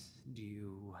that. Do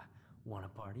you want a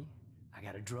party? I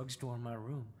got a drugstore in my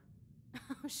room.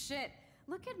 Oh shit,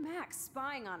 look at Max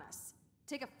spying on us.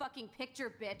 Take a fucking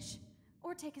picture, bitch.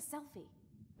 Or take a selfie.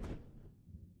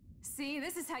 See,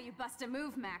 this is how you bust a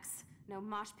move, Max. No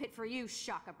mosh pit for you,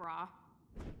 Shaka Bra.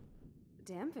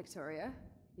 Damn, Victoria.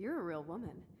 You're a real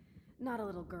woman. Not a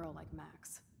little girl like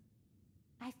Max.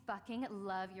 I fucking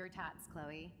love your tats,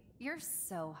 Chloe. You're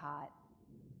so hot.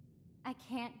 I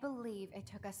can't believe it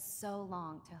took us so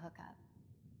long to hook up.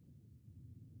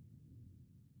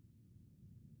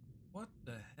 What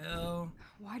the hell?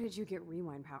 Why did you get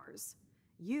rewind powers?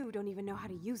 You don't even know how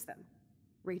to use them.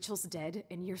 Rachel's dead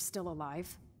and you're still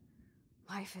alive.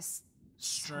 Life is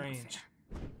strange. So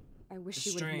unfair. I wish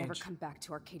you would have never come back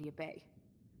to Arcadia Bay.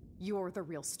 You're the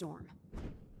real Storm.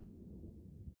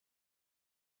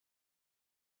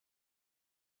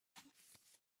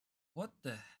 What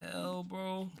the hell,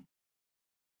 bro?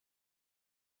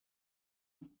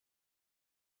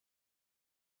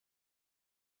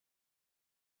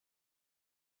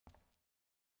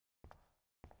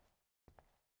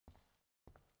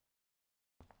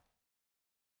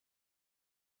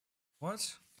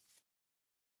 What?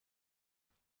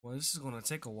 Well, this is gonna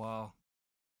take a while.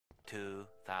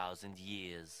 2,000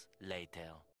 years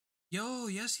later. Yo,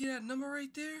 y'all see that number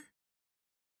right there?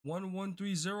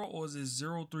 1130, or is it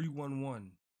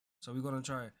 0311? So we're gonna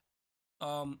try.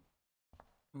 We're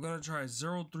gonna try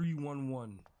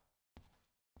 0311.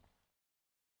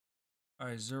 All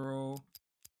right,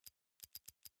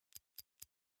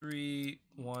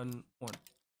 0311.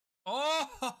 Oh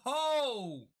ho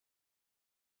ho!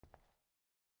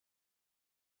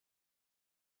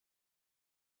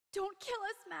 Don't kill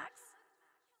us, Max.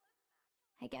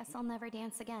 I guess I'll never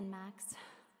dance again, Max.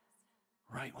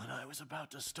 Right when I was about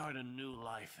to start a new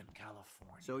life in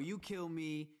California. So you kill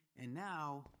me, and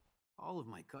now all of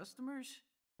my customers?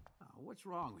 Oh, what's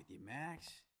wrong with you,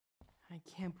 Max? I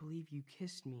can't believe you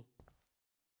kissed me.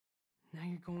 Now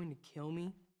you're going to kill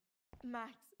me?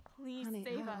 Max, please Honey,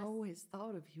 save us. I always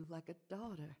thought of you like a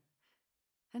daughter.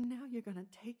 And now you're gonna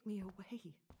take me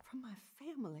away from my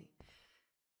family.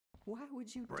 Why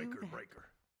would you do that? Breaker.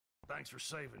 Thanks for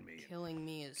saving me. Killing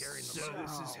me is Carrying the so load.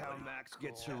 This is how cool. Max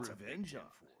gets her revenge on.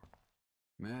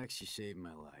 Max, you saved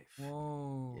my life.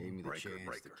 Whoa. Gave me the Breaker.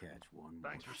 chance to catch one.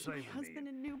 Thanks for more. saving My husband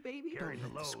and new baby. Carrying the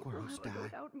Don't let the load. squirrels die.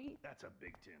 Without me. That's a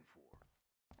big 10-4.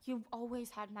 You've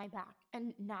always had my back,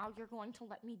 and now you're going to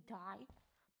let me die?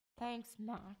 Thanks,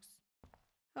 Max.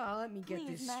 Oh, let me get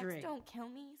Please, this Max, straight. don't kill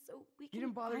me so we can You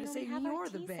didn't bother to finally save have me our or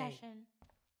the tea Bay. session.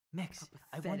 Max,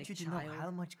 I want pathetic you to know child.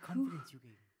 how much confidence you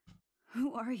gave me.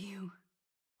 Who are you?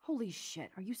 Holy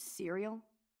shit, are you cereal?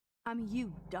 I'm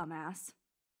you, dumbass.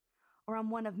 Or I'm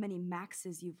one of many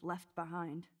Maxes you've left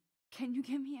behind. Can you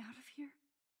get me out of here?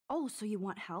 Oh, so you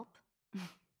want help?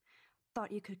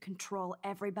 Thought you could control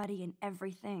everybody and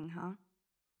everything, huh?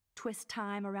 Twist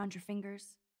time around your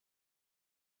fingers?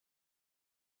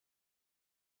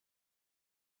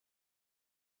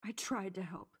 I tried to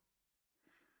help.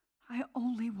 I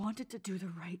only wanted to do the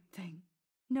right thing.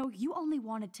 No, you only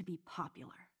wanted to be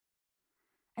popular.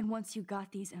 And once you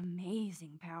got these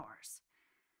amazing powers,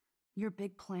 your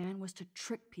big plan was to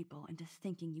trick people into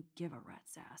thinking you give a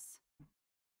rat's ass.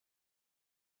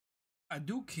 I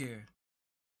do care.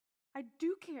 I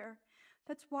do care.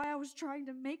 That's why I was trying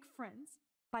to make friends.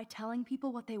 By telling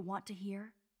people what they want to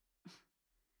hear?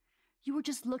 You were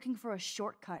just looking for a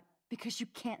shortcut because you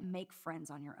can't make friends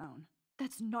on your own.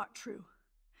 That's not true.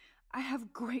 I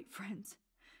have great friends,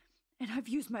 and I've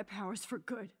used my powers for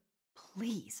good.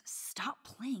 Please, stop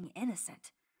playing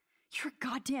innocent. You're a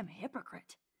goddamn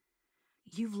hypocrite.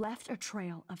 You've left a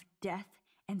trail of death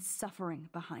and suffering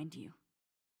behind you.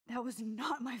 That was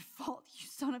not my fault, you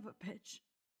son of a bitch.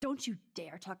 Don't you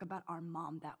dare talk about our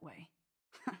mom that way.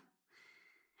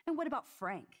 And what about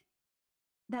Frank?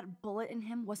 That bullet in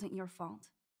him wasn't your fault.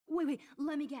 Wait,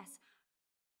 let me guess.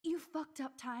 You fucked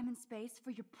up time and space for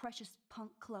your precious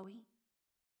punk Chloe?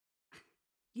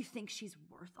 You think she's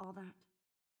worth all that?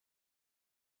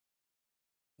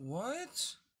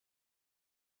 What?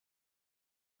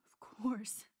 Of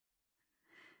course.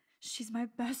 She's my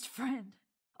best friend.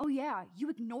 Oh yeah,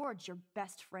 you ignored your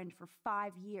best friend for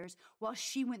 5 years while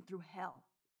she went through hell.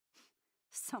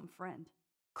 Some friend.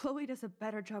 Chloe does a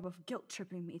better job of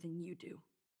guilt-tripping me than you do.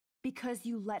 Because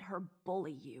you let her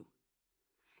bully you.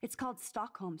 It's called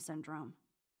Stockholm Syndrome.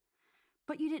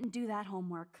 But you didn't do that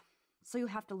homework, so you'll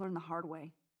have to learn the hard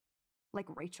way. Like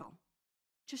Rachel.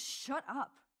 Just shut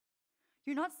up.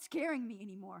 You're not scaring me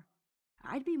anymore.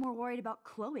 I'd be more worried about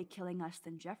Chloe killing us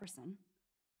than Jefferson.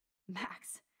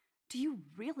 Max, do you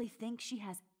really think she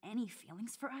has any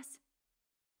feelings for us?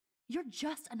 You're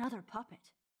just another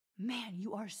puppet. Man,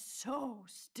 you are so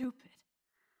stupid.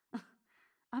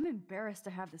 I'm embarrassed to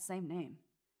have the same name.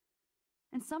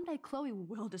 And someday Chloe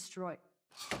will destroy...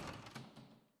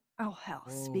 Oh hell,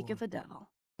 speak of the devil.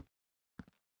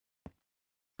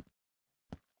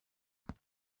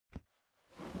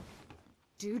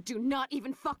 Dude, do not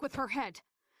even fuck with her head.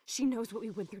 She knows what we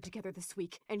went through together this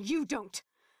week, and you don't.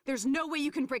 There's no way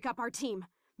you can break up our team.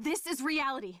 This is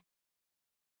reality.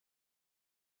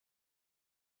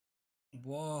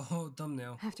 Whoa,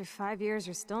 thumbnail. After 5 years,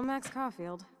 you're still Max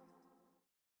Caulfield.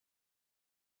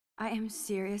 I am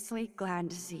seriously glad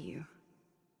to see you.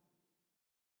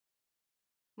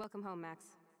 Welcome home, Max.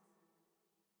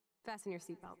 Fasten your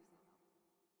seatbelt.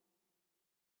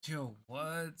 Yo,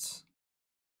 what?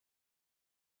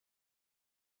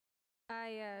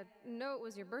 I know it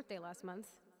was your birthday last month.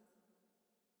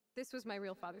 This was my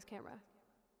real father's camera.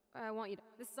 I want you to...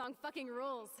 This song fucking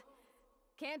rules.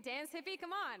 Can't dance, hippie?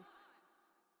 Come on.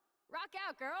 Rock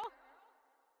out, girl.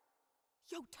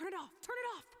 Yo, turn it off. Turn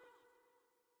it off.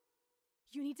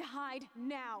 You need to hide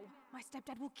now. My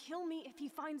stepdad will kill me if he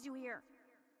finds you here.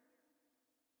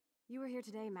 You were here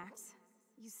today, Max.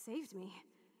 You saved me.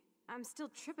 I'm still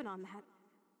tripping on that.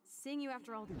 Seeing you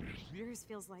after all the years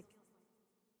feels like...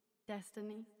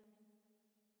 Destiny?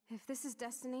 If this is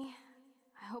destiny,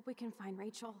 I hope we can find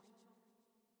Rachel.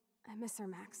 I miss her,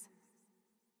 Max.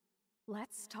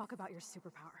 Let's talk about your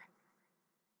superpower.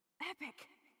 Epic!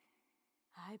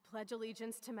 I pledge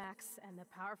allegiance to Max and the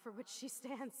power for which she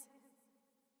stands.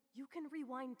 You can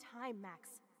rewind time, Max.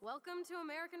 Welcome to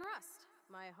American Rust,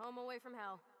 my home away from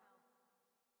hell.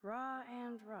 Raw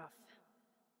and rough.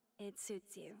 It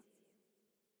suits you.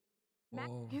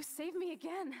 Max, you saved me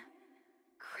again.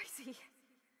 Crazy.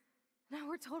 Now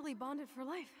we're totally bonded for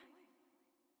life.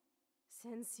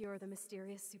 Since you're the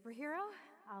mysterious superhero,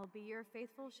 I'll be your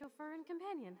faithful chauffeur and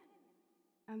companion.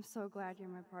 I'm so glad you're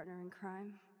my partner in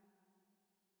crime.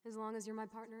 As long as you're my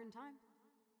partner in time.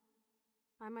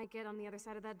 I might get on the other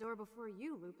side of that door before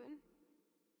you, Lupin.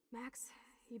 Max,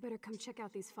 you better come check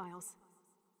out these files.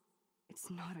 It's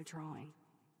not a drawing.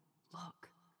 Look.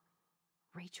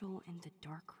 Rachel in the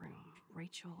dark room.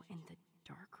 Rachel in the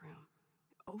dark room.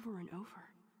 Over and over.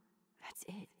 That's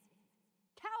it.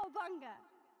 Cowabunga!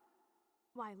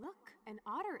 Why, look, an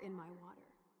otter in my water.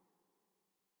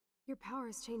 Your power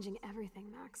is changing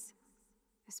everything, Max.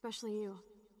 Especially you.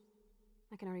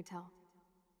 I can already tell.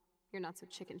 You're not so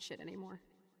chicken shit anymore.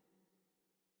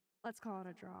 Let's call it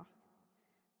a draw.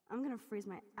 I'm gonna freeze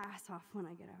my ass off when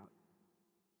I get out.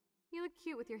 You look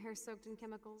cute with your hair soaked in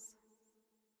chemicals.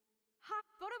 Ha!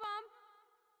 Photobomb!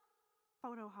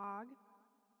 Photo hog.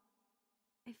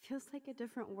 It feels like a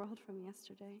different world from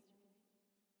yesterday.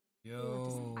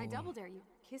 Yo. I double dare you.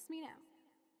 Kiss me now.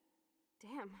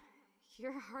 Damn,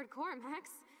 you're hardcore, Max.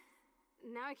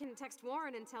 Now I can text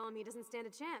Warren and tell him he doesn't stand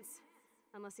a chance.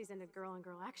 Unless he's into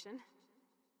girl-on-girl action.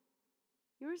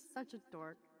 You're such a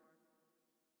dork.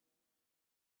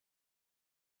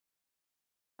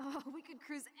 Oh, we could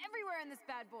cruise everywhere in this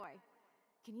bad boy.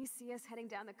 Can you see us heading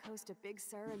down the coast to Big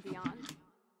Sur and beyond?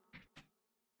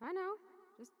 I know,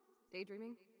 just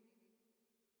daydreaming.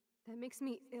 That makes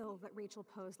me ill that Rachel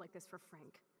posed like this for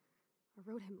Frank. I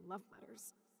wrote him love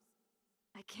letters.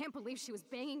 I can't believe she was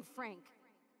banging Frank.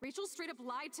 Rachel straight up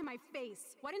lied to my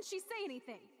face. Why didn't she say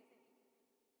anything?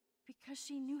 Because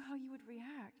she knew how you would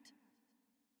react.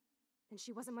 And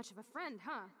she wasn't much of a friend,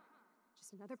 huh?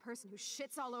 Just another person who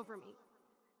shits all over me.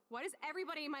 Why does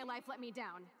everybody in my life let me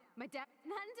down? My dad—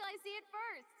 Not until I see it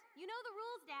first. You know the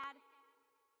rules, Dad.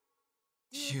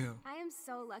 Dude, I am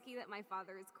so lucky that my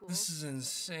father is cool. this is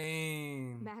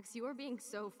insane. Max, you are being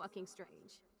so fucking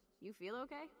strange. You feel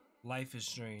okay? Life is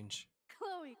strange.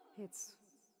 Chloe! It's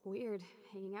weird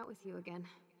hanging out with you again.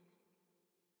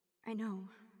 I know.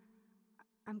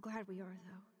 I'm glad we are,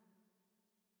 though.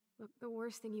 Look, the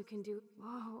worst thing you can do—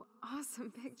 Whoa,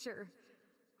 awesome picture.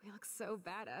 We look so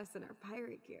badass in our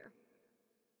pirate gear.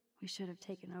 We should have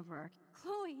taken over our...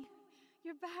 Chloe!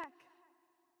 You're back!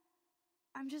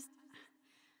 I'm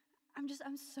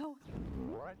so...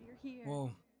 You're here.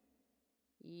 Whoa.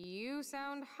 You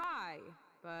sound high,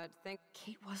 but think...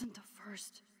 Kate wasn't the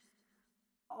first.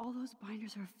 All those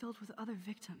binders are filled with other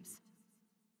victims.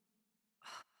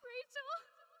 Rachel!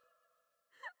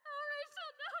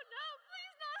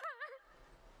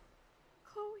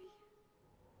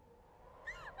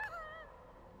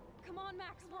 on,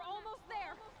 Max, we're almost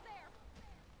there.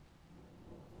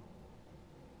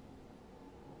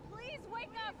 Please wake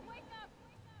up!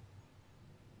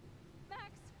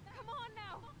 Max, come on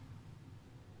now.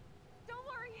 Don't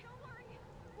worry.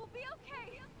 We'll be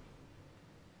okay.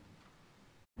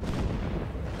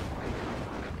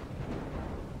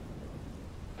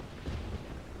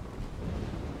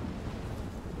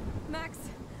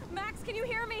 Max, can you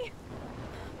hear me?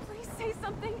 Please say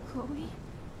something. Chloe,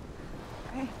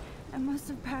 I must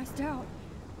have passed out.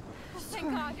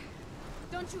 Thank God.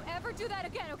 Don't you ever do that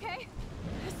again, okay?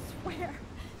 I swear.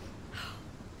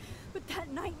 But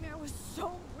that nightmare was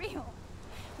so real.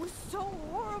 It was so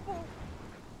horrible.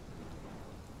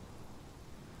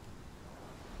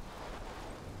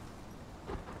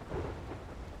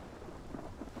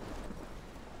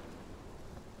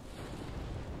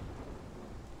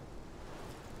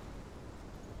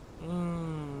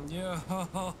 Yo.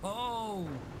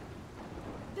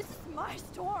 This is my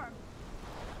storm.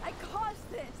 I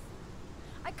caused this.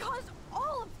 I caused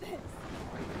all of this.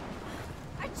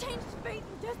 I changed fate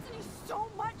and destiny so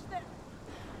much that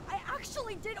I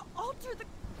actually did alter the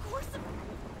course of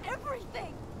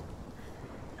everything.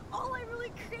 And all I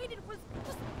really created was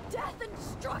just death and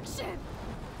destruction.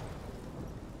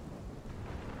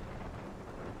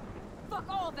 Fuck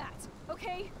all that,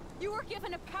 okay? You were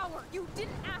given a power. You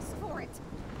didn't ask for it.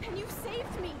 And you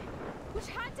saved me, which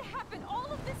had to happen.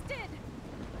 All of this did.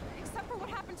 Except for what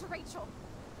happened to Rachel.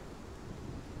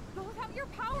 But without your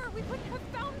power, we wouldn't have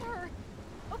found her.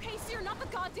 Okay, so you're not the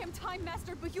goddamn Time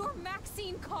Master, but you're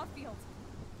Maxine Caulfield.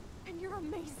 And you're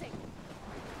amazing.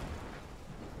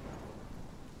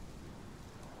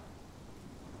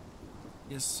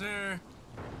 Yes, sir.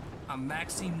 I'm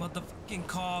Maxine motherfucking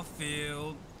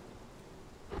Caulfield.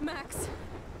 Max.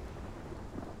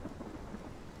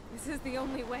 This is the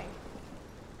only way.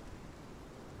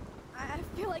 I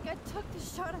feel like I took the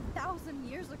shot 1,000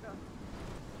 years ago.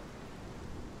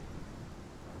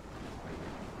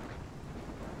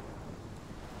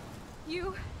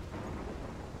 You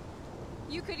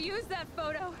could use that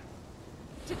photo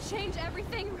to change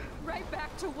everything right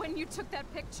back to when you took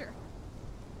that picture.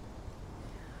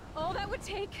 All that would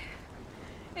take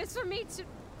is for me to...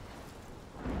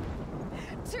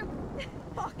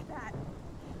 Fuck that.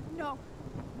 No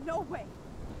way.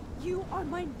 You are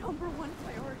my #1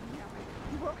 priority now.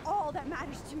 You are all that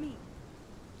matters to me.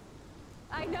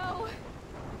 I know.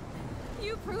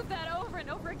 You prove that over and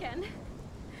over again.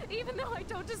 Even though I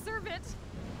don't deserve it.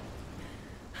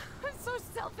 I'm so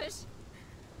selfish.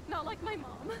 Not like my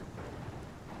mom.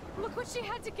 Look what she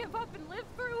had to give up and live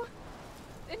through.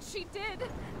 And she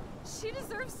did. She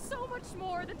deserves so much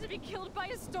more than to be killed by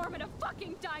a storm in a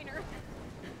fucking diner.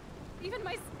 Even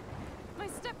my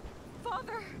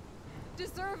stepfather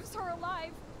deserves her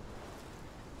alive.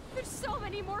 There's so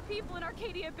many more people in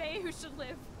Arcadia Bay who should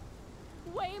live.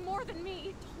 Way more than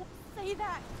me. Don't say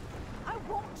that. I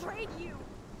won't trade you.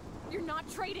 You're not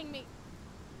trading me.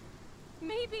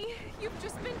 Maybe you've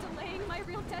just been delaying my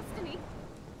real destiny.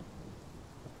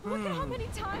 Look at how many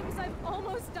times I've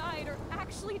almost died or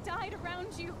actually died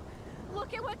around you.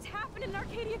 Look at what's happened in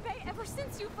Arcadia Bay ever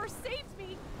since you first saved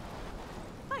me.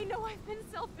 I know I've been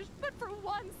selfish, but for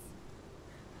once,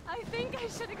 I think I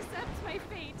should accept my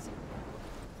fate.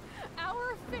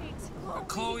 Our fate.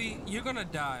 Chloe, you're gonna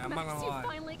die. I'm Max, not gonna lie. you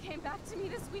finally came back to me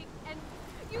this week, and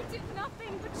you did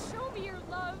nothing but show me your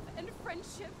love and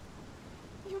friendship.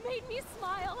 You made me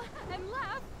smile and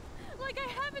laugh like I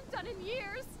haven't done in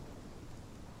years.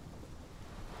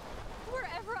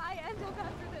 Wherever I end up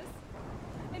after this,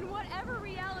 in whatever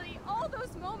reality, all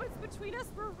those moments between us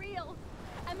were real,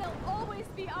 and they'll always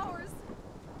be ours.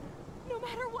 No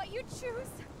matter what you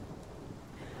choose,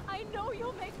 I know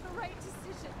you'll make the right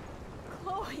decision.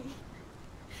 Chloe,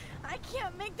 I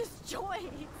can't make this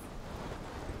choice.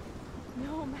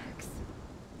 No, Max.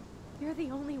 You're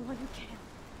the only one who can.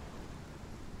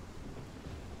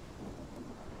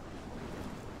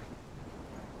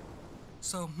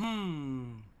 So,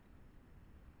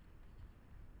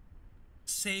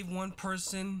 save one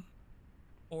person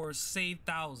or save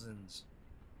thousands?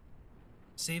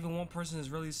 Saving one person is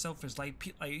really selfish.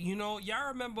 Like you know, y'all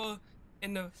remember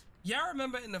in the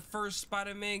first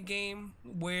Spider-Man game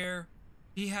where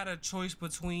he had a choice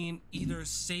between either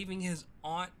saving his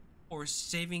aunt or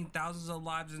saving thousands of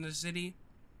lives in the city?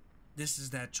 This is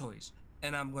that choice,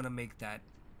 and I'm gonna make that.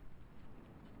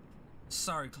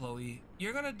 Sorry, Chloe,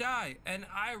 you're gonna die, and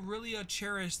I really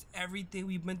cherished everything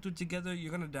we've been through together.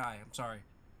 You're gonna die. I'm sorry.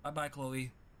 Bye-bye,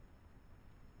 Chloe.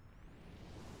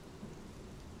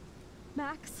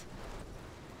 Max,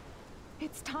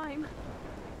 it's time.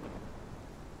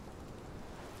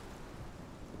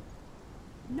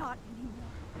 Not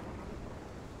anymore.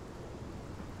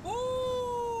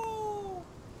 Ooh!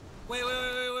 Wait, whoa.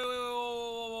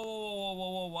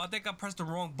 I think I pressed the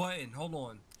wrong button. Hold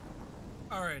on.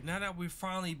 Alright, now that we're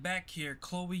finally back here,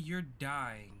 Chloe, you're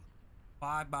dying.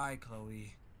 Bye-bye,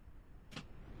 Chloe.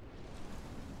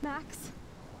 Max,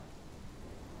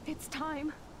 it's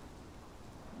time.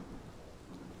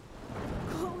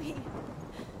 Chloe,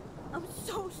 I'm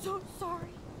so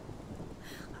sorry.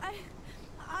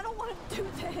 I don't want to do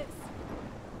this.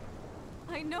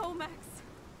 I know, Max,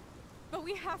 but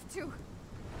we have to.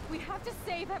 We have to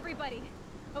save everybody,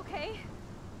 okay?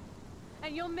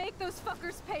 And you'll make those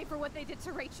fuckers pay for what they did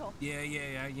to Rachel. Yeah,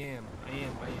 I am.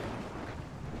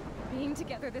 Being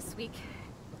together this week,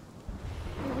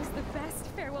 it was the best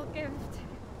farewell gift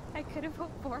I could have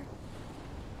hoped for.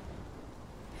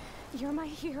 You're my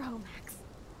hero, Max.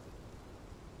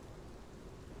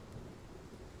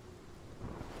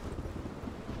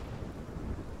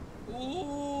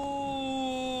 Ooh!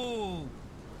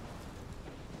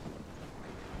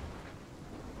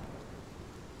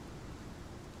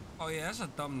 Oh yeah, that's a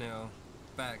thumbnail.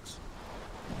 Facts.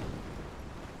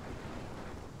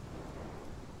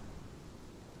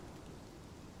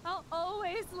 I'll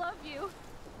always love you.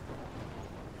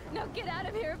 Now get out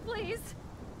of here, please.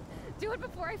 Do it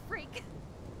before I freak.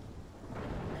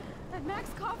 And Max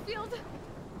Caulfield,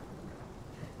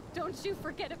 don't you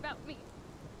forget about me.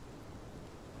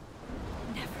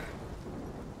 Never.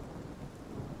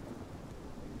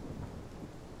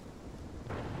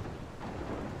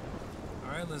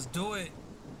 All right, let's do it.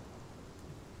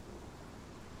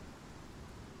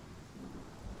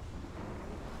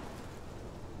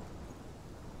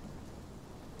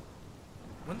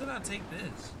 When did I take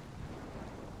this?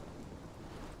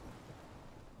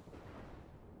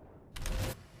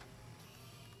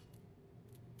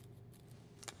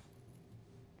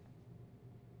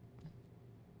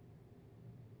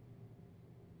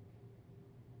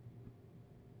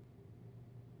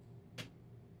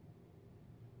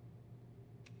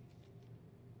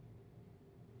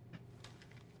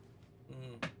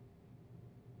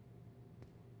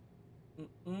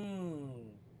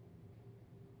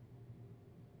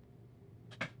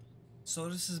 So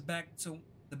this is back to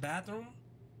the bathroom?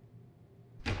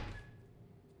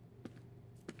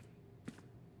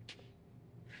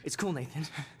 It's cool, Nathan.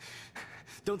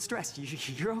 Don't stress.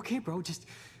 You're okay, bro. Just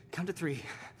count to 3.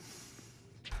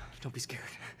 Don't be scared.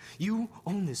 You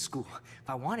own this school. If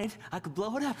I wanted, I could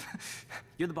blow it up.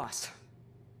 You're the boss.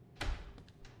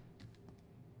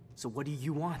 So what do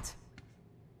you want?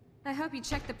 I hope you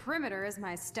check the perimeter, as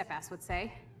my step-ass would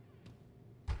say.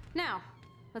 Now,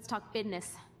 let's talk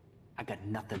business. I got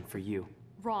nothing for you.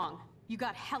 Wrong. You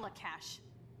got hella cash.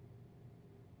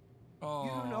 Oh. You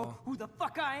don't know who the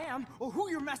fuck I am or who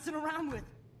you're messing around with.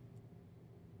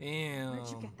 Damn. Where'd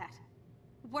you get that?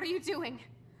 What are you doing?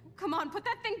 Come on, put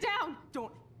that thing down!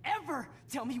 Don't ever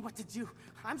tell me what to do.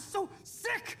 I'm so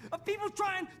sick of people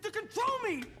trying to control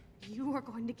me! You are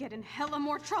going to get in hella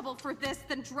more trouble for this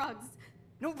than drugs.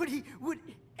 Nobody would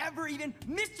ever even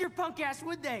miss your punk ass,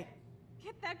 would they?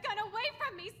 Get that gun away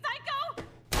from me, psycho!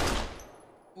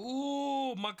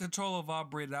 Ooh, my controller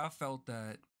vibrated. I felt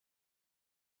that.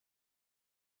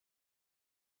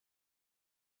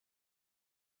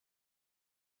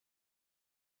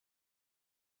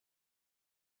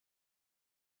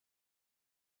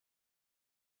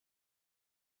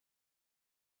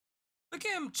 Look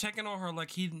at him checking on her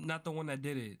like he's not the one that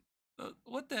did it.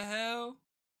 What the hell?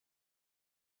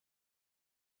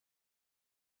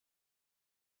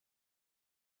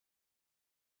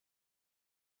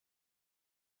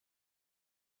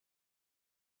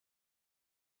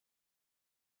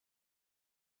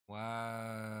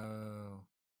 Wow.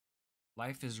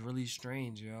 Life is really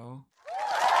strange, yo.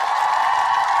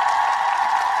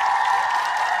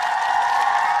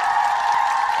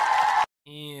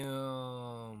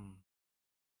 Damn.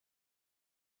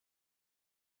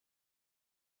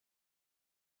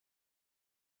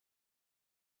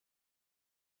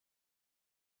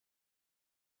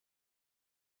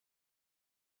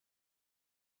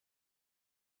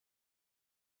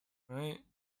 Right?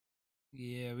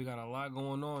 Yeah, we got a lot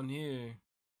going on here.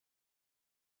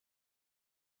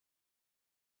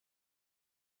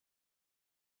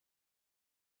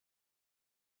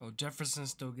 Oh, Jefferson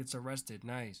still gets arrested.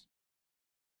 Nice.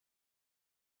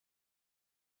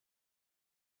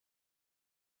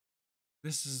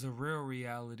 This is the real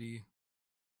reality.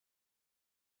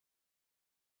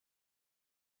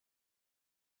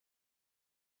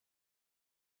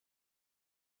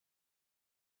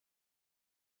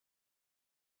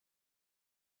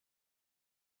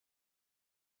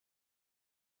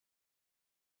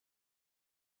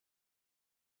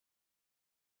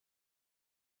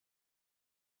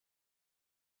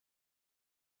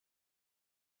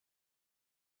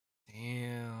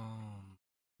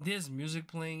 There's music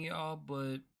playing, y'all,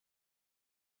 but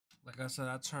like I said,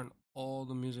 I turned all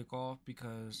the music off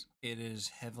because it is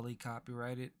heavily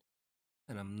copyrighted,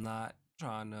 and I'm not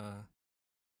trying to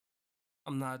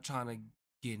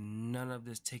get none of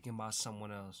this taken by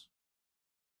someone else.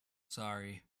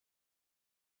 Sorry.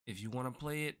 If you want to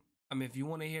play it, if you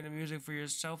want to hear the music for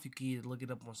yourself, you can either look it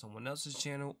up on someone else's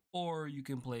channel or you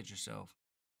can play it yourself.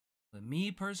 But me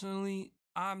personally,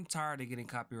 I'm tired of getting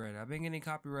copyrighted. I've been getting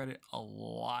copyrighted a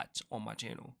lot on my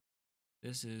channel.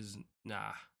 This is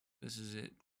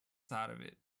it. Tired of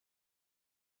it.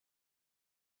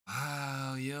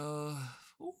 Wow, yo.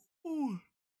 Ooh.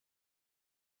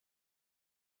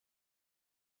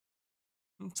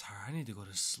 I'm tired. I need to go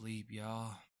to sleep,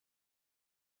 y'all.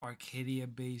 Arcadia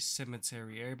Bay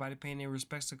Cemetery. Everybody paying their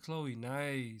respects to Chloe.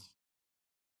 Nice.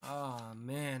 Oh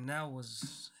man, that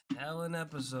was hell an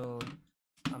episode.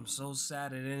 I'm so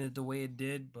sad it ended the way it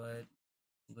did, but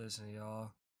listen,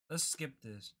 y'all. Let's skip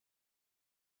this.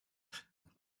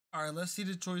 Alright, let's see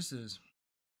the choices.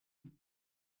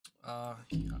 I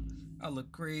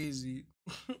look crazy.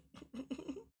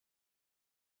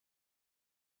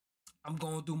 I'm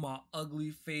going through my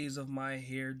ugly phase of my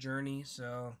hair journey,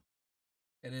 so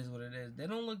it is what it is. They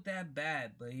don't look that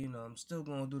bad, but you know, I'm still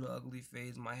going through the ugly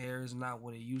phase. My hair is not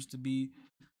what it used to be.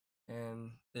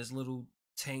 And this little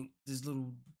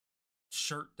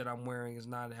shirt that I'm wearing is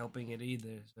not helping it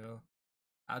either. So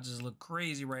I just look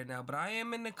crazy right now, but I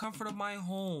am in the comfort of my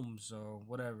home, so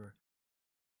whatever.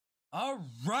 All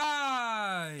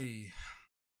right.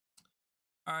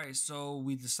 All right, so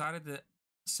we decided to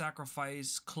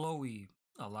sacrifice Chloe.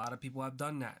 A lot of people have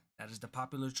done that. That is the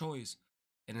popular choice,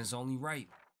 and it's only right.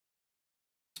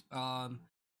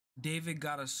 David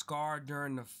got a scar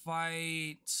during the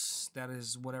fight. That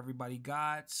is what everybody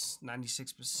got.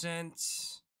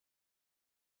 96%.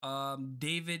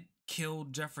 David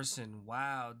killed Jefferson.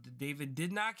 Wow, David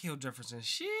did not kill Jefferson.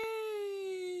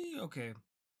 Okay.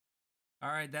 All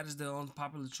right, that is the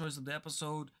unpopular choice of the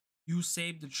episode. You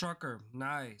saved the trucker.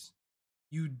 Nice.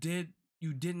 You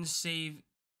didn't save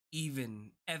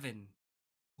Evan.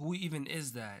 Who even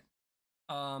is that?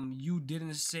 You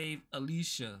didn't save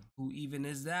Alicia. Who even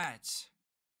is that?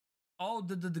 Oh,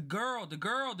 the girl.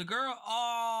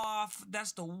 Oh,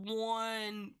 that's the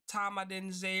one time I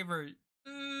didn't save her.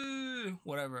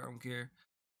 Whatever, I don't care.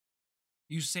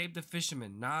 You saved the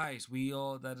fisherman. Nice.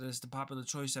 That is the popular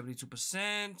choice,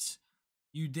 72%.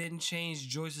 You didn't change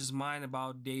Joyce's mind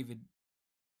about David.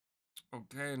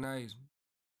 Okay, nice.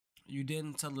 You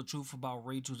didn't tell the truth about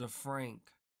Rachel to Frank.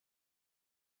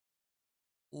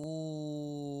 Ooh,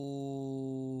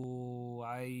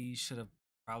 I should have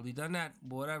probably done that,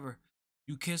 but whatever.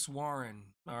 You kissed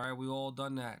Warren. All right, we all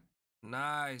done that.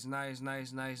 Nice. All right,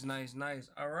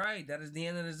 that is the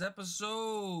end of this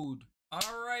episode.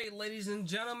 All right, ladies and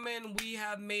gentlemen, we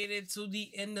have made it to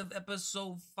the end of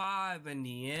episode 5 and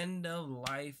the end of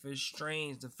Life is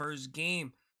Strange, the first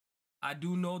game. I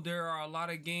do know there are a lot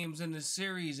of games in the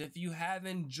series. If you have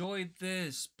enjoyed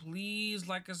this, please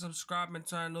like and subscribe and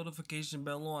turn notification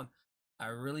bell on. I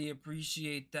really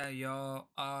appreciate that, y'all.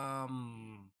 I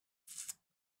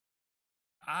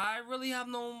really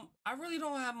don't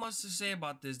have much to say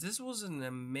about this. This was an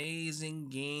amazing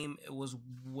game. It was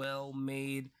well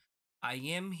made. I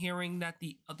am hearing that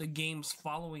the other games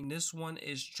following this one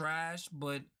is trash,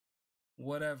 but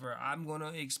whatever. I'm going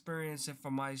to experience it for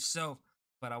myself.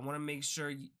 But I want to make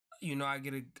sure, you know, I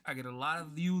get a lot of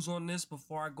views on this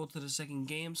before I go to the second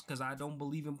games, because I don't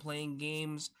believe in playing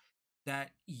games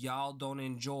that y'all don't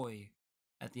enjoy.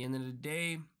 At the end of the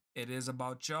day, it is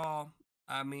about y'all.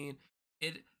 I mean,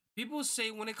 people say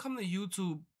when it comes to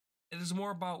YouTube, it is more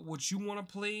about what you want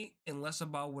to play and less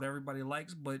about what everybody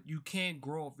likes, but you can't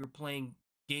grow if you're playing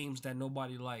games that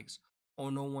nobody likes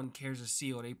or no one cares to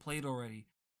see or they played already.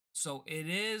 So it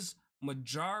is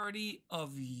majority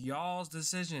of y'all's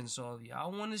decision. So if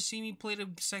y'all want to see me play the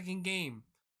second game,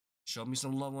 show me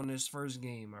some love on this first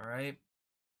game, all right?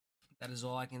 That is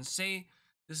all I can say.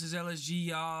 This is LSG,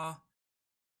 y'all.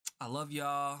 I love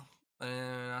y'all,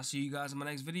 and I'll see you guys in my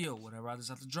next video, whatever I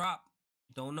decide to drop.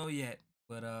 Don't know yet,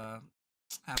 but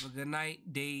have a good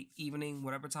night, day, evening,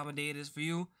 whatever time of day it is for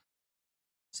you.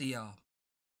 See y'all.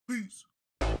 Peace.